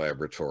Receiving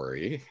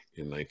Laboratory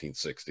in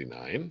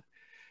 1969,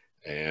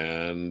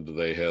 and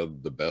they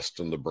had the best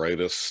and the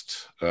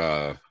brightest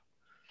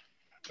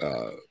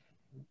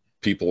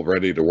people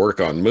ready to work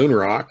on moon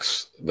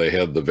rocks. They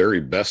had the very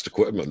best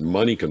equipment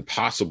money can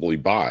possibly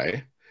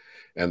buy,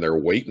 and they're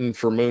waiting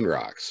for moon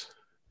rocks.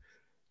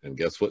 And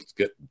guess what's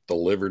get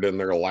delivered in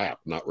their lap?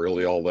 Not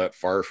really all that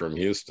far from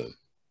Houston.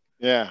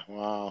 Yeah,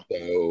 wow.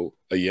 So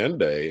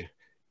Allende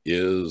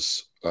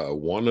is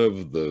one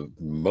of the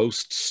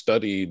most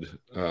studied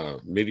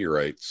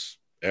meteorites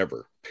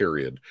ever,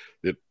 period.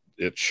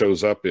 It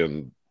shows up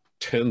in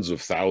tens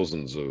of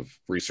thousands of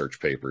research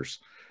papers.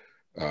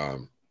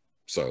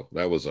 So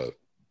that was a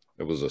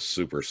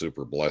super,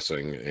 super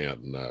blessing,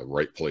 and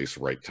right place,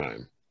 right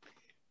time.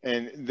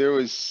 And there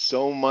was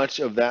so much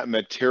of that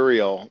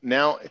material.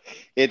 Now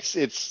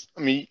it's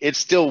I mean, it's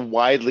still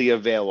widely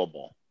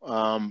available.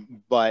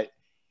 But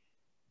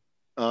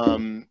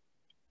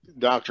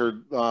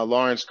Dr.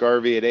 Lawrence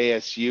Garvey at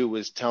ASU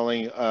was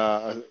telling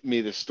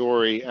me the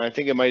story, and I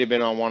think it might have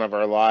been on one of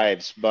our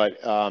lives, but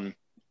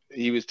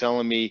he was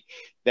telling me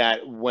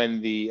that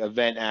when the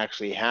event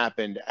actually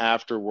happened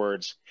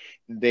afterwards,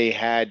 they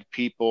had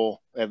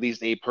people, at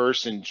least a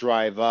person,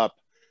 drive up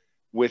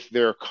with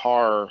their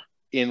car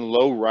in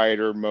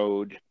lowrider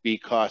mode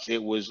because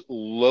it was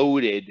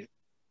loaded,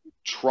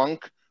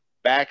 trunk,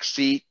 back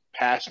seat,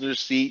 passenger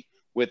seat,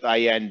 with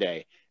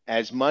Allende.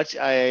 As much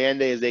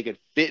Allende as they could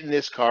fit in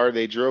this car.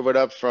 They drove it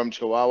up from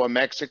Chihuahua,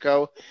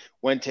 Mexico,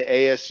 went to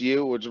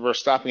ASU, which we're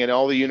stopping at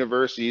all the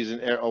universities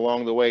and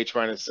along the way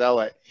trying to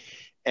sell it.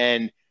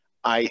 And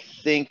I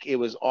think it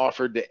was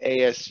offered to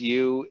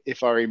ASU,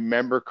 if I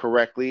remember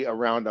correctly,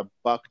 around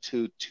 $1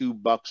 to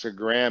 $2 a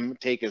gram.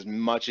 Take as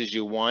much as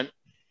you want.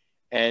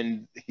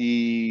 And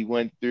he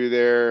went through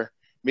there.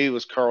 Maybe it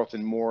was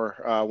Carlton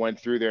Moore went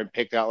through there and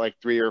picked out like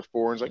 3 or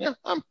 4 and was like, yeah,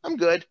 I'm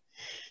good.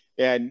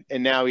 And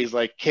now he's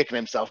like kicking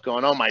himself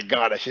going, oh my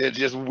God, I should have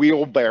just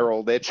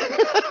wheelbarrowed it.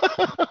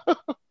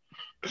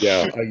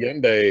 Yeah,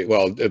 Allende,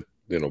 well,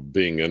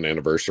 being an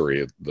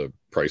anniversary, the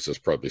prices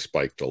probably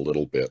spiked a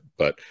little bit,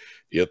 but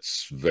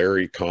it's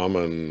very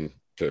common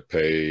to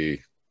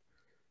pay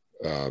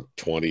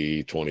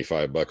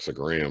 $20-25 a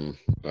gram.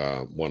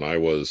 When I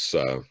was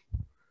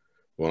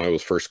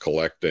first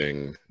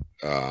collecting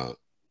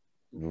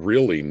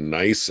really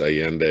nice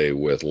Allende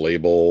with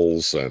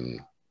labels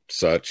and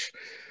such,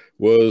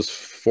 was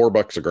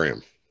 $4 a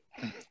gram.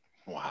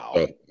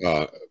 Wow.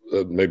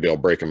 Maybe I'll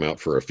break them out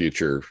for a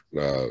future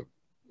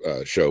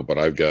show, but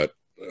I've got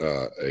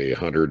a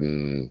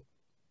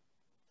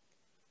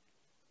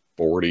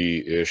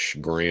 140-ish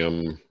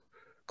gram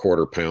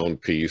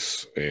quarter-pound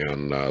piece,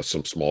 and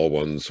some small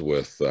ones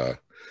with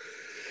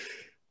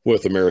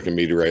American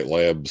Meteorite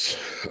Labs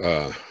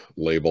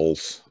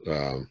labels.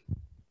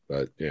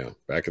 But yeah,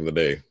 back in the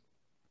day.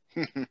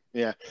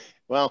 Yeah.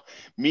 Well,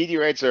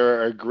 meteorites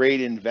are a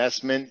great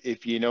investment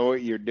if you know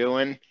what you're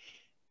doing.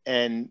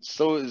 And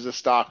so is the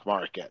stock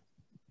market.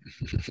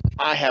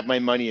 I have my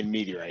money in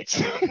meteorites.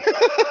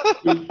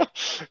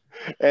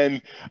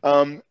 And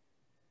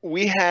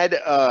we had,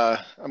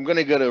 I'm going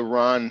to go to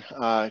Ron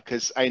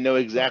because I know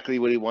exactly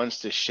what he wants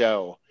to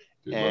show.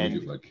 Okay, let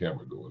me get my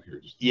camera going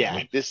here.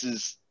 Yeah, this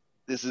is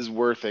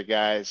worth it,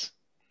 guys.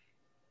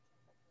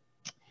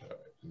 All right,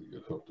 let me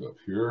get hooked up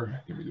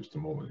here. Give me just a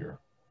moment here.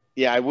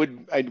 Yeah, I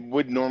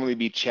would normally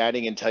be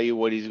chatting and tell you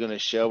what he's going to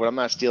show, but I'm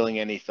not stealing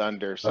any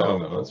thunder. So oh,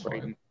 no, that's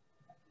fine.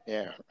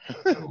 Yeah.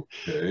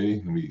 Okay,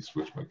 let me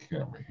switch my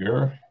camera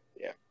here.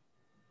 Yeah.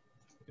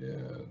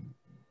 And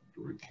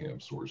Droid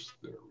cam source.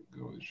 There we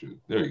go.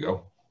 There you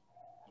go.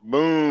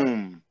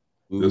 Boom.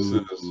 This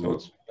is so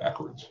it's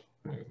backwards.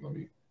 Right,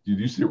 did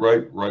you see it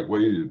right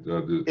way?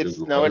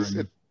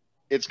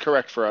 It's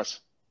correct for us.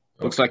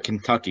 Okay. Looks like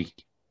Kentucky.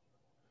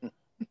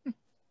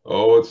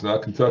 Oh, it's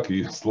not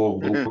Kentucky. It's a little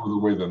further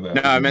away than that.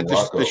 No, I meant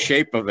the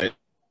shape of it.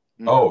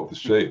 Oh, the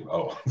shape.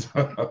 Oh,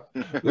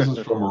 this is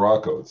from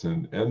Morocco. It's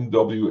in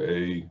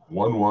NWA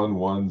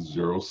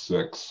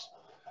 11106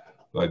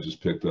 that I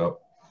just picked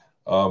up.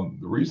 The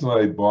reason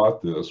I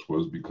bought this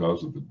was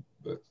because of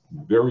the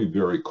very,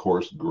 very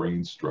coarse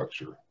grain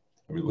structure.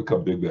 I mean, look how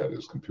big that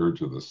is compared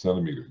to the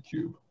centimeter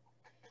cube.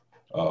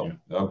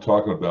 I'm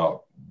talking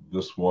about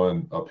this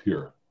one up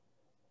here.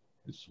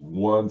 It's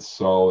one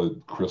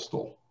solid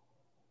crystal.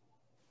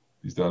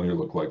 These down here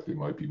look like they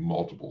might be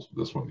multiples.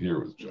 This one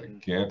here is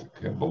gigantic.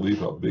 Can't believe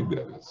how big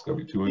that is. It's got to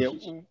be 2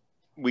 inches.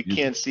 We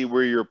can't see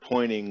where you're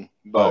pointing.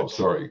 But... Oh,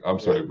 sorry. I'm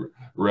sorry.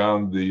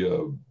 Around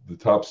the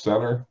top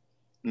center,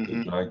 mm-hmm.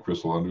 the giant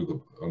crystal under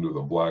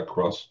the black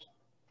crust.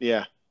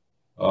 Yeah.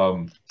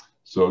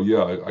 So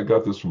yeah, I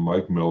got this from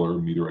Mike Miller,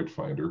 Meteorite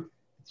Finder.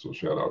 So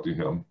shout out to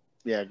him.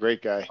 Yeah,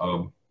 great guy.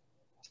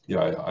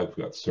 Yeah, I've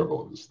got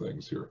several of his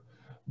things here.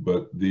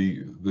 But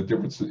the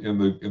difference in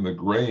the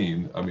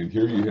grain, I mean,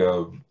 here you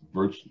have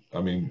I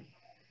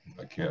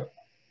can't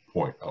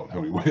point. I don't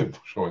have any way of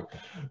showing,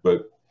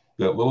 but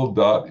that little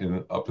dot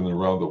up and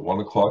around the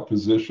 1 o'clock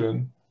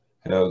position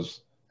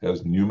has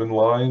Newman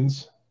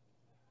lines,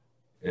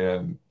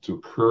 and to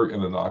occur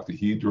in an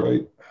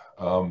octahedrite.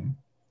 And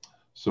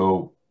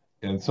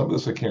some of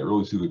this I can't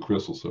really see the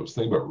crystal, so I was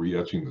thinking about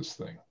re-etching this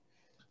thing,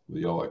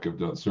 like I've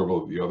done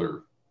several of the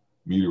other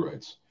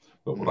meteorites.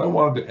 But what I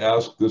wanted to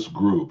ask this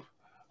group,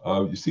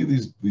 you see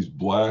these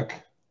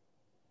black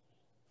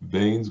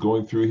veins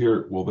going through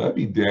here? Will that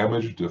be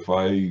damaged if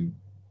I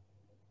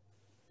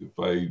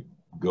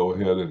go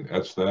ahead and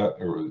etch that,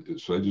 or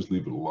should I just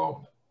leave it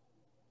alone?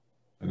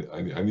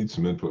 I need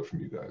some input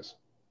from you guys.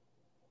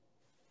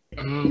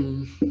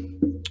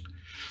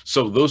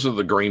 So those are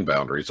the grain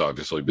boundaries,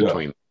 obviously,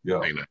 between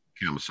and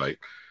camosite.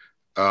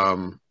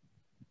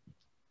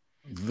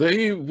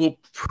 They will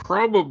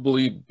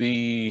probably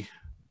be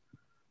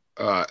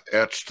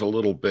etched a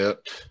little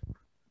bit.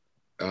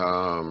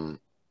 I'm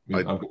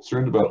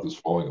concerned about this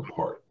falling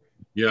apart.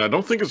 Yeah, I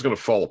don't think it's going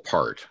to fall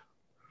apart.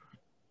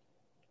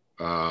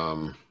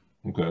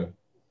 Okay.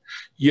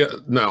 Yeah,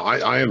 no,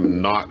 I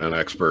am not an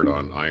expert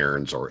on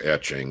irons or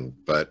etching,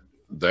 but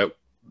that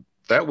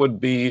would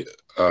be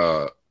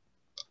a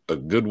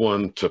good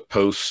one to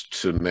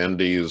post to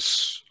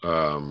Mendy's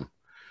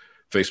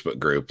Facebook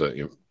group,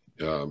 that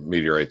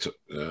Meteorites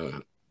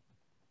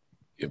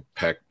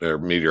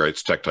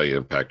Meteorites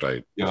Tektite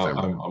Impactite. Yeah,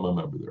 I'm a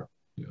member there.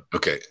 Yeah.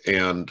 Okay,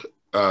 and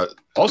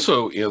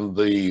also in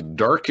the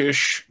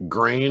darkish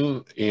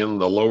grain in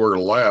the lower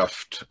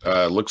left,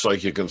 looks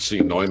like you can see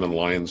Neumann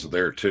lines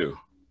there too.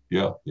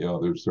 Yeah,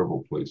 there's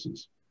several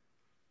places.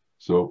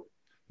 So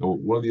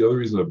one of the other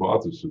reasons I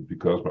bought this is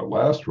because my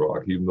last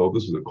rock, even though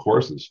this is the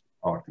coarsest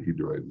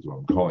octahedrite, is what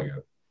I'm calling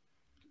it,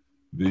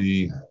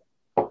 the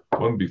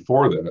one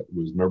before that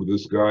was, remember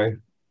this guy?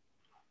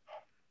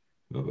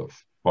 The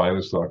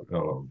finest,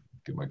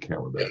 get my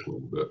camera back a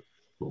little bit.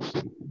 A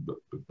bit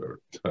better.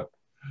 Okay.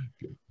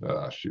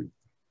 Shoot.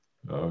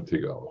 I'll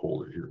take out the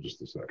holder here in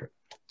just a second.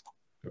 I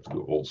have to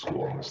go old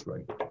school on this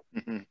thing.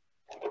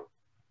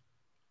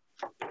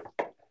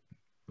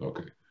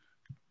 Okay.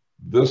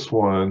 This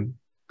one,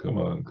 come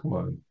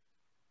on.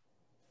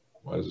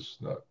 Why is this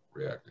not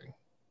reacting?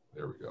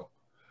 There we go.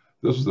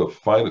 This is the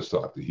finest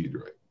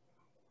octahedrite.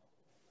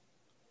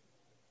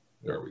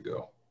 There we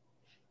go.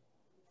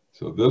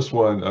 So this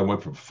one, I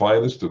went from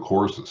finest to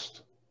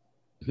coarsest.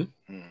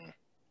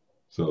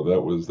 So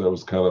that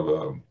was kind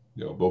of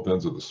both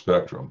ends of the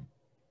spectrum.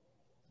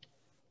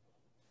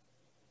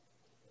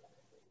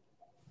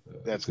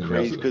 That's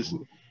crazy because a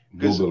little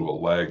bit of a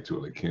lag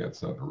to it.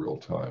 It's not in real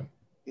time.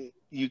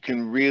 You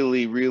can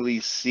really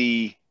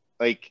see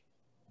like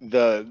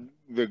the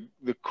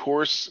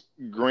coarse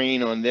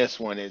grain on this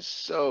one is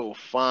so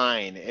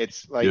fine.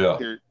 It's like So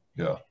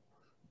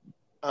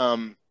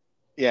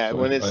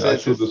when it says I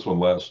showed this one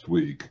last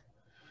week,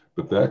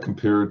 but that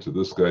compared to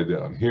this guy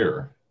down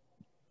here,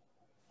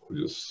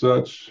 which is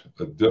such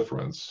a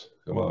difference.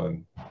 Come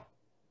on.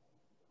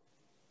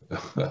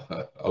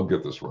 I'll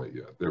get this right.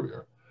 Yeah, there we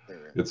are.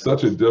 It's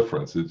such a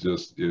difference. It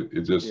just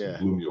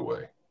blew me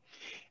away.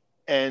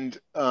 And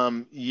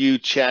you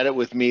chatted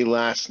with me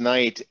last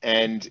night,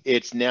 and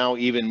it's now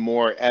even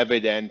more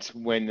evident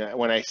when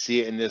I see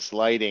it in this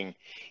lighting.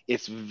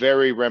 It's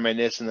very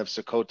reminiscent of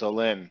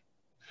Shergottite.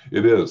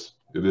 It is.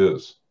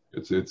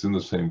 It's in the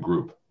same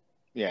group.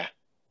 Yeah.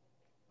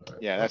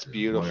 Yeah, that's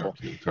beautiful.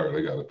 I'm tired.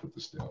 I got to put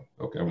this down.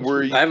 Okay.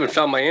 I haven't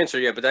found my answer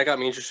yet, but that got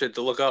me interested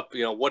to look up,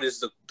 what is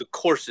the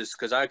coarsest?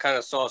 Because I kind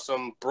of saw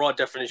some broad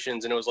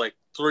definitions, and it was like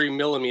 3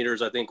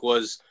 millimeters, I think,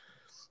 was,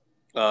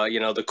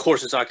 the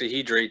coarsest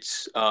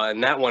octahedrites.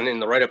 And that one in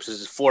the write-ups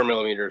is 4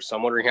 millimeters. So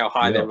I'm wondering how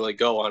high they really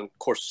go on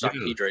coarsest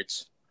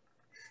octahedrites.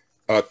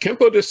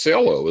 Campo de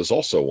Cielo is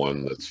also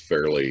one that's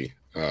fairly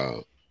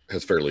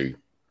has fairly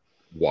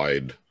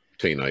wide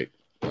taenite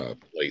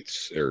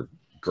plates or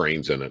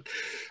grains in it.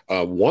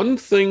 One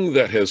thing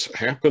that has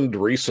happened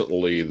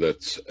recently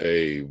that's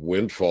a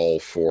windfall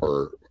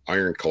for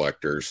iron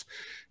collectors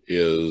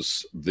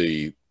is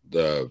the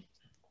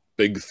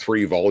big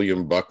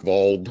 3-volume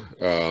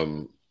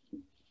Buchwald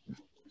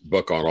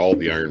book on all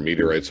the iron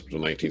meteorites up to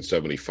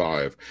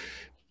 1975.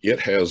 It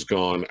has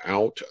gone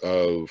out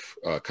of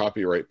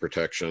copyright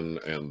protection,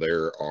 and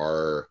there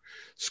are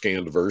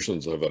scanned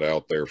versions of it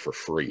out there for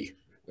free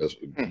as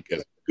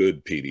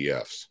good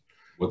PDFs.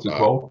 What's it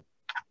called?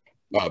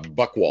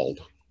 Buchwald.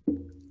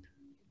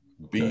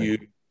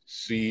 Buchwald.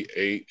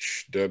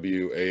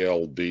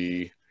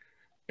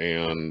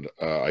 And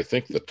I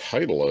think the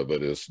title of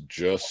it is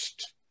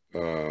just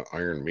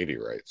Iron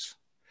Meteorites.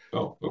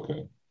 Oh,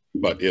 okay.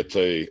 But it's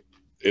a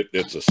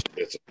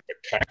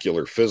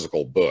spectacular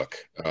physical book.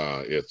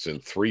 It's in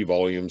 3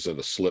 volumes in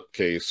a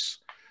slipcase,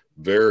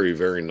 very,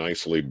 very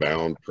nicely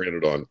bound,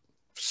 printed on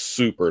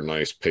super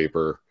nice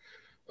paper.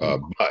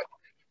 But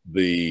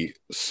the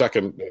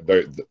second,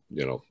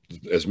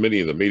 as many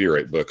of the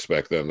meteorite books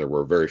back then, there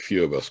were very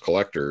few of us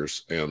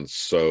collectors, and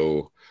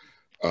so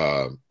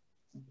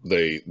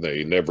they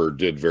never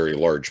did very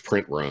large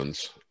print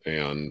runs.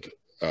 And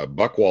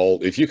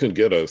Buchwald, if you can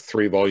get a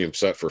 3-volume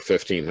set for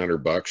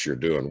 $1,500, you're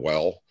doing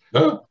well.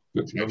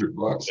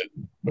 $1,500.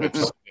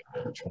 It's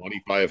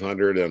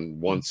 $2,500 and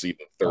once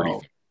even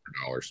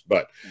 $3,500.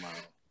 But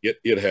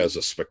it has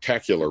a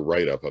spectacular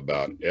write-up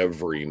about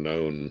every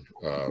known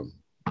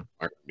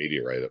iron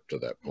meteorite up to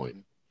that point.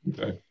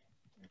 Okay.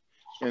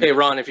 Hey,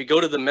 Ron, if you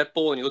go to the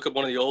MetBull and you look at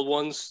one of the old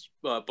ones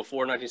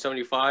before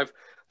 1975,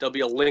 there'll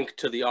be a link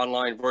to the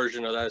online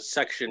version of that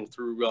section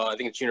through, I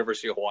think it's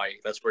University of Hawaii.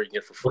 That's where you can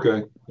get it for free.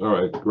 Okay. All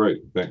right.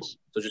 Great. Thanks.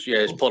 So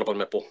just pull it up on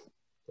MetBull.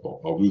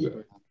 I'll do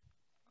that.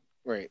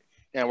 Right.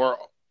 Yeah, we're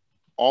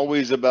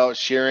always about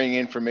sharing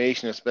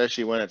information,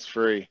 especially when it's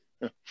free.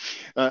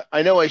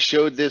 I know I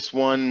showed this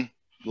one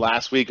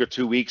last week or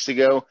 2 weeks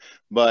ago,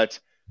 but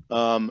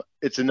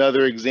It's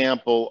another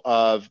example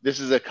of, this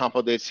is a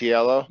campo de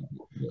cielo,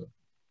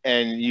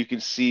 and you can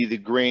see the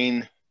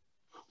grain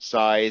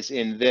size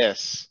in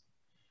this.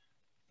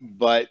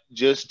 But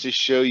just to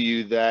show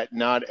you that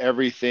not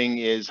everything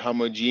is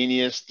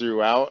homogeneous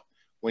throughout,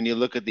 when you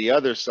look at the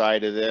other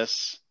side of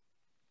this,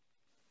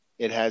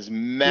 it has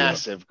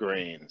massive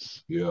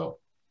grains. Yeah.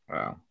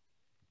 Wow.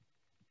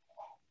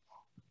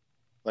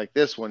 Like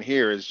this one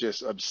here is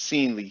just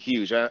obscenely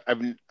huge. I'd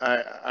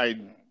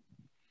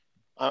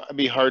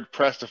be hard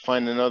pressed to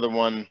find another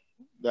one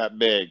that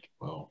big.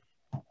 Wow.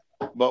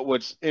 But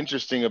what's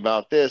interesting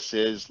about this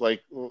is,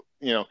 like,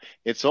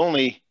 it's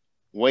only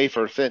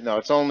wafer thin. Now,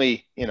 it's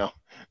only, an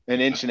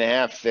inch and a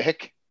half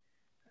thick,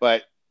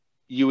 but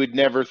you would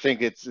never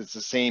think it's the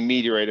same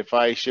meteorite. If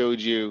I showed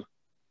you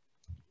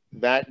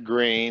that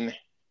grain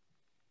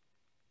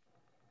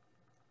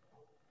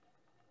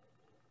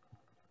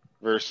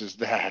versus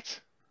that.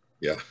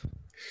 Yeah.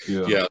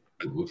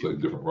 It looks like a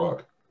different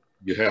rock.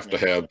 You have to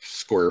have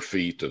square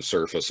feet of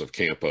surface of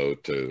campo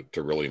to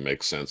really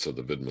make sense of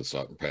the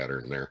Widmanstätten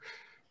pattern there.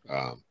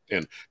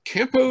 And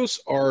campos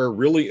are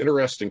really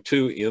interesting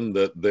too, in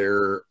that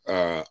there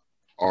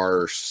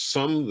are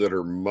some that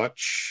are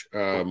much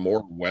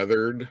more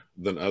weathered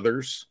than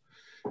others.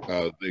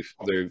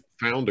 They've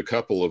found a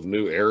couple of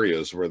new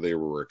areas where they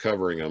were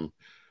recovering them.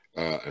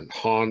 And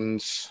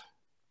Hans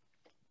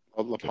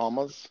La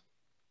Palmas.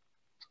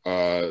 He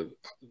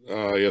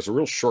has a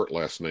real short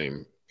last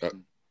name.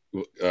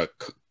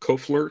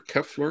 Kofler,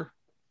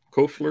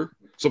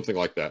 something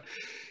like that.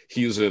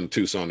 He's in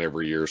Tucson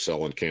every year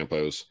selling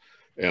campos,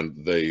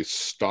 and they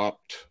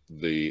stopped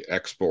the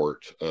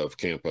export of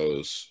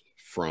campos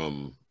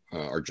from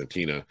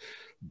Argentina,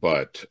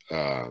 but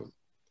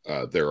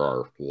there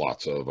are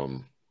lots of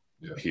them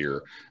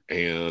here,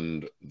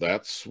 and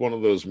that's one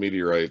of those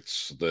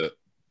meteorites that,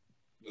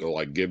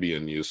 like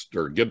Gibson used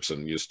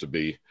to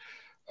be,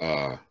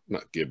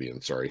 not Gibeon,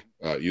 sorry,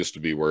 used to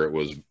be, where it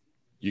was,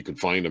 you could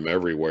find them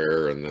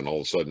everywhere, and then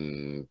all of a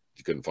sudden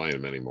you couldn't find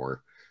them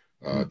anymore.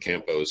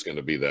 Campo is going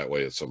to be that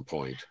way at some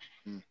point.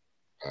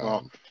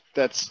 Well,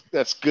 that's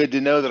good to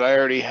know that I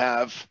already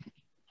have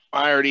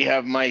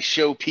my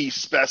showpiece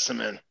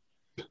specimen.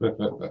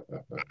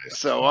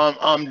 So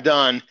I'm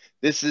done.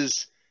 This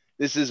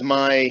is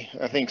my,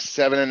 I think,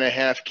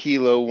 7.5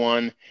 kilo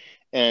one,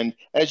 and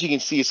as you can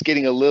see, it's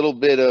getting a little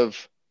bit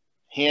of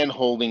hand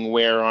holding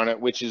wear on it,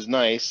 which is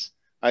nice.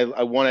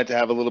 I want it to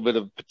have a little bit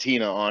of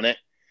patina on it.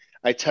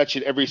 I touch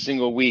it every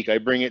single week. I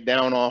bring it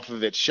down off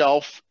of its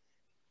shelf,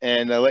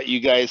 and I let you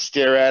guys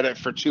stare at it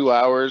for 2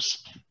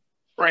 hours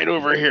right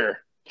over here.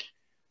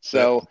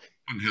 So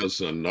that one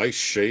has a nice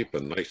shape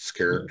and nice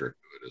character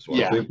to it as well.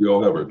 Yeah. I think we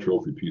all have our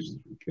trophy pieces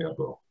from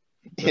Campo.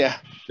 Yeah.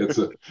 It's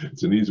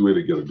an easy way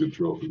to get a good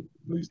trophy,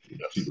 at least.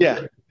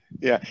 Yeah.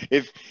 Yeah.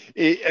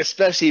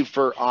 Especially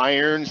for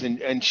irons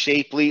and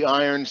shapely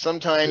irons,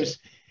 sometimes,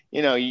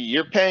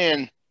 you're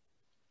paying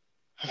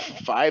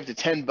 $5 to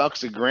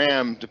 $10 a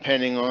gram,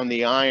 depending on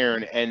the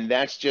iron. And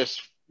that's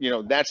just,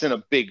 that's in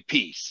a big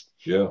piece.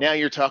 Yeah. Now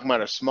you're talking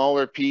about a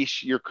smaller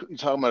piece. You're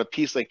talking about a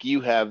piece like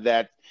you have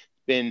that's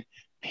been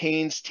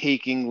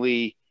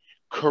painstakingly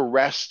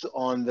caressed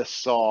on the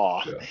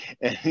saw. Yeah.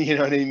 And you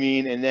know what I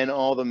mean? And then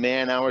all the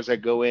man hours that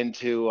go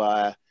into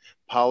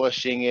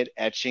polishing it,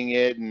 etching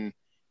it. And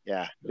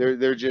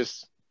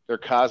they're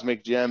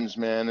cosmic gems,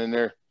 man. And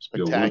they're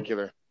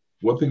spectacular.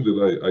 One thing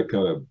that I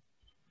kind of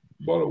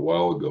bought a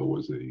while ago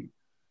was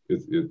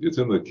it's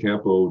in the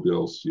Campo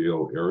del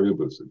Cielo area,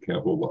 but it's at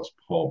Campo Las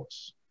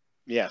Palmas.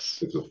 Yes.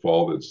 It's a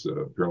fall that's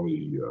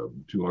apparently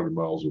 200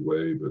 miles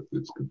away, but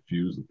it's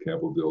confused with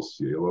Campo del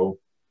Cielo.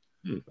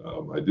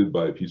 I did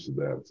buy a piece of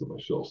that. It's on my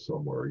shelf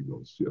somewhere. You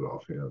don't see it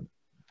offhand.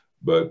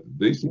 But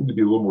they seem to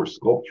be a little more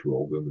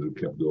sculptural than the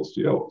Campo del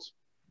Cielos.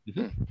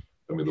 Mm-hmm.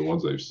 I mean, the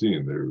ones I've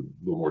seen, they're a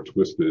little more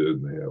twisted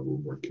and they have a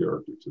little more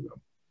character to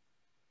them.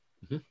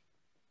 Mm-hmm.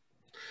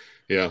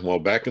 Yeah, well,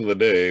 back in the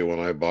day when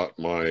I bought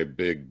my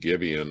big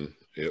Gibeon,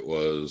 it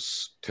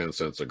was 10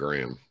 cents a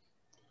gram.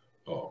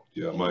 Oh,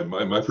 yeah.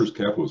 My first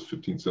cap was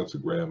 15 cents a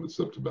gram. It's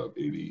up to about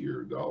 80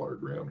 or $1 a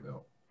gram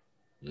now.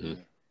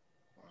 Mm-hmm.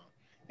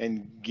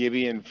 And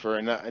Gibeon, for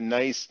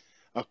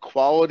a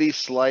quality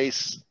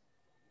slice,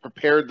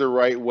 prepared the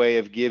right way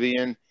of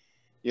Gibeon,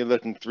 you're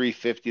looking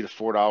 $3.50 to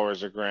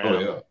 $4 a gram. Oh,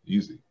 yeah.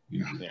 Easy.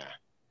 Yeah.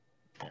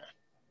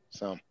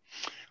 So,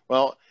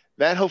 well,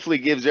 that hopefully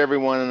gives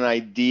everyone an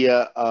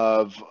idea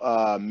of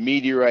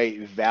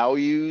meteorite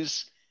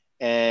values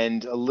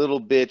and a little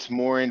bit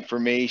more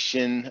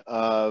information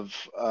of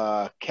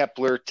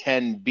Kepler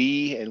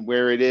 10b and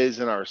where it is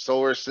in our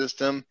solar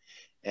system.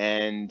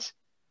 And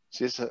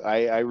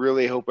I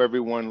really hope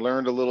everyone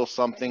learned a little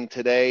something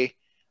today.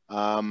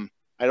 I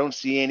don't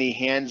see any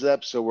hands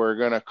up, so we're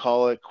going to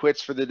call it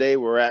quits for the day.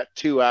 We're at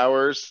 2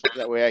 hours.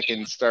 That way I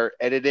can start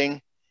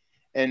editing.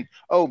 And,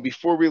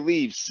 before we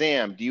leave,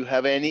 Sam, do you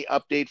have any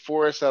update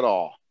for us at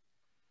all?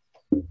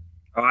 Oh,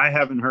 I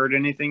haven't heard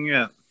anything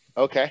yet.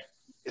 Okay.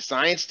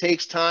 Science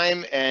takes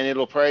time, and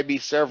it'll probably be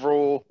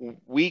several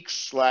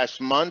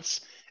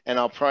weeks/months and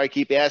I'll probably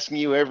keep asking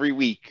you every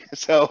week.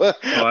 So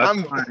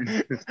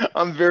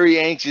I'm very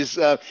anxious.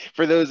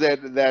 For those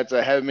that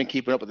haven't been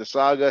keeping up with the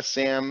saga,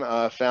 Sam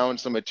found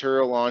some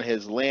material on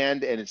his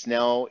land, and it's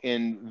now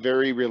in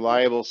very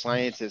reliable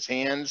scientists'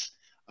 hands.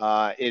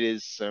 It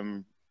is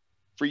some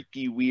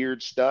freaky,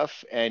 weird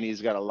stuff, and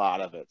he's got a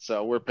lot of it.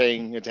 So we're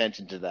paying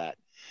attention to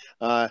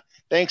that.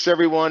 Thanks,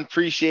 everyone.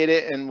 Appreciate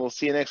it, and we'll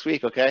see you next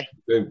week, okay?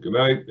 Good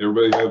night.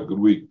 Everybody have a good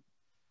week.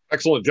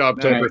 Excellent job,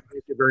 Tucker.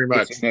 Thank you very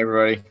much. Thanks,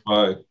 everybody.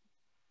 Bye.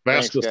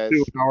 Fastest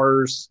 2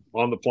 hours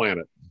on the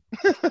planet.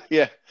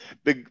 Yeah.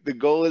 The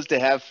goal is to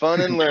have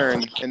fun and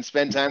learn and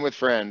spend time with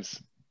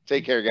friends.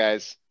 Take care,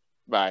 guys.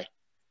 Bye.